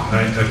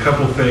is. A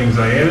couple things.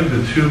 I added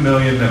the $2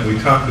 million that we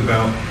talked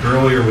about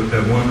earlier with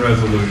that one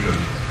resolution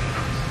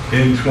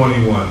in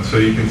 21. So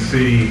you can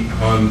see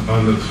on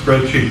the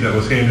spreadsheet that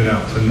was handed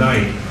out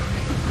tonight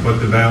what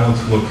the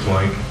balance looks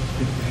like.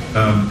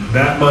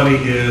 That money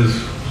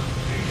is,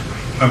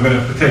 I'm going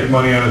to have to take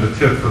money out of the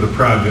TIF for the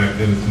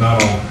project, and it's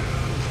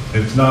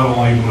not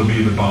all able to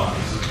be the bonds.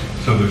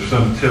 So there's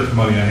some TIF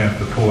money I have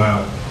to pull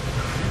out.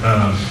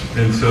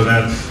 And so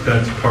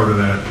that's part of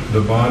that.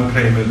 The bond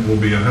payment will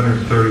be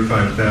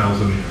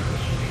 $135,000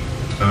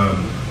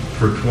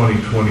 for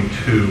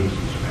 2022.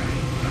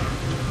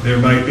 There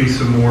might be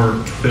some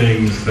more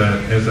things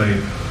that, as I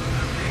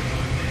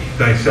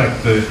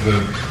dissect the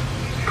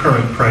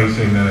current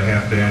pricing, that I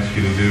have to ask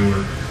you to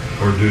do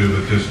or do,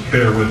 but just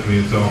bear with me.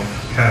 It's all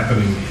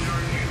happening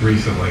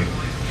recently.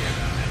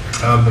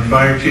 The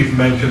fire chief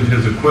mentioned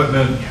his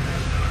equipment,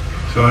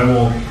 so I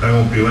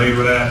won't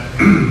belabor that.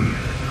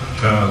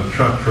 The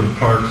truck from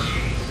Parks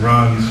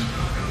runs,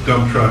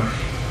 dump trucks,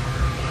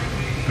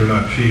 they're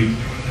not cheap.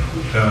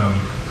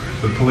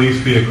 The police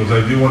vehicles,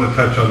 I do want to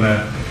touch on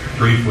that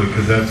briefly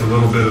because that's a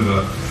little bit of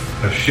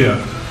a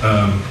shift.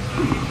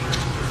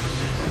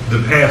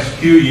 The past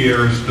few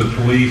years, the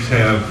police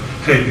have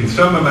taken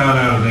some amount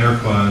out of their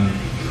fund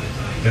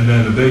and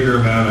then a bigger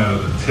amount out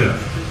of the TIF.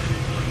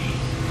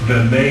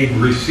 Then they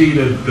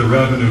receded the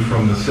revenue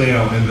from the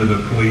sale into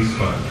the police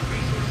fund.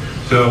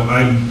 So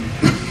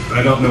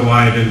I don't know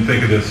why I didn't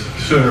think of this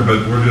sooner,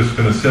 but we're just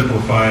going to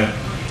simplify it,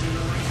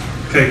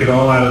 take it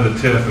all out of the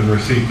TIF and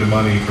receipt the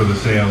money for the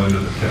sale into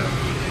the TIF.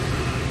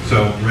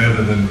 So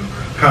rather than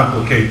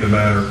complicate the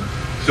matter,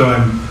 so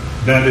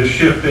that is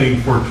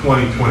shifting for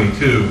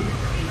 2022.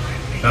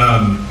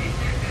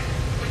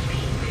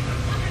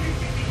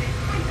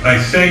 I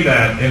say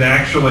that, and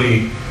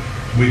actually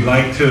we'd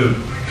like to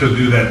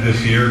do that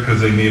this year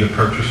because they need a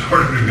purchase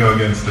order to go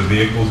against the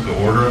vehicles to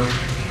order them.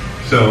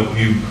 So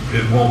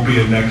it won't be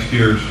in next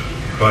year's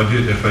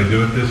budget. If I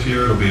do it this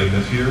year, it'll be in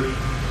this year.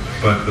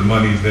 But the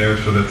money's there,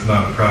 so that's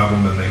not a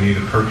problem, and they need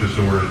a purchase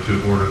order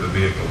to order the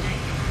vehicles.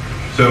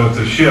 So it's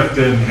a shift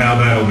in how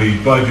that'll be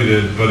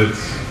budgeted, but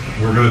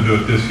we're going to do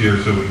it this year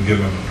so we can give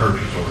them a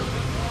purchase order.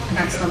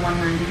 That's the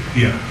 190?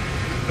 Yeah,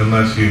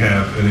 unless you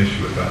have an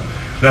issue with that.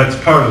 That's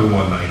part of the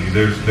 190.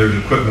 There's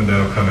equipment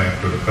that'll come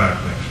after the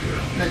fact next year.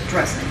 The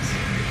dressings?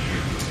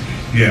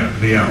 Yeah,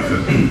 the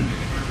outfit.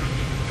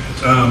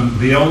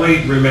 The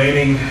only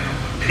remaining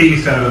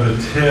piece out of the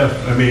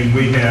TIF, I mean,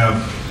 we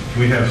have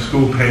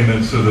school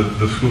payments so that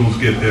the schools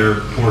get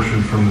their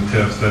portion from the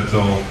TIFs. That's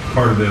all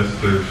part of this.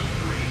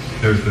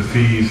 There's the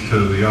fees to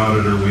the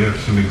auditor. We have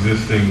some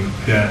existing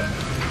debt.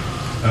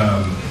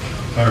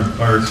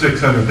 Our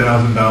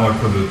 $600,000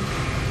 for the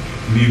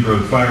Mead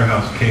Road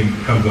Firehouse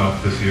comes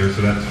off this year,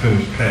 so that's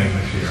finished paying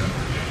this year.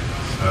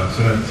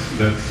 So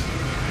that's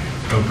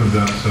opens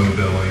up some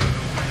ability.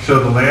 So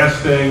the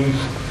last thing,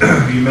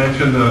 you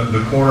mentioned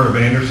the corner of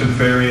Anderson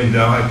Ferry and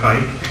Delhi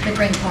Pike. The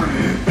Green Corner.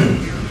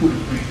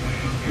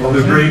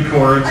 The green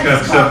corner, it's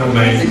got several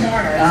names.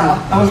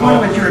 I was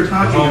wondering what you were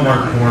talking The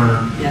about. Hallmark corner.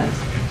 Yes.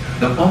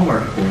 The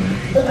Hallmark corner.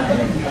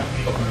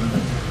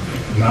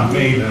 Not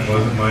me, that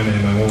wasn't my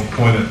name. I won't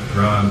point at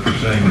Ron for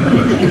saying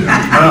that.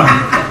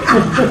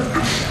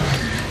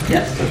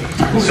 Yes.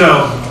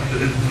 So,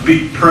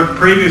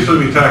 previously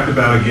we talked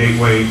about a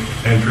gateway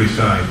entry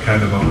sign,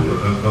 kind of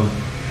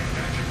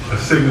a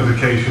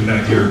signification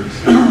that you're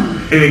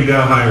hitting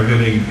Delhi or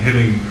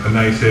hitting a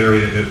nice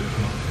area.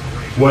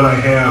 What I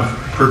have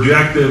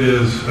projected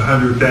is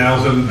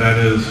 100,000. That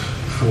is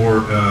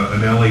for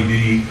an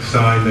LED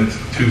sign that's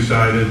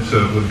two-sided,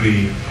 so it would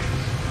be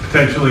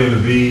potentially in a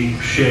V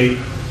shape,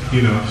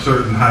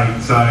 certain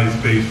height, size,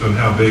 based on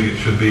how big it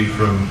should be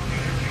from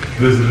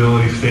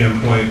visibility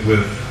standpoint,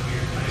 with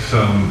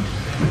some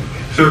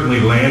certainly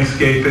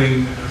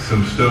landscaping,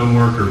 some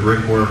stonework or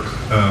brickwork.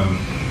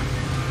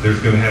 There's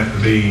going to have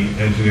to be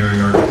engineering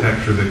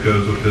architecture that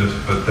goes with this,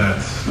 but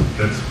that's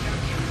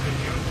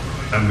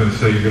I'm going to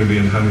say you're going to be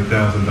in the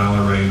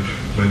 $100,000 range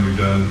when you're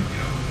done.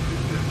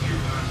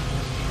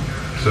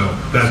 So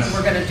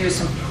we're going to do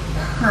some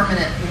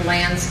permanent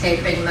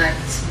landscaping that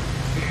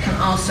can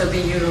also be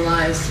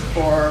utilized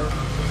for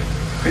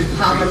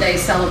holiday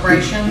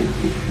celebration.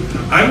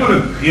 I would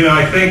have,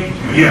 I think,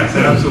 yes,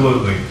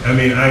 absolutely. I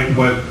mean,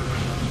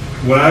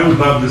 what I would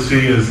love to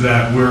see is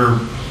that we're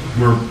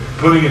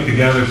putting it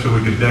together so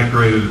we could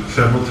decorate it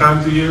several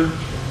times a year.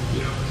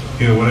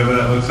 Whatever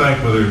that looks like,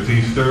 whether it's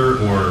Easter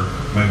or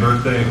my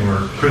birthday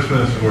or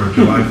Christmas or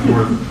July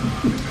 4th.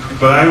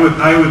 But I would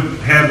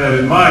have that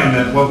in mind,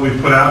 that what we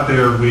put out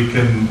there we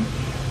can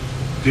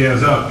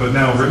jazz up. But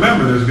now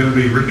remember, there's going to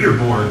be reader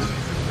boards,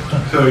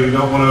 so you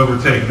don't want to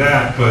overtake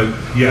that. But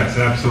yes,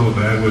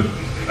 absolutely, I would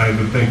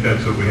think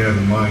that's what we have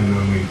in mind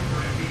when we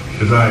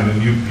design,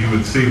 and you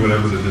would see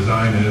whatever the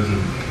design is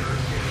and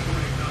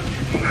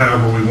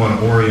however we want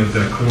to orient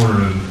that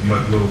corner and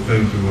what little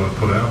things we want to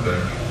put out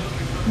there.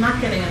 I'm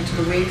not getting into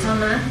the weeds on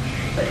that,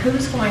 but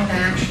who's going to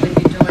actually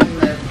be doing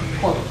the,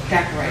 quote,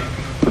 decorate?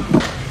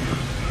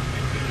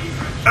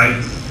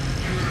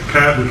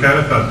 We kind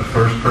of thought the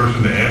first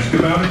person to ask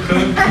about it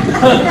could.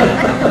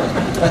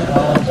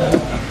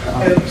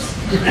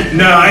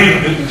 No,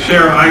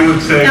 Cheryl, I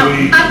would say No,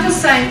 I'm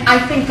just saying, I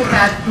think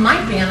that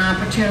might be an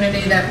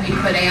opportunity that we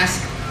could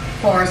ask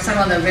for some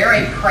of the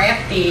very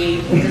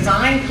crafty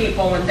design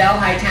people in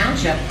Delhi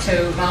Township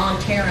to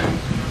volunteer and,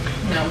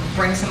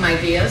 bring some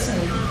ideas and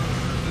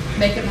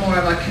make it more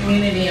of a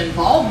community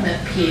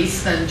involvement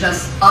piece than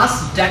just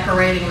us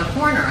decorating the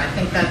corner. I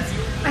think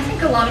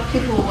a lot of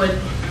people would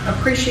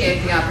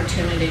appreciate the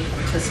opportunity to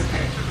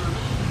participate.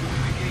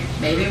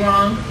 Maybe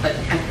wrong, but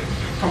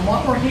from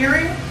what we're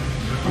hearing,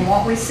 from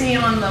what we see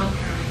on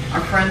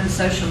our friends'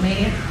 social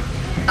media,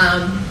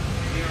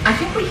 I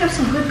think we have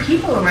some good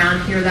people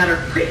around here that are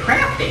pretty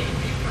crafty.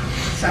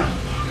 So,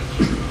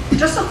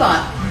 just a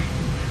thought.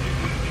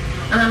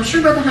 And I'm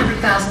sure with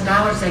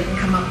 $100,000 they can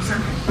come up with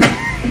something.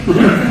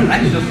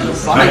 That's the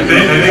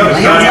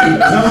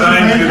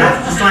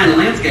sign of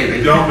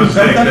landscaping. Don't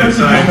mistake, that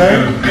sign's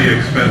going to be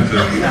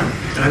expensive.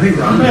 I think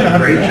Ron did a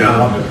great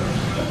job.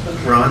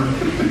 Ron?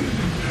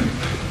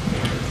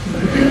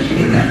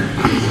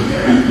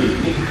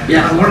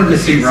 Yeah, I wanted to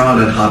see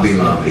Ron at Hobby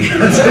Lobby.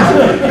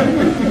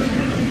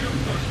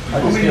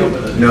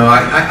 No,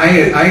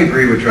 I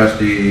agree with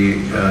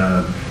Trustee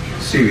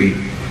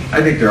Seavey.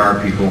 I think there are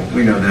people,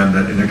 we know them,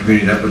 that in the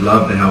community that would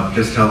love to help.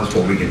 Just tell us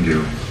what we can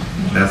do.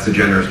 That's the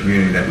generous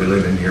community that we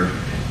live in here.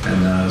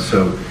 And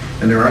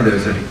and there are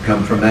those that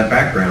come from that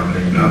background.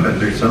 And I bet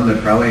there's some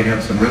that probably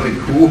have some really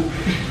cool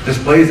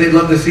displays they'd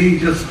love to see,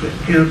 just to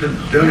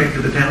donate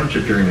to the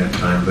township during that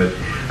time. But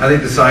I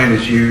think the sign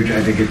is huge.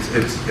 I think it's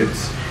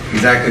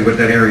exactly what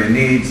that area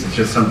needs. It's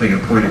just something, a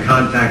point of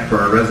contact for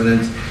our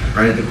residents,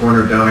 right at the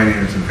corner of Delhi and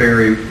Anderson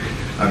Ferry.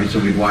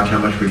 Obviously, we watch how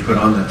much we put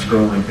on that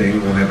scrolling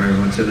thing. We'll have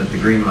everyone sitting at the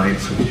green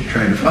lights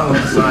trying to follow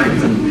the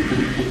signs, and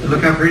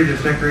look how pretty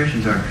those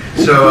decorations are.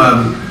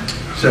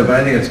 But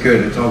I think it's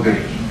good. It's all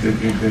good.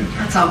 Good.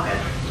 That's all good.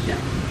 Yeah.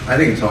 I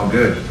think it's all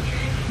good.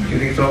 You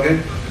think it's all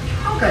good?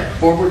 All good.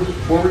 Forward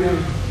Forward Ho.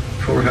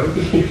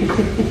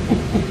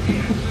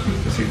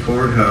 Let's see,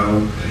 Forward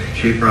Ho.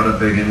 Chief brought up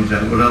Biggins,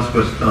 and what else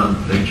was on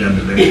the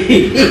agenda there?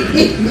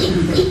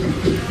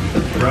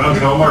 Ron's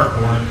Hallmark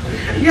corner.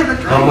 Yeah,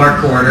 that's right.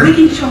 Hallmark corner. We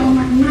can show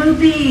Hallmark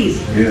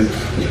movies. Yes,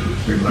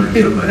 we've learned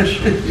so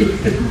much.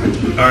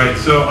 All right,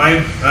 so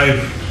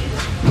I've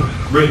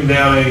written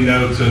down any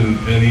notes, and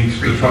each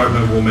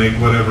department will make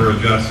whatever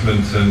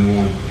adjustments, and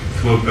we'll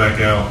float back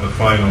out the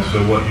final.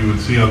 So what you would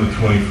see on the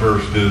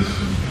 21st is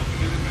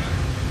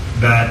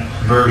that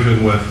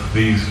version with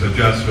these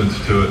adjustments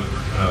to it.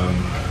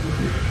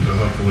 So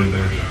hopefully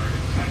there's...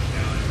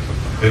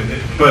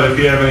 But if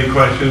you have any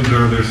questions,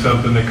 or there's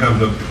something that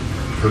comes up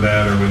for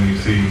that, or when you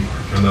see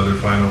another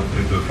final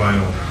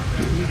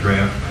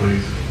draft,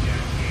 please.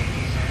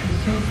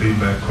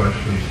 Feedback,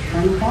 questions.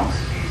 Final thoughts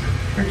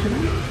for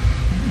tonight?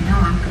 No,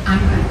 I'm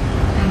good.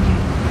 Thank you.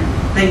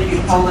 Thank you,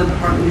 all the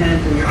department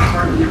heads and your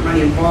department,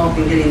 everybody involved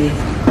in getting these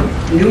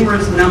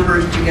numerous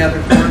numbers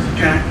together for us.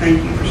 Jack,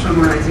 thank you for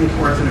summarizing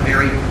for us in a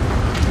very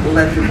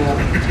legible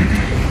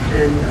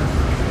and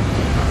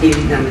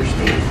easy to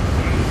understand.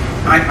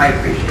 I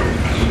appreciate it.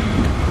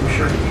 I'm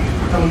sure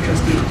fellow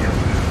trustees do.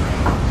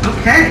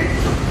 Okay.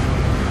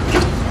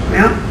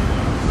 Well,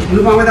 let's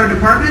move on with our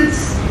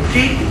departments.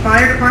 Chief,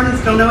 fire department,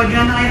 still no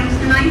agenda items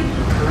tonight?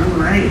 All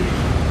right.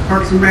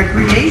 Parks and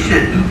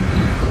Recreation.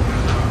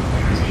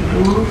 Mr.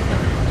 Gould?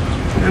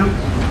 No?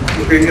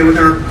 We're going to go with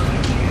our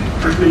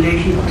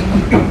recommendation?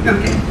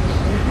 Okay.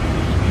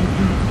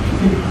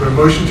 A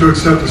motion to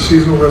accept the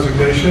seasonal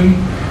resignation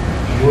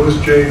of Louis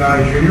J.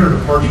 Nye Jr. in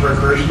the Parks and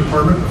Recreation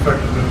Department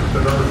effective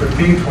November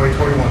 15,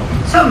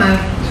 2021. So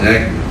moved.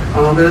 Second.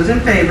 All those in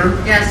favor?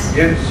 Yes.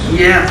 Yes.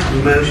 Yes,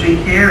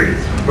 motion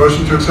carries.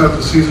 Motion to accept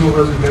the seasonal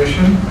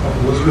resignation of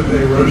Elizabeth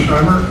A.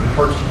 Rosheimer in the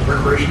Parks and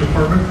Recreation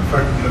Department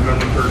effective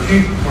November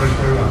 13,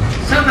 2021.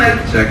 So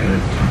moved. Seconded.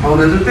 All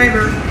those in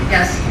favor?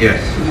 Yes. Yes.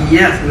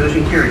 Yes,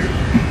 motion carries.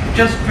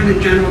 Just for the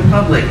general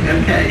public,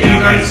 okay. Yeah,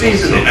 I These are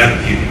seasonal. have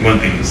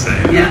one thing to say.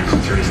 Yeah.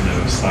 Since there is no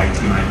slide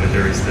tonight, but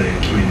there is the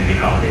community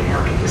holiday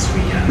market this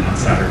weekend on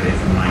Saturday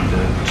from 9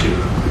 to 2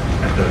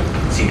 at the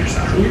senior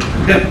center.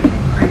 Good.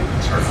 Great.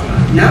 Sorry for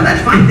that. No, that's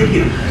fine, thank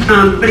you.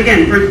 But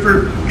again,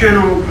 for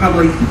general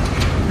public,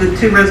 the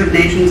two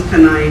resignations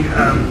tonight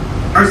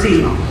are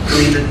seasonal. I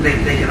mean,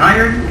 they get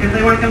hired if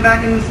they want to come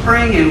back in the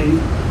spring, and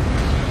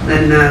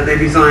then they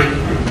resign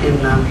in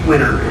the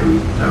winter,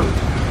 and so.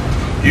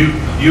 You,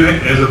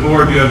 as a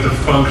board, you have to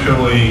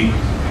functionally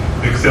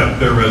accept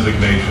their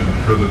resignation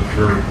for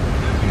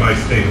by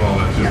state law.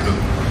 That's just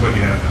what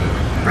you have to do.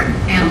 Right.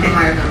 And to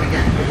hire them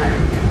again.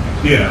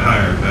 Yeah,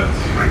 hire, that's.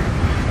 Right.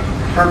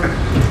 Perfect.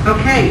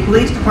 Okay,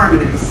 police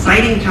department,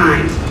 exciting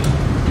times.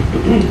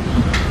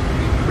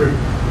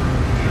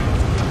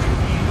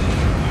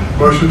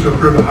 Motion to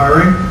approve the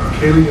hiring of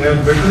Kaylee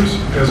Ann Vickers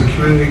as a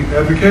community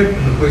advocate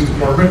in the police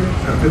department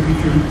at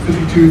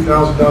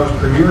 $52,000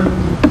 per year,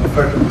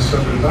 effective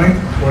December 9th,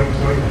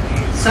 2020.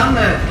 So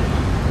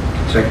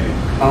moved. Seconded.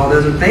 All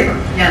those in favor?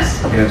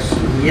 Yes. Yes.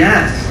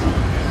 Yes.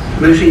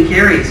 Motion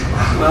carries.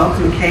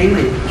 Welcome,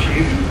 Kaylee.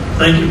 Chief.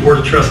 Thank you, Board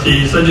of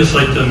Trustees. I'd just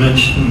like to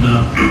mention,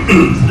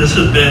 this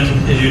has been,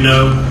 as you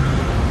know,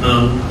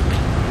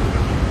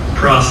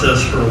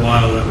 process for a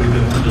while that we've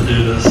been wanting to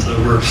do this, so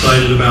we're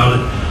excited about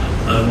it.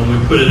 When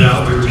we put it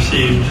out, we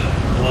received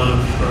a lot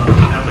of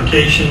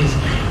applications,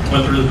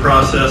 went through the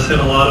process, had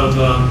a lot of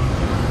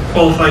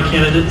qualified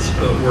candidates,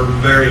 but we're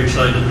very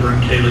excited to bring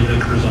Kaylee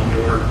Vickers on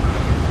board.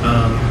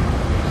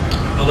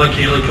 I'll let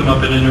Kaylee come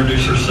up and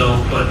introduce herself,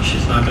 but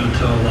she's not going to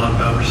tell a lot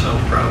about herself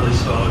probably,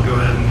 so I'll go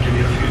ahead and give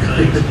you a few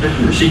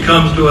things. She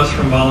comes to us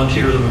from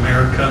Volunteers of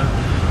America.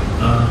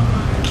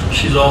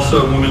 She's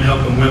also a Women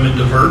Helping Women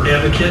Divert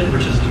advocate,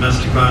 which is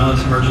domestic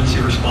violence emergency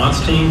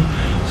response team.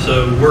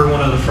 So we're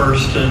one of the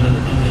first in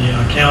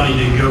the county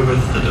to go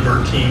with the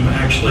divert team,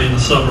 actually in the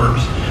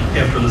suburbs,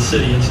 after the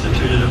city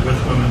instituted it with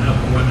Women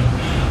Helping Women.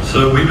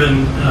 So we've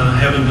been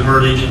having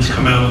divert agents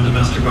come out on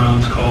domestic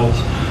violence calls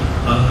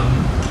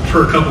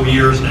for a couple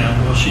years now.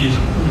 Well, she's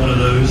one of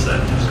those that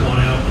has gone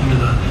out into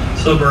the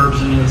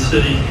suburbs and in the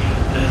city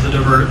as a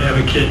divert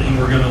advocate, and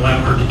we're going to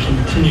allow her to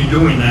continue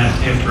doing that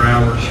after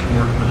hours from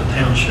working with the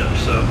township.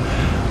 So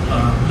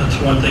that's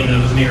one thing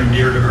that was near and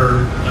dear to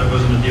her. That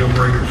wasn't a deal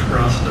breaker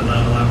for us to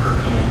not allow her to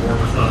come on board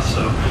with us.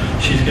 So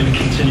she's going to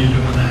continue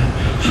doing that.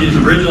 She's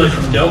originally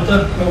from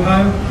Delta,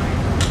 Ohio,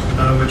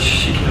 which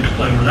she can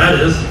explain where that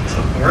is. It's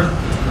up north.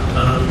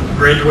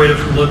 Graduated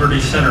from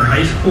Liberty Center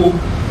High School.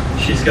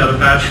 She's got a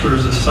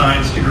bachelor's of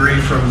science degree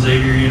from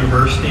Xavier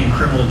University in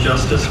criminal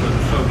justice with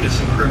a focus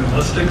in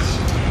criminalistics.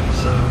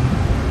 So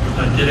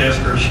I did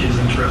ask her if she's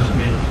interested in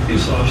being a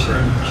police officer,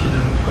 and she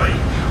didn't quite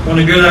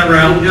want to go that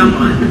route. Didn't jump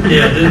on it.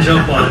 Yeah, didn't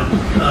jump on it.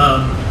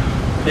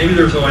 Maybe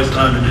there's always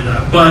time to do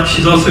that. But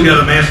she's also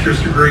got a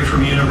master's degree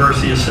from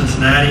University of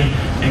Cincinnati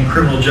in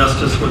criminal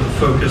justice with a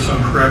focus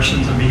on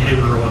corrections and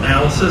behavioral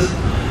analysis.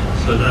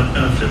 So that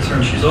benefits her.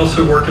 And she's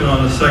also working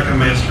on a second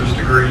master's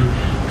degree,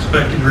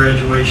 expected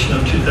graduation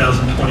of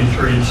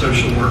 2023 in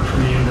social work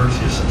from the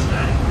University of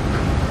Cincinnati.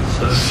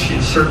 So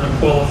she's certainly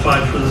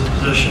qualified for this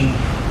position.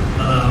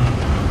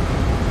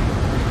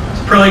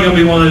 It's probably going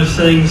to be one of those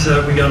things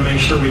that we got to make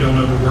sure we don't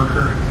overwork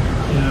her,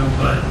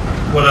 but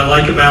what I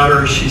like about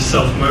her is she's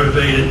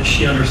self-motivated.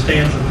 She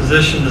understands the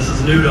position. This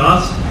is new to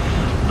us.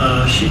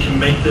 She can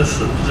make this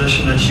the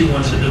position that she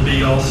wants it to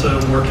be, also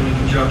working in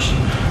conjunction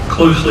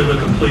closely with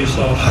the police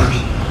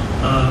officers.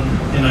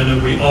 And I know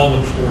we all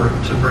look forward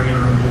to bringing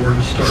her on board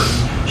and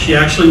starting. She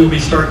actually will be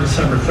starting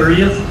December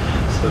 30th,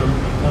 so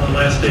one of the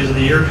last days of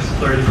the year, because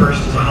the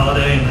 31st is a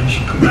holiday, and then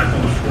she'll come back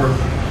on the 4th,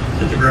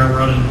 hit the ground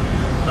running.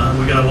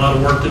 We got a lot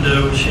of work to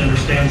do. She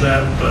understands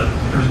that, but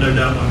there's no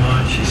doubt in my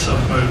mind she's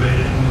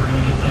self-motivated, and we're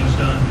going to get things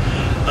done.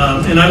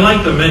 And I'd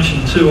like to mention,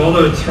 too,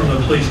 although it's from the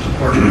police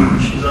department,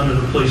 she's under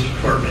the police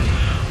department,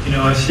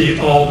 I see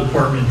all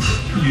departments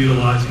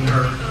utilizing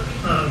her.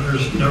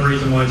 There's no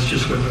reason why it's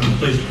just within the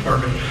police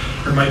department.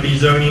 there might be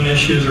zoning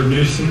issues or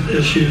nuisance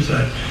issues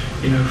that,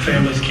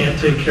 families can't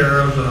take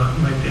care of.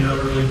 Might be an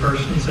elderly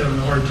person who's having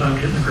a hard time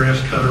getting the grass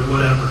cut or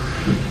whatever.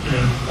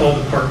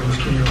 All departments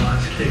can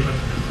utilize Kayla,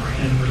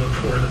 and we look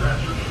forward to that.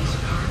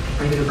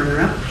 Are you going to bring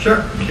her up?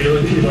 Sure.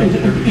 Kayla, if you'd like to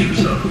introduce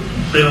yourself.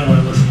 They don't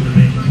want to listen to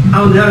me.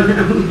 Oh, no.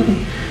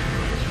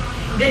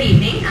 Good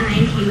evening.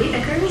 I'm Keely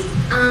Vickers.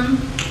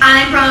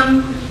 I'm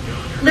from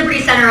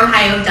Liberty Center,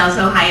 Ohio,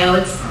 Delta, Ohio.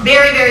 It's a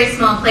very, very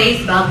small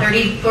place, about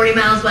 40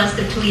 miles west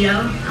of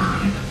Toledo.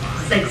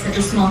 It's like such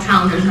a small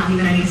town, there's not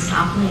even any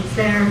stoplights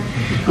there.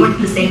 I went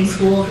to the same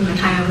school from the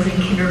time I was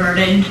in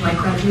kindergarten until I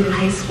graduated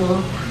high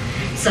school.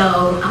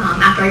 So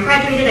after I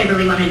graduated, I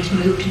really wanted to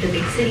move to the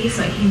big city,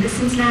 so I came to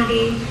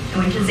Cincinnati. I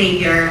went to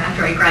Xavier.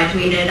 After I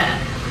graduated,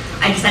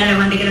 I decided I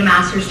wanted to get a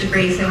master's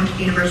degree, so I went to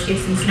the University of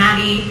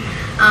Cincinnati.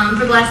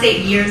 For the last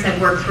 8 years,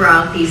 I've worked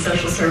throughout the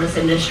social service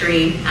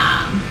industry,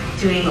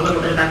 doing a little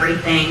bit of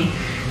everything.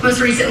 Most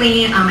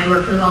recently, I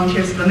work for the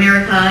Volunteers of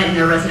America in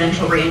their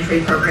residential reentry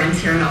programs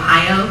here in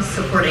Ohio,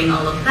 supporting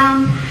all of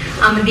them,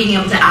 and being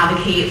able to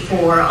advocate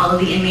for all of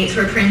the inmates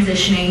who are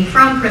transitioning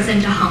from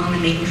prison to home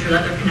and making sure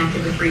that they're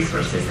connected with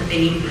resources that they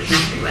need to be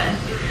connected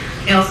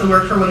with. I also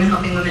work for Women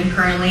Helping Women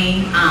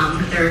currently,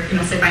 their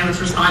domestic violence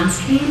response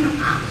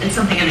team. It's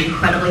something I'm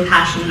incredibly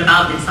passionate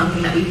about, and it's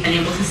something that we've been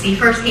able to see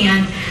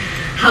firsthand,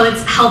 how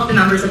it's helped the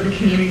members of the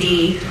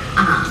community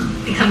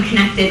become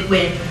connected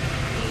with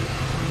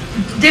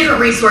different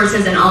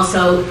resources and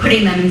also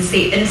putting them in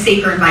a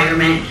safer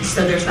environment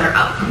so there's better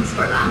outcomes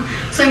for them.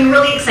 So I'm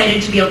really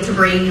excited to be able to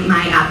bring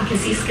my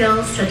advocacy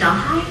skills to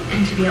Delhi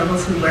and to be able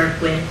to work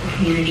with the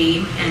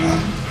community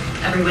and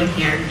everyone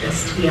here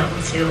just to be able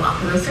to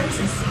offer those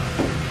services.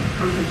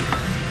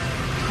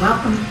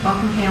 Welcome,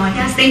 Kayla.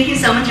 Yes, thank you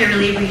so much. I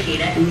really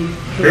appreciate it.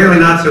 Really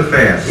not so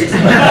fast. You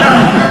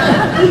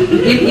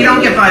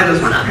don't get by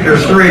this one.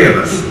 There's 3 of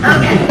us.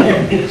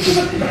 Okay.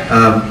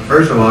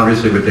 First of all,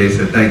 obviously what they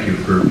said, thank you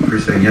for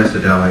saying yes to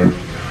Delhi.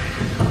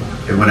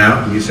 It went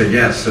out and you said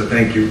yes, so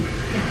thank you.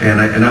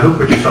 And I hope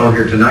what you saw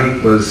here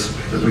tonight was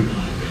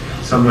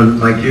someone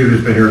like you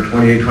who's been here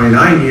 28,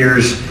 29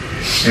 years,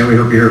 and we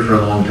hope you're here for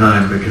a long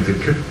time, because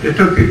it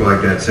took people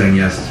like that saying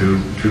yes to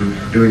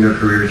doing their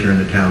careers here in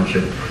the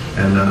township.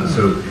 And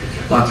so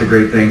lots of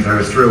great things. I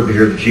was thrilled to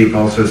hear the chief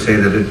also say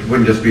that it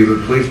wouldn't just be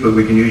with police, but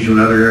we can use you in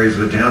other areas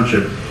of the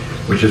township,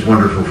 which is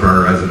wonderful for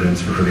our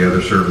residents and for the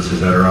other services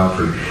that are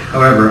offered.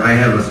 However, I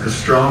have a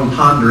strong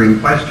pondering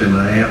question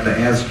that I have to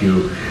ask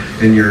you.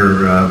 In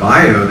your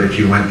bio that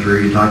you went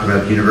through, you talked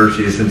about the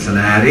University of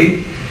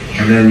Cincinnati,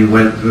 and then you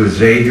went to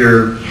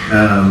Xavier,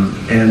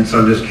 and so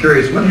I'm just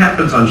curious, what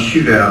happens on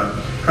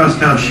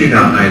cross-town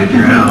shootout night at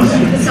your house?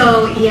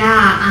 So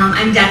yeah,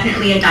 I'm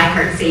definitely a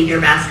diehard Xavier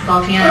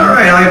basketball fan. All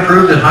right, I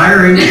approve the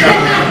hiring.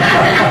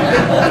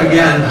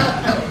 Again.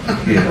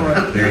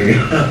 Yeah, there you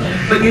go.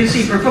 But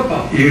UC for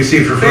football.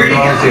 UC for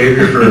football,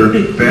 Xavier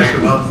for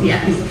basketball?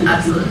 Yes,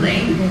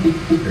 absolutely.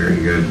 Very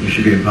good. You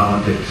should be in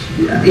politics.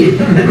 Yeah.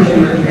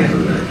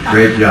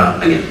 Great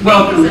job. Again,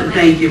 welcome.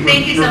 Thank you.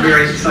 Thank you so We're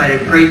very much.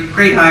 excited.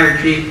 Great hire,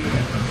 Chief.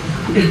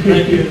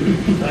 Thank you.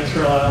 Thanks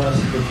for allowing us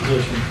the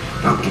position.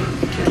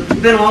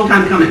 It's been a long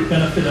time coming.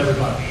 Benefit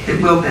everybody.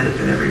 It will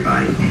benefit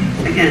everybody.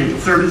 Again,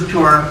 service to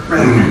our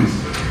residents.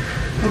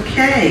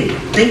 Okay,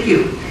 thank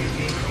you.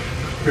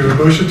 We have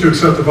a motion to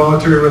accept the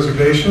voluntary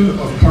resignation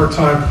of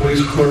part-time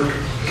police clerk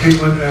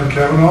Caitlin M.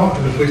 Kavanaugh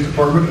in the police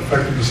department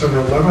effective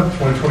December 11th,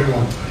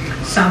 2021.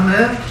 So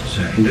moved.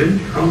 Seconded.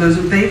 All those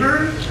in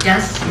favor?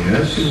 Yes.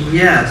 Yes.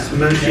 Yes,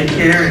 motion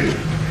carried.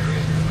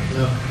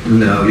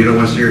 No, you don't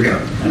want to see her go.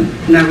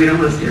 No, we don't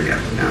want to see her go.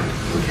 No.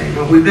 Okay,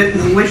 well, we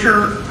wish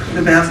her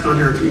the best on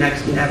her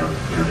next endeavor,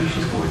 wherever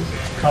she's going.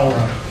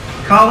 Colorado.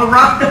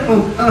 Colorado.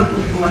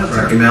 Bless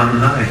her. Rocky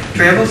Mountain High.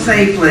 Travel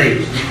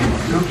safely.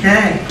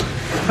 Okay.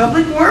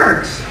 Public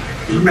Works.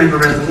 Remember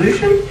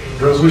resolution?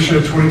 Resolution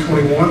of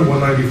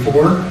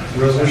 2021-194,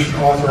 resolution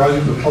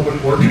authorizing the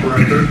Public Works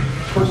Director to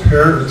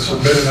prepare and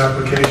submit an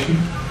application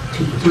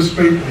to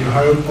participate in the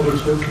Ohio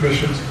Public Works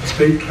Commission's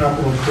State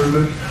Capital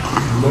Improvement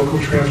and Local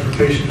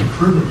Transportation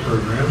Improvement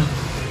Programs,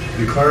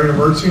 declaring an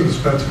emergency and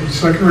dispensing with the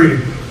second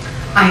reading.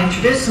 I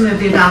introduce and move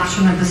the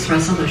adoption of this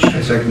resolution.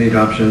 I second the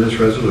adoption of this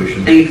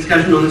resolution. Any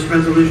discussion on this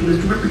resolution,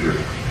 Mr. Ripperger?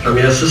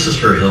 Yes, this is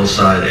for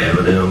Hillside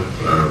Avenue,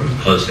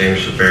 close to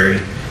Anderson Ferry.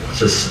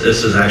 This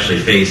is actually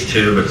phase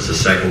 2, but it's the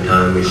second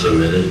time we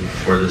submitted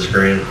for this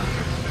grant.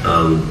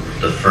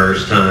 The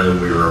first time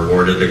we were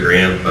awarded the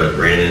grant, but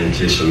ran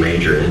into some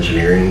major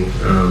engineering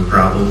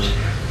problems.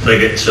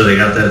 So they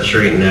got that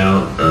straightened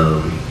out.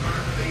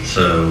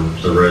 So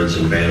the road's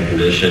in bad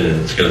condition,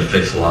 and it's going to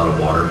fix a lot of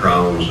water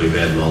problems. We've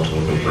had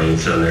multiple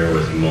complaints down there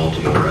with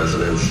multiple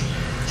residents,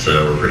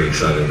 so we're pretty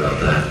excited about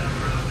that.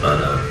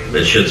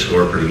 But it should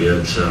score pretty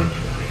good, so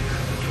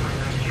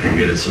we'll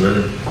get it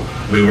submitted.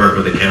 We work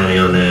with the county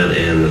on that,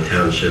 and the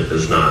township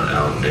is not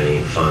out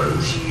any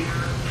funds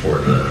for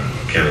the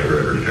county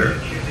road repair.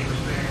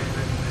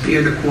 So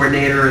you're the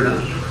coordinator or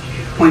the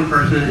point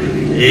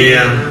person?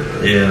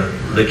 Yeah.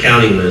 The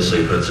county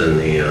mostly puts in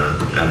the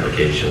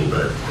application,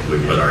 but we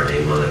put our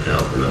name on it to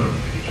help them out.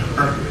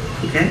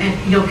 Perfect. Okay. And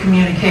you'll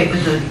communicate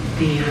with the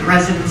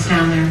residents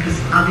down there, because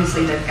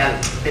obviously they've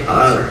got big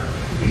concern.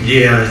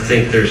 Yeah, I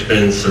think there's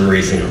been some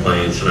recent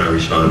complaints, and I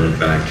responded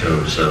back to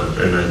them, so,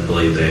 and I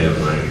believe they have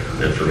my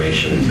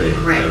information if they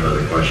have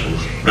other questions.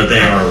 But they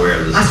are aware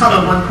of this. I saw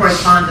the one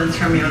correspondence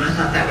from you, and I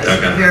thought that was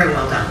Okay. very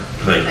well done.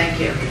 Thank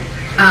you.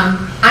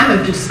 I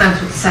move to dispense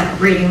with the second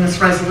reading of this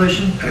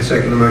resolution. I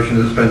second the motion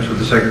to dispense with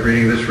the second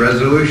reading of this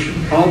resolution.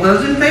 All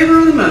those in favor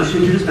of the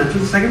motion to dispense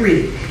with the second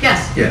reading?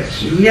 Yes.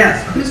 Yes.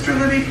 Yes. Mr.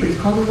 Libby, please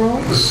call the roll.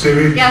 Mrs.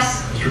 Seavey.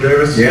 Yes. Mr.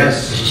 Davis.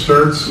 Yes. Mrs.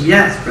 Sturts.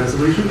 Yes,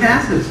 resolution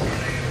passes.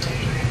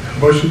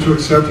 Motion to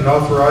accept and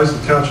authorize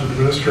the Township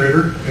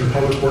Administrator and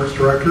Public Works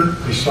Director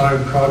to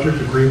sign project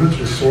agreements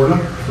with SORTA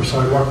for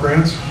sidewalk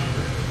grants.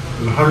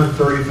 There's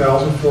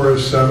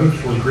 $130,407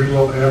 for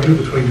Greenwell Avenue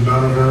between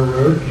Mount Vernon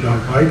Road and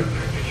Dock Pike,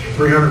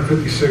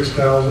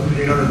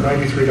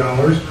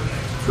 $356,893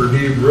 for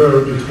Neeb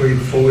Road between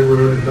Foley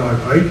Road and Dock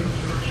Pike,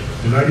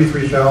 and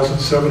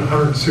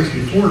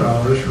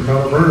 $93,764 for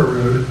Mount Vernon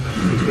Road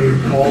between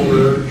Paul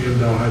Road and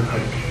Delhi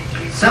Pike.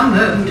 So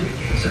moved.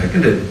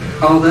 Seconded.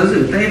 All those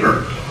in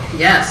favor?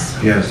 Yes.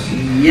 Yes.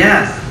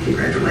 Yes.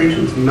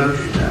 Congratulations.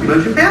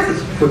 Motion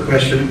passes. Quick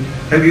question.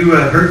 Have you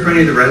heard from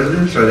any of the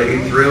residents? Are they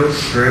thrilled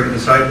for having the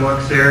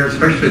sidewalks there,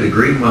 especially the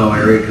Greenwell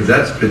area? Because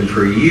that's been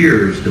for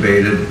years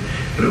debated,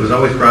 but it was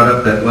always brought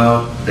up that,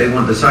 well, they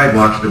want the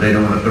sidewalks, but they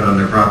don't want to put on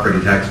their property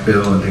tax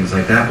bill and things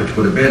like that, which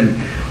would have been,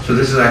 so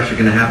this is actually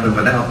going to happen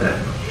without that.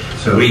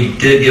 So We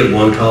did get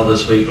one call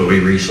this week, but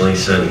we recently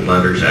sent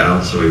letters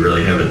out, so we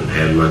really haven't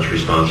had much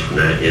response from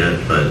that yet,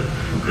 but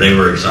they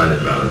were excited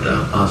about it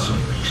though. Awesome.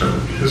 So,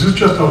 Is this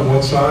just on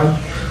one side?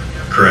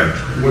 correct.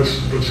 Which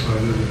side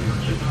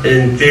is it?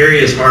 In theory,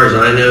 as far as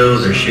I know,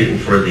 they're shooting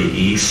for the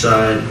east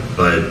side,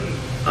 but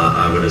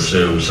I would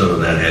assume some of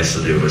that has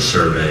to do with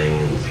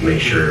surveying to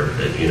make sure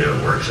that,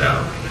 it works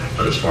out.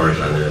 But as far as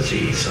I know, it's the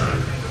east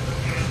side.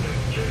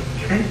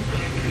 Okay.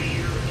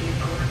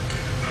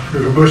 We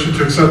have a motion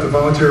to accept the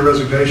voluntary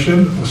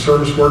resignation of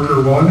Service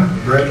Worker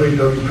 1, Bradley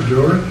W.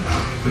 Padura,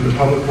 in the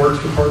Public Works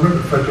Department,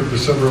 effective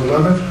December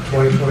 11th,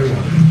 2021.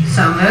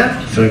 So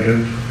moved.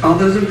 Second. All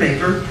those in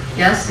favor?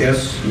 Yes.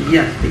 Yes.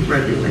 Yes,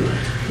 congratulations.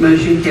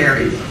 Motion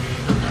carries.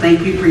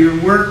 Thank you for your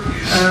work,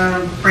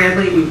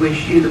 Bradley. We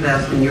wish you the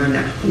best in your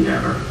next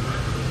endeavor.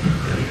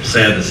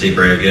 Sad to see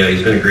Brad go.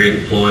 He's been a great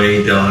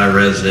employee, Delhi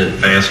resident,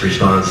 fast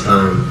response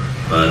time,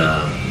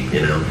 but,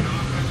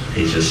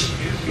 he's just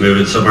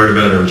moving somewhere to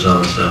better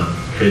himself, so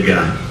good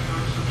guy.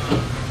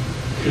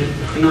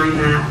 Denying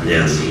that.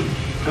 Yes.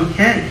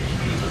 Okay.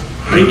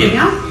 Thank you. Anything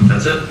else?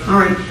 That's it. All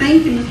right,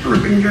 thank you, Mr.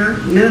 Rippinger.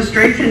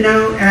 Administration,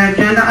 no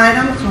agenda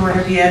items, or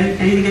have you added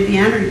anything at the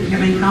end, or do you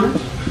have any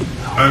comments?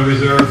 I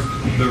reserve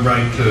the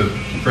right to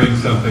bring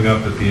something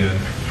up at the end.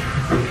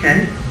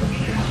 Okay.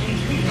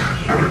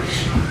 All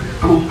right.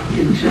 Oh,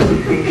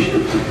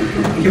 anticipation.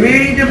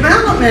 Community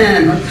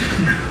development.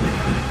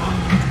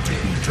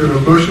 We have a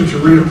motion to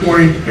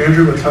reappoint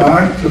Andrew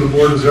Matai to the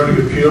Board of Zoning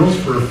Appeals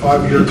for a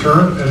 5-year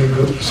term ending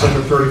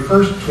December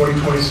 31st,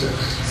 2026.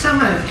 So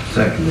moved.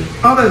 Seconded.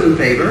 All those in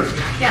favor?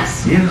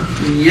 Yes. Yeah.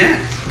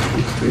 Yes.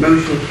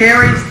 Motion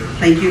carries.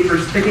 Thank you for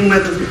sticking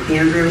with us,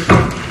 Andrew.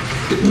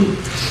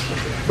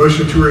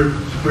 Motion to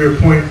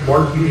reappoint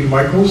Martin E.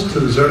 Michaels to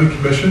the Zoning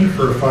Commission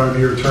for a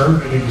 5-year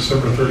term ending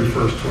December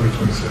 31st,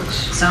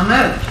 2026. So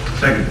moved.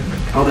 Seconded.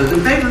 All those in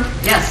favor?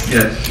 Yes.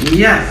 Yes.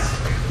 Yes.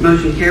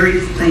 Motion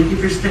carries. Thank you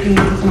for sticking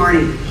with us,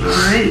 Marty. All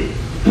right.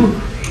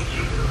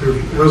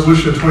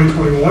 Resolution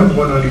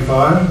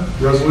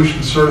 2021-195,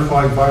 resolution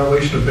certifying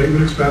violation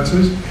abatement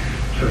expenses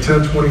at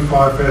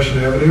 1025 Fashion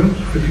Avenue,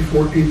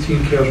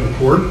 5418 Casual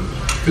Court,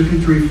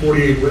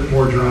 5348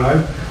 Whitmore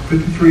Drive,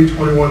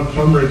 5321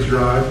 Plum Ridge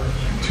Drive,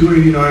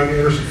 289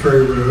 Anderson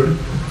Ferry Road,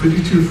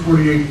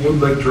 5248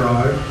 Woodlake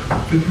Drive,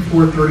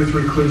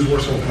 5433 Cleves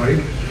Warsaw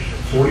Pike,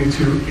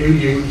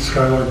 4288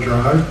 Skylark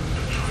Drive,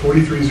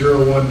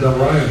 4301 Del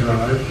Ryan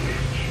Drive,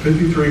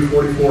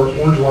 5344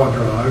 Orange Law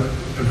Drive,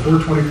 and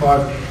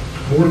 425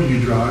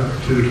 Moorview Drive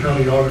to the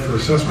county audit for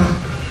assessment,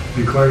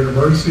 declaring an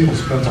emergency and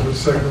dispensing with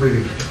second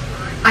reading.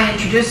 I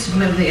introduce and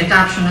move the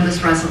adoption of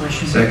this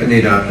resolution. Second the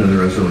adoption of the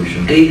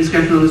resolution. Any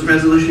discussion on this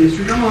resolution,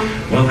 Mr. Gilmore?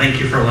 Well, thank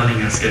you for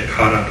letting us get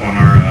caught up on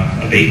our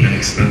abatement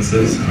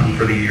expenses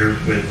for the year.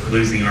 With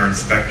losing our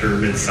inspector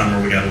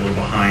midsummer, we got a little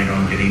behind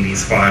on getting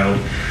these filed.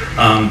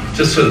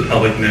 Just so the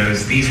public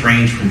knows, these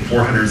range from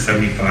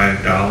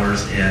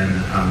 $475 in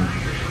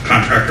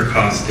contractor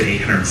costs to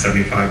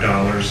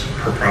 $875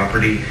 per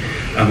property.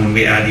 When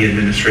we add the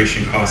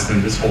administration cost,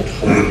 then this whole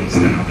total is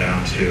now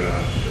down to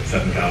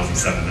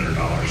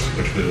 $7,700,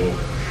 which we will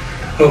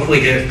hopefully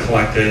get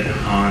collected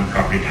on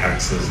property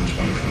taxes in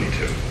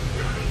 2022.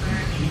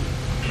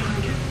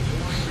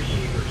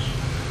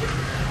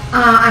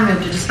 I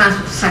move to dispense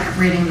with the second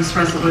reading of this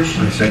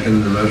resolution. I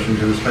second the motion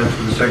to dispense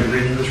with the second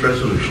reading of this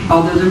resolution.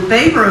 All those in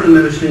favor of the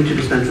motion to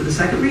dispense with the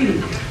second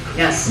reading?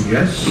 Yes.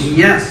 Yes.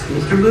 Yes.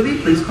 Mr.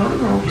 Luby, please call the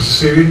roll.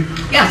 Mrs.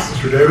 Seavey. Yes.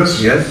 Mr.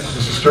 Davis. Yes.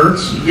 Mrs.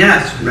 Sturts.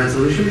 Yes.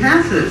 Resolution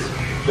passes.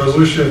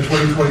 Resolution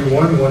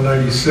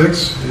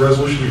 2021-196,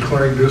 resolution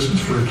declaring nuisance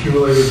for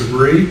accumulated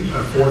debris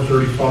at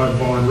 435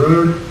 Vaughn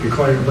Road,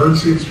 declaring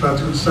emergency,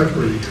 dispense with the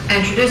second reading.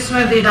 Introduce and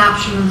move the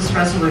adoption of this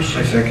resolution.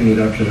 I second the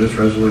adoption of this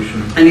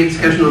resolution. Any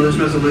discussion on this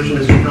resolution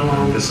as we go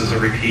along? This is a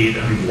repeat,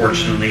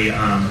 unfortunately.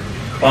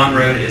 Bond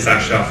Road is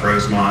actually off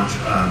Rosemont.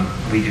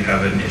 We do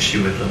have an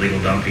issue with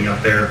illegal dumping up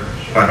there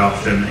quite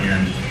often,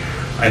 and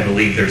I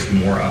believe there's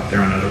more up there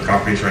on other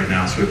properties right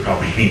now, so we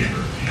probably need to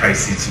probably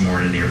see some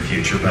more in the near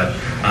future. But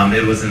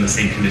it was in the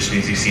same condition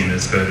as you see in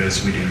this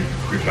photos. We do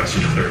request a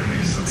declared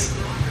nuisance.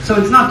 So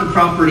it's not the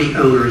property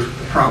owner's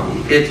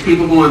problem. It's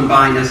people going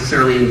by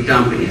necessarily and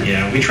dumping it.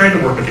 Yeah, we tried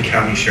to work with the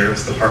county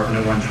sheriff's department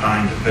at one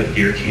time to put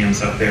deer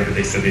cams up there, but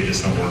they said they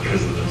just don't work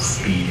because of the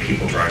speed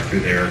people drive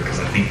through there, because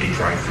I think they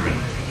drive through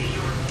and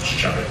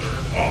shut it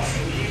off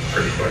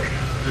pretty quick.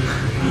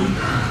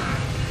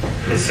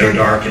 It's so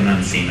dark and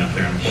unseen up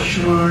there,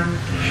 unfortunately.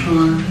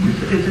 Sure.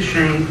 It's a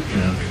shame.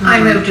 Yeah.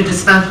 I move to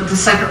dispense with the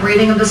second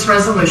reading of this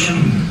resolution.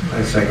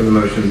 I second the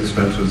motion to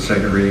dispense with the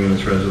second reading of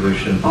this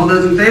resolution. All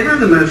those in favor of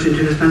the motion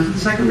to dispense with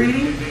the second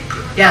reading?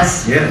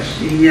 Yes.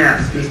 Yes.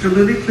 Yes. Mr.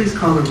 Luby, please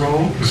call the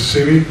roll.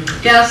 Mrs.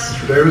 Seavey. Yes.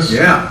 Mr. Davis.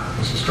 Yeah.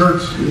 Mrs.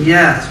 Sturts.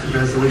 Yes.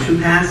 Resolution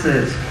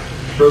passes.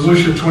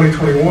 Resolution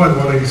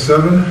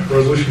 2021-187,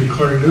 resolution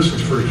declaring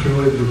nuisance for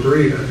accumulated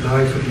debris at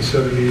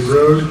 957 Mead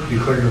Road,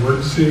 declaring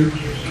emergency,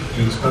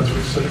 and dispense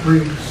with the second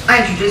reading.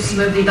 I introduce and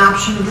move the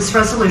adoption of this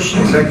resolution.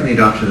 I second the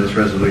adoption of this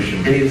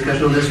resolution. Any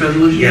discussion on this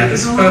resolution? Yeah,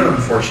 this photo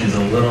unfortunately is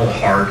a little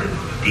hard to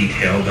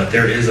detail, but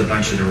there is a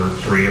bunch of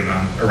debris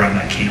around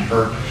that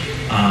camper.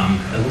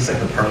 It looks like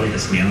they're partly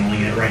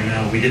dismantling it right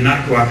now. We did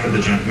not go after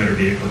the junk motor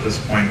vehicle at this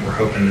point. We're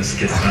hoping this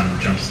gets done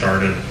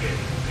jump-started,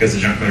 because the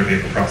junk motor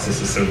vehicle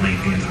process is so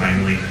lengthy and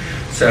timely.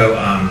 So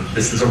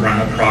this is a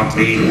rental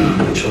property.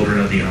 The children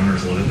of the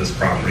owners live at this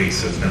property,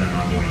 so it's been an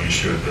ongoing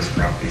issue at this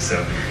property.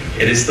 So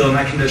it is still in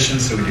that condition,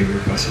 so we do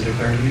request a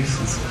declared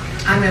nuisance.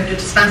 I move to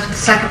dispense with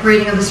the second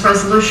reading of this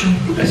resolution.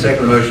 I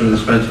second the motion to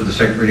dispense with the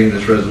second reading of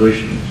this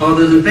resolution. All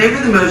those in favor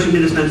of the motion to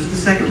dispense with the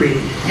second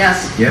reading?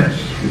 Yes.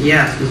 Yes.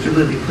 Yes. Mr.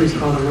 Luby, please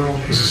call the roll.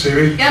 Mrs.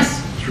 Seavey.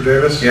 Yes. Mr.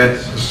 Davis.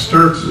 Yes. Mrs.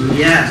 Sturts.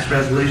 Yes.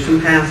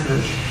 Resolution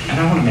passes. And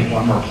I want to make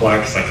one more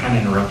plug, because I kind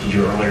of interrupted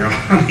you earlier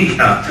on the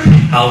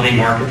holiday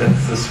market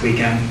that's this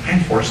weekend. I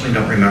unfortunately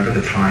don't remember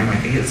the time. I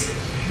think it's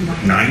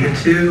 9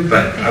 to 2,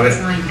 but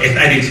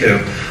I do too.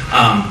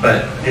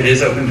 But it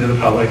is open to the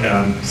public.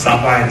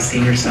 Stop by the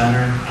senior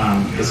center,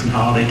 get some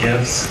holiday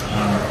gifts,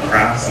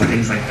 crafts and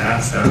things like that.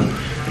 So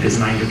it is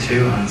 9 to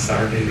 2 on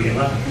Saturday the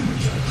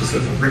 11th. Just a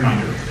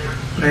reminder.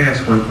 Can I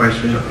ask one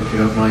question, if you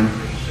don't mind?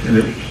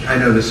 And I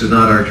know this is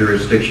not our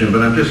jurisdiction,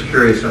 but I'm just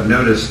curious. I've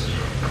noticed,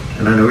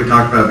 and I know we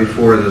talked about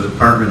before, those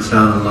apartments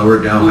down in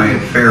Lower Delhi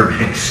and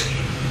Fairbanks.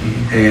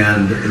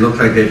 And it looks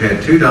like they've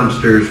had 2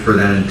 dumpsters for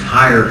that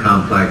entire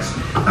complex.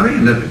 I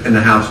mean, in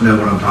the house know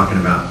what I'm talking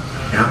about.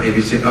 Yeah,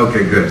 maybe see.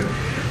 Okay, good.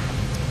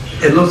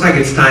 It looks like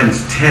it's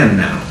times 10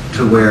 now,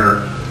 to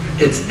where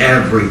it's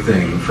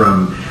everything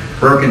from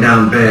broken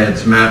down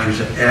beds,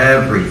 mattresses,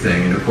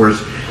 everything. And of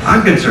course,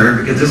 I'm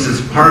concerned because this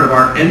is part of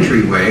our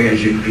entryway,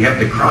 as you have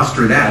to cross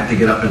through that to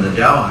get up into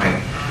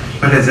Delhi.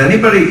 But has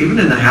anybody, even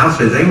in the house,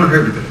 has anyone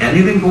heard of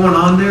anything going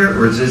on there,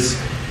 or is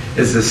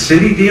the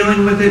city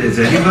dealing with it? Is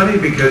anybody?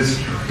 Because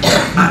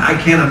I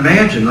can't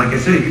imagine. Like I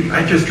said,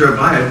 I just drove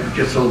by it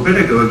just a little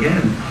bit ago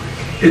again.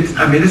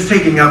 It's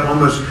taking up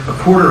almost a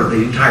quarter of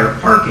the entire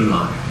parking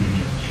lot.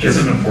 It's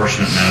an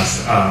unfortunate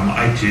mess.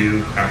 I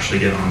do actually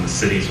get on the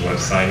city's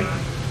website,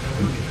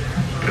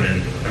 put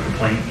in a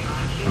complaint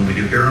when we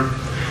do hear them.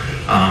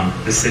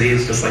 The city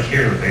is just like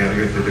here; they got to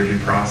go through their due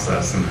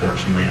process.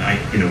 Unfortunately,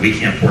 we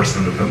can't force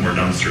them to put more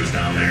dumpsters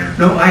down there.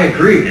 No, I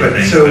agree, but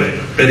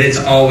it's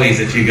always,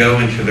 if you go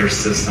into their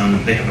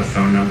system, they have a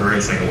phone number.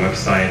 It's like a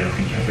website. I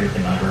think you have the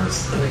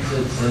numbers.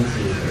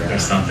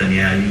 There's something.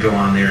 Yeah, you go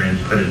on there and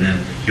put it in.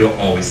 You'll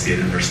always see it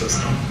in their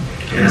system,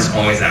 and it's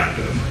always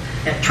active.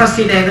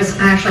 Trustee Davis,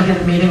 I actually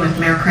had a meeting with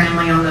Mayor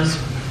Cranley on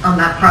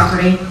that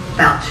property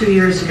about 2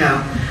 years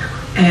ago,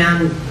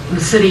 and the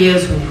city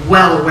is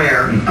well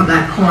aware of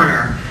that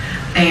corner,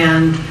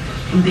 and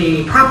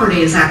the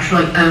property is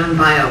actually owned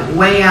by a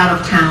way out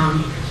of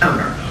town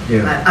owner.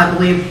 Yeah. I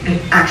believe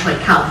actually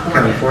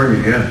California.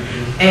 California, yeah.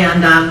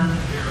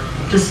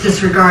 And just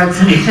disregards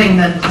anything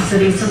that the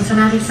city of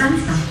Cincinnati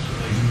sends them.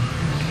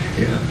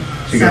 Yeah.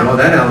 So you got all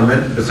that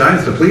element,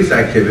 besides the police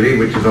activity,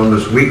 which is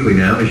almost weekly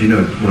now, as you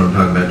know what I'm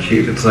talking about,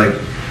 Chief. It's like,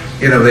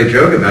 they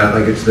joke about it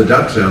like it's the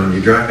duck zone.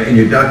 You drive and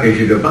you duck as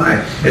you go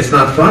by. It's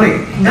not funny.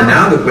 No. And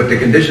now with the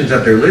conditions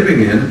that they're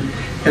living in,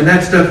 and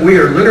that stuff, we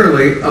are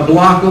literally a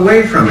block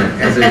away from it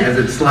as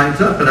it slides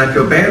up. And I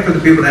feel bad for the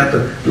people that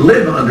have to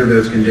live under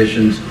those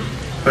conditions,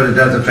 but it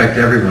does affect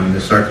everyone.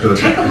 It starts to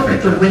take a look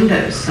at the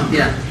windows.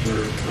 Yeah.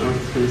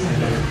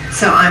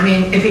 So,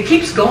 if it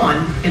keeps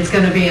going, it's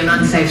going to be an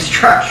unsafe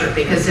structure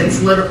because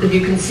it's literally,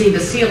 you can see the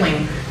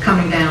ceiling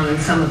coming down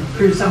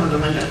through some of the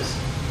windows.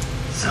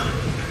 So.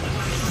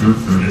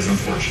 It is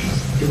unfortunate.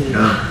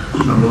 Yeah,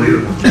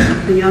 unbelievable.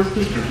 Anything else,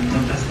 Mr. King?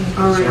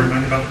 All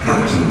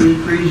right. We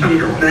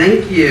appreciate it.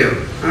 Thank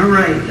you. All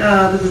right,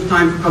 this is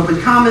time for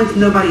public comments.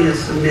 Nobody has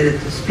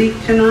submitted to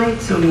speak tonight,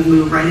 so we'll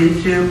move right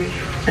into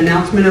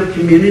announcement of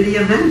community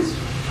events.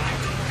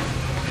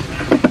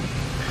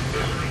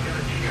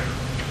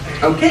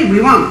 Okay, we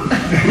won't.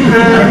 Right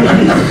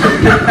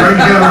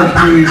now, our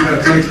community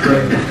event. Thanks,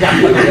 Greg.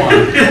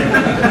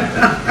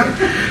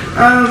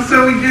 So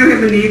we do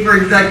have a need for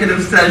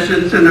executive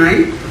session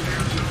tonight.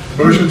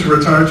 Motion to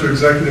retire to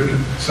executive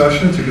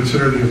session to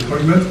consider the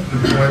appointment,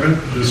 employment,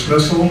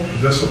 dismissal,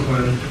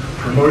 discipline,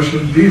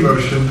 promotion,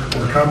 demotion,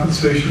 or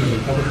compensation of a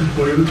public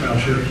employee of the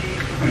township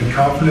and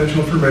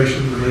confidential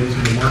information related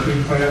to the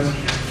marketing plans,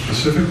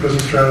 specific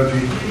business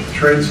strategy,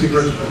 trade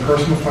secrets, or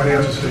personal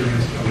financial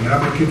statements of an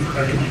applicant for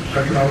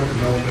economic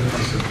development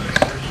recipients.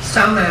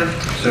 So moved.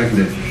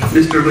 Seconded.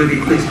 Mr. Luby,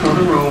 please call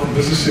the roll.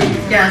 Mrs. Seeley.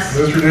 Yes.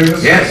 Mr.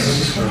 Davis. Yes.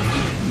 Mrs. Stern.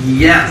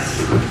 Yes.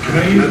 Can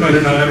I use my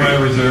time I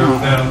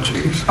reserved now?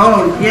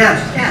 Oh, yes.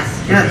 Yes.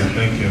 Yes. Okay,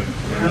 thank you.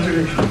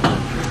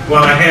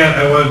 Well,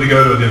 I wanted to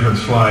go to a different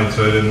slide,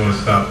 so I didn't want to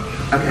stop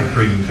the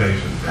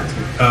presentation.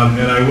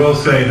 And I will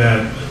say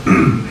that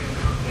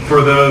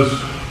for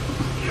those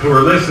who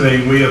are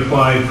listening, we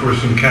applied for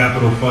some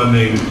capital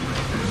funding.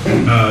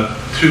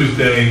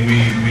 Tuesday,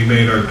 we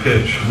made our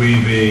pitch, we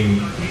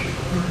being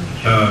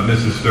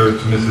Mrs.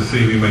 Sturts, Mrs.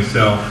 Seavey,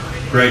 myself,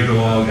 Greg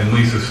DeLong, and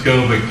Lisa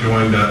Skovic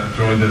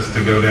joined us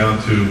to go down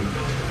to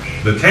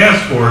the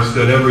task force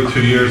that every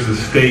 2 years the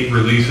state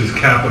releases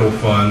capital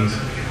funds,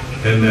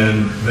 and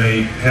then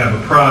they have a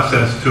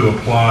process to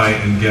apply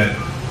and get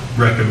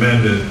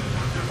recommended.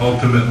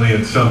 Ultimately,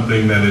 it's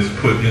something that is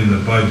put in the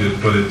budget,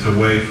 but it's a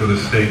way for the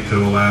state to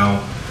allow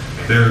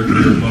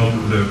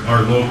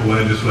our local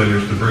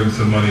legislators to bring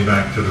some money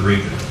back to the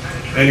region.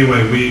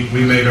 Anyway, we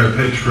made our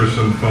pitch for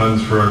some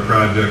funds for our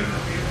project.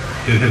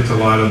 It hits a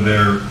lot of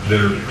their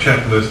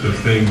checklist of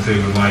things they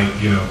would like,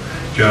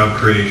 job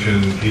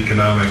creation,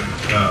 economic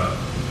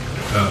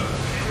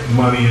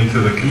money into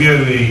the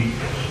community,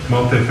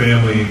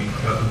 multifamily,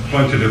 a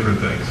bunch of different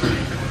things.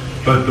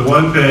 But the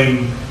one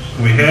thing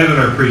we had in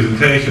our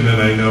presentation,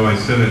 and I know I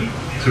sent it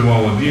to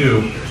all of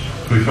you,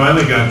 we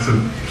finally got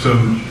some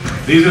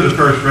these are the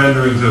first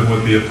renderings of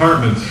what the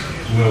apartments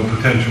will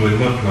potentially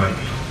look like.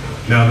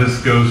 Now this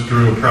goes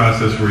through a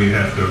process where you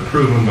have to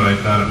approve them, but I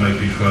thought it might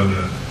be fun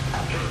to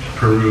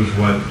peruse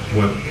what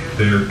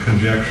they're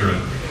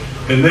conjecturing.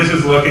 And this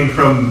is looking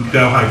from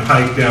Delhi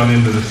Pike down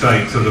into the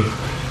site. So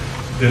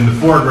in the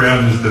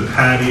foreground is the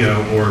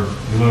patio or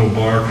little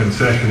bar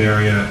concession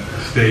area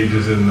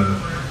stages in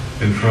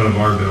front of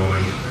our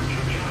building.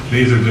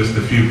 These are just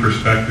a few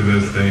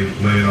perspectives as they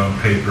lay it on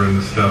paper and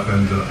the stuff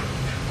ends up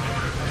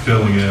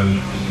filling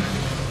in.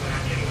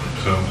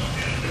 So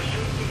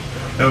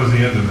that was the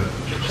end of it.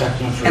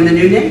 And the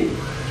new name?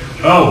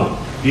 Oh,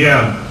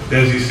 yeah.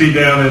 As you see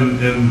down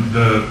in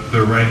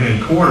the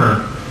right-hand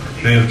corner,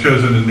 they have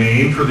chosen a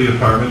name for the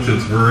apartments.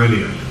 It's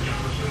Viridian,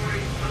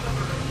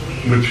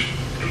 which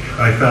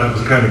I thought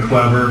was kind of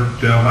clever.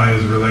 Delhi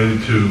is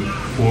related to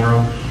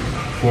floral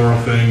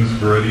things.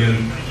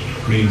 Viridian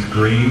means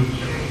green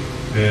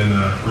and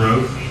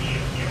growth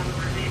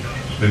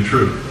and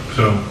truth.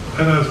 So I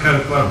thought it was kind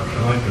of clever. I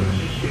like it.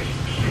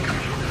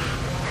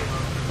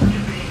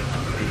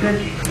 Good.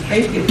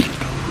 Thank you.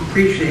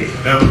 Appreciate it.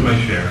 That was my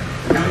share.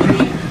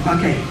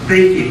 Okay,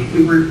 thank you.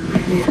 We were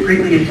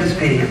greatly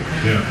anticipating it.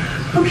 Yeah.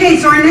 Okay,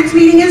 so our next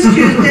meeting is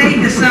Tuesday,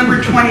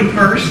 December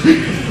 21st.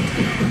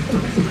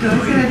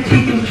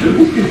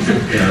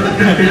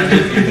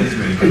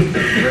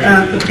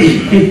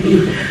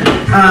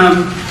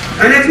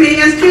 Our next meeting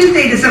is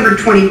Tuesday, December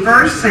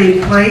 21st,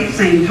 same place,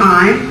 same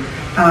time.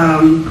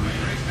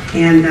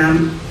 And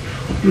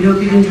we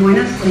hope you can join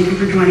us. Thank you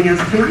for joining us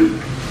tonight.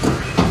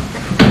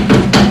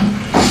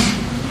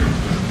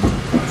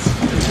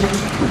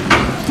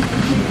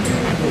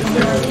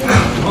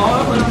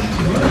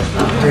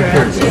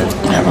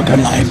 Have a good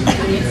night.